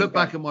 I look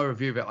back at my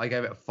review of it. I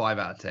gave it a 5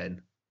 out of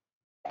 10.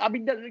 I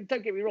mean,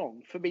 don't get me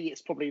wrong. For me,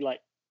 it's probably like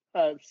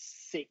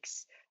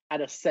 6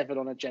 and a 7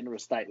 on a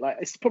generous day. Like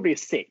it's probably a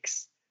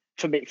 6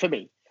 for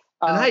me.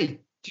 And hey,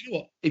 do you know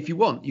what? If you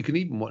want, you can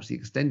even watch the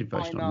extended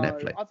version on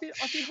Netflix. I've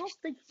been half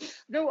thinking.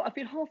 No, I've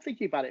been half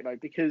thinking about it though,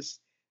 because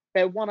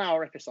they're 1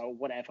 hour episode,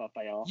 whatever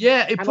they are.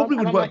 Yeah, it probably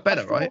would work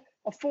better, right?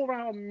 A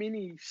 4-hour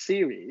mini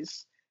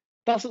series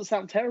doesn't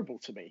sound terrible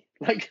to me.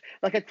 Like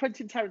a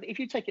Quentin Tarantino. If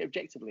you take it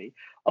objectively,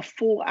 a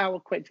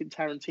 4-hour Quentin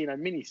Tarantino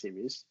mini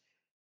series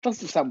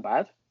doesn't sound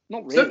bad.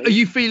 Not really. So, are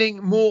you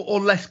feeling more or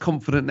less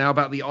confident now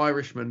about The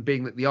Irishman,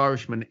 being that The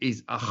Irishman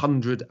is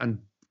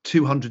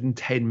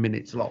 210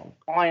 minutes long?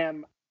 I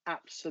am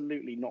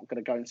absolutely not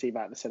going to go and see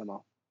that at the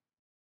cinema.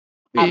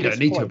 You don't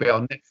need to be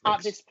on Netflix.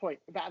 At this point.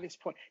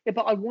 Yeah,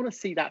 but I want to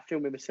see that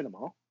film in the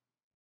cinema.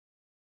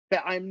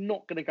 But I'm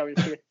not going to go and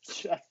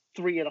see a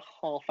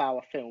 3.5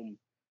 hour film.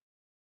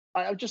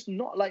 I'm just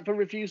not, like, the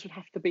reviews would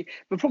have to be...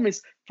 The problem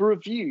is, the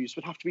reviews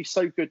would have to be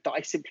so good that I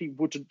simply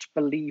wouldn't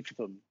believe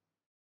them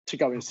to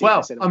go and see it in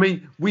the cinema. I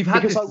mean, we've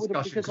had this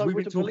discussion because we've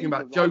been talking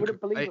about Joker. I wouldn't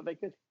believe that they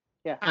could.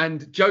 Yeah.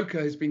 And Joker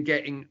has been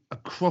getting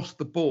across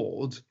the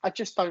board. I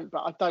just don't.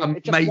 But I don't.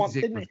 It just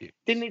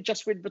didn't it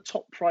just win the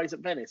top prize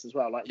at Venice as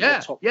well? Like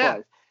the top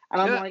prize.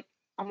 And I'm like,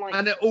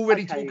 and they're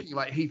already talking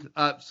like Heath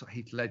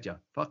Ledger.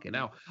 Fucking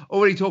hell.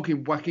 Already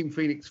talking Joaquin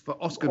Phoenix for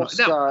Oscar.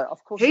 Now,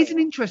 of course. Here's an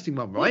interesting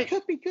one, right? It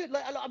could be good.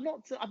 Like,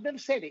 I've never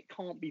said it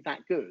can't be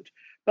that good,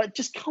 but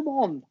just come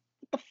on.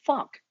 What the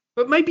fuck?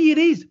 But maybe it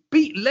is.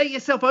 Let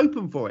yourself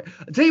open for it.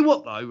 I'll tell you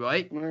what, though,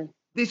 right?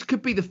 This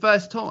could be the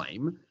first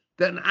time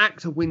that an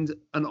actor wins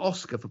an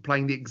Oscar for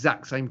playing the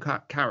exact same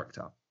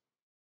character.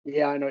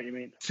 Yeah, I know what you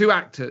mean. Two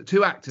actors, so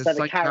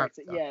same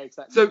character. Yeah,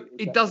 exactly. So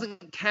it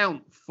doesn't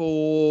count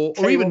for,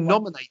 or even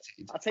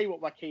nominated. I'll tell you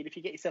what, Joaquin, if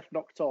you get yourself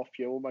knocked off,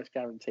 you're almost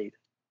guaranteed.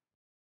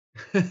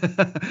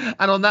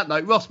 And on that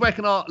note, Ross, where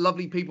can our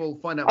lovely people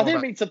find out more I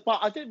didn't mean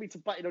to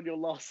butt in on your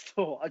last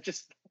thought. I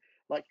just,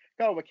 like,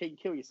 go on, Joaquin,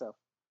 kill yourself.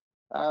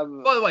 By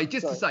the way,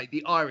 just to say,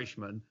 The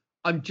Irishman,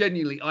 I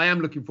am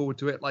looking forward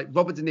to it. Like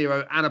Robert De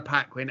Niro, Anna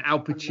Paquin,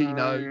 Al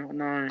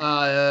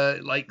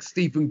Pacino, like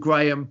Stephen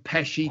Graham,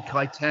 Pesci,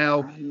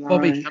 Keitel,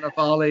 Bobby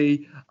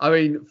Cannavale. I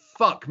mean,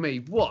 fuck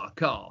me, what a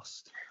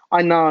cast!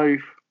 I know.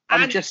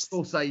 And it's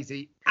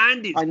Scorsese,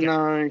 and it's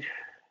and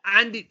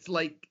it's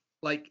like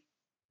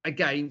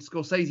again,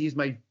 Scorsese has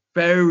made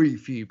very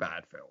few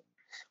bad films.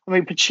 I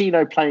mean,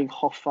 Pacino playing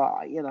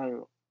Hoffa, you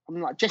know. I'm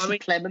like Jesse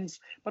Plemons.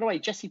 By the way,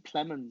 Jesse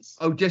Plemons.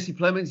 Oh, Jesse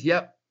Plemons,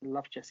 yep. I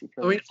love Jesse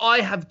Plemons. I mean,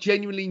 I have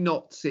genuinely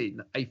not seen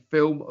a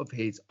film of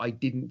his I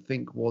didn't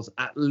think was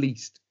at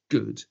least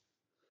good.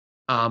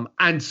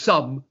 And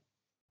some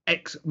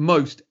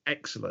most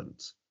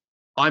excellent.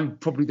 I'm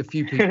probably the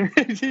few people.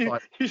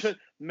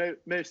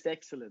 Most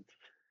excellent.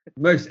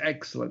 Most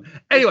excellent.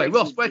 Anyway,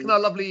 Ross, where can our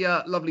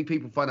lovely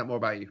people find out more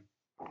about you?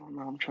 Oh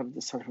no, I'm trying to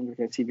decide if I'm going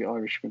to go see The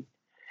Irishman.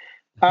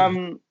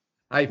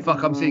 Hey,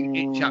 fuck, I'm seeing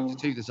It Chapter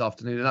 2 this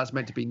afternoon, and that's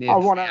meant to be near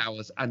 3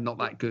 hours and not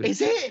that good.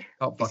 Is it?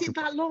 Is it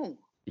that long?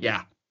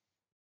 Yeah.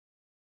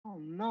 Oh,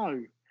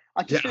 no.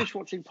 I just finished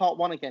watching part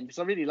 1 again because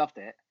I really loved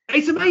it.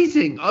 It's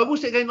amazing. I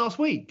watched it again last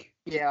week.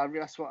 Yeah,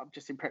 that's what I'm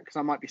just impressed because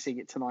I might be seeing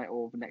it tonight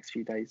or the next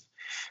few days.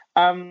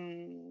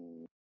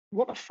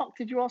 What the fuck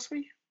did you ask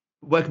me?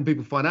 Where can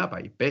people find out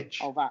about you, bitch?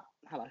 Oh, that.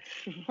 Hello.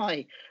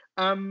 Hi.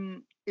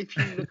 If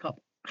you look up...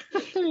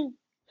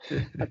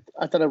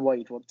 I don't know why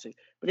you'd want to,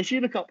 but if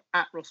you look up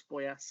at Ross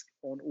Boyask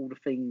on all the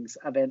things,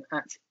 and then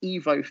at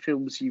Evo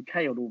Films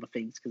UK on all the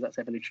things, because that's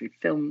Evolutionary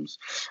Films,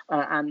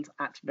 and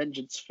at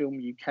Vengeance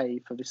Film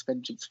UK for this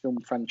Vengeance Film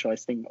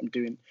franchise thing that I'm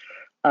doing.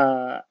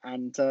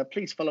 And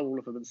please follow all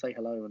of them and say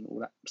hello and all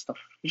that stuff.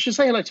 You should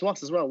say hello to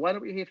us as well. Why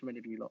don't we hear from any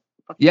of you lot?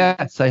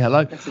 Yeah, say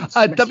hello.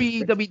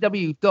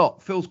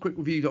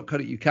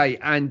 www.philsquickreview.co.uk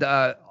and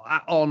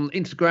on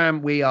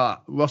Instagram we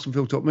are Ross and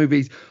Phil Talk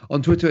Movies.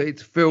 On Twitter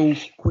it's Phil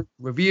Quick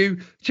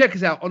Review. Check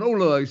us out on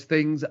all of those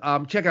things.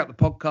 Check out the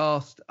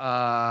podcast.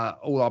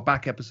 All our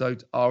back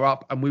episodes are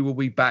up, and we will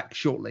be back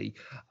shortly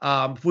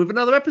with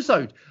another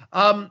episode.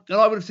 And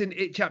I would have seen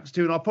It Chapter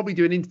 2, and I'll probably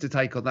do an Insta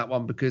take on that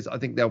one because I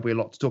think there'll be a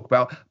lot to talk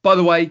about. By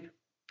the way,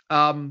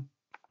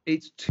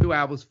 it's 2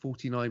 hours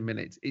 49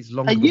 minutes. It's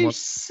longer. Are you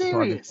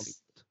serious?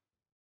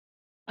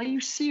 Are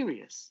you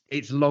serious?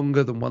 It's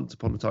longer than Once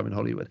Upon a Time in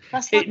Hollywood.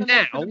 That's like isn't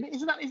that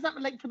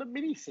the length for the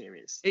mini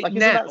series? It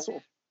now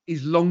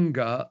is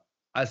longer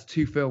as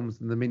 2 films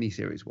than the mini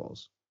series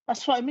was.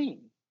 That's what I mean.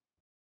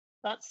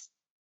 That's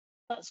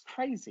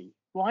crazy.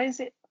 Why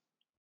is it?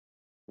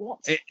 What?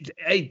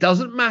 It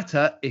doesn't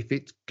matter if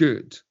it's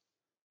good.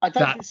 I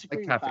don't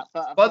disagree with that.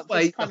 By the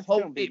way, the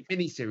whole It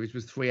mini series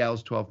was 3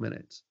 hours 12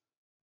 minutes.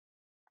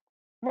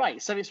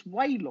 Right, so it's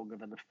way longer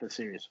than the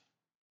series.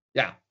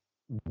 Yeah,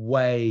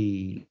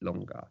 way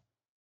longer.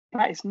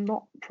 That is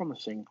not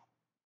promising.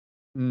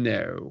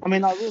 No. I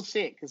mean, I will see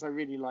it because I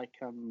really like.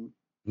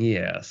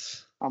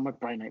 Yes. Oh, my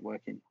brain ain't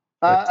working.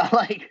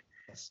 Anyway,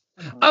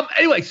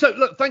 so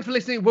look, thanks for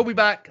listening. We'll be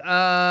back.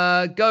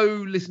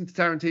 Go listen to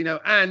Tarantino,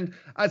 and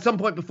at some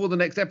point before the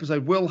next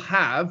episode, we'll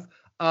have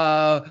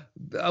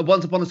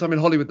Once Upon a Time in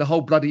Hollywood, The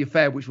Whole Bloody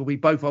Affair, which will be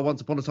both our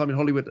Once Upon a Time in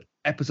Hollywood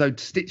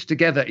episodes stitched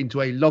together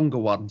into a longer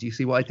one. Do you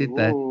see what I did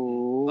there?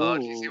 Ooh. Oh,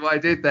 do you see what I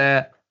did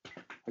there?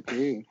 I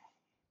do.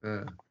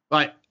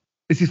 Right.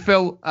 This is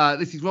Phil.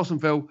 This is Ross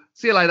and Phil.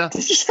 See you later.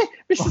 Did you say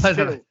Mrs.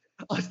 Phil?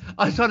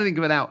 I was trying to think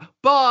of it out.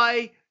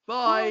 Bye.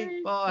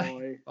 Bye.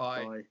 Bye.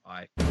 Bye. Bye.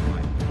 Bye.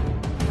 Bye.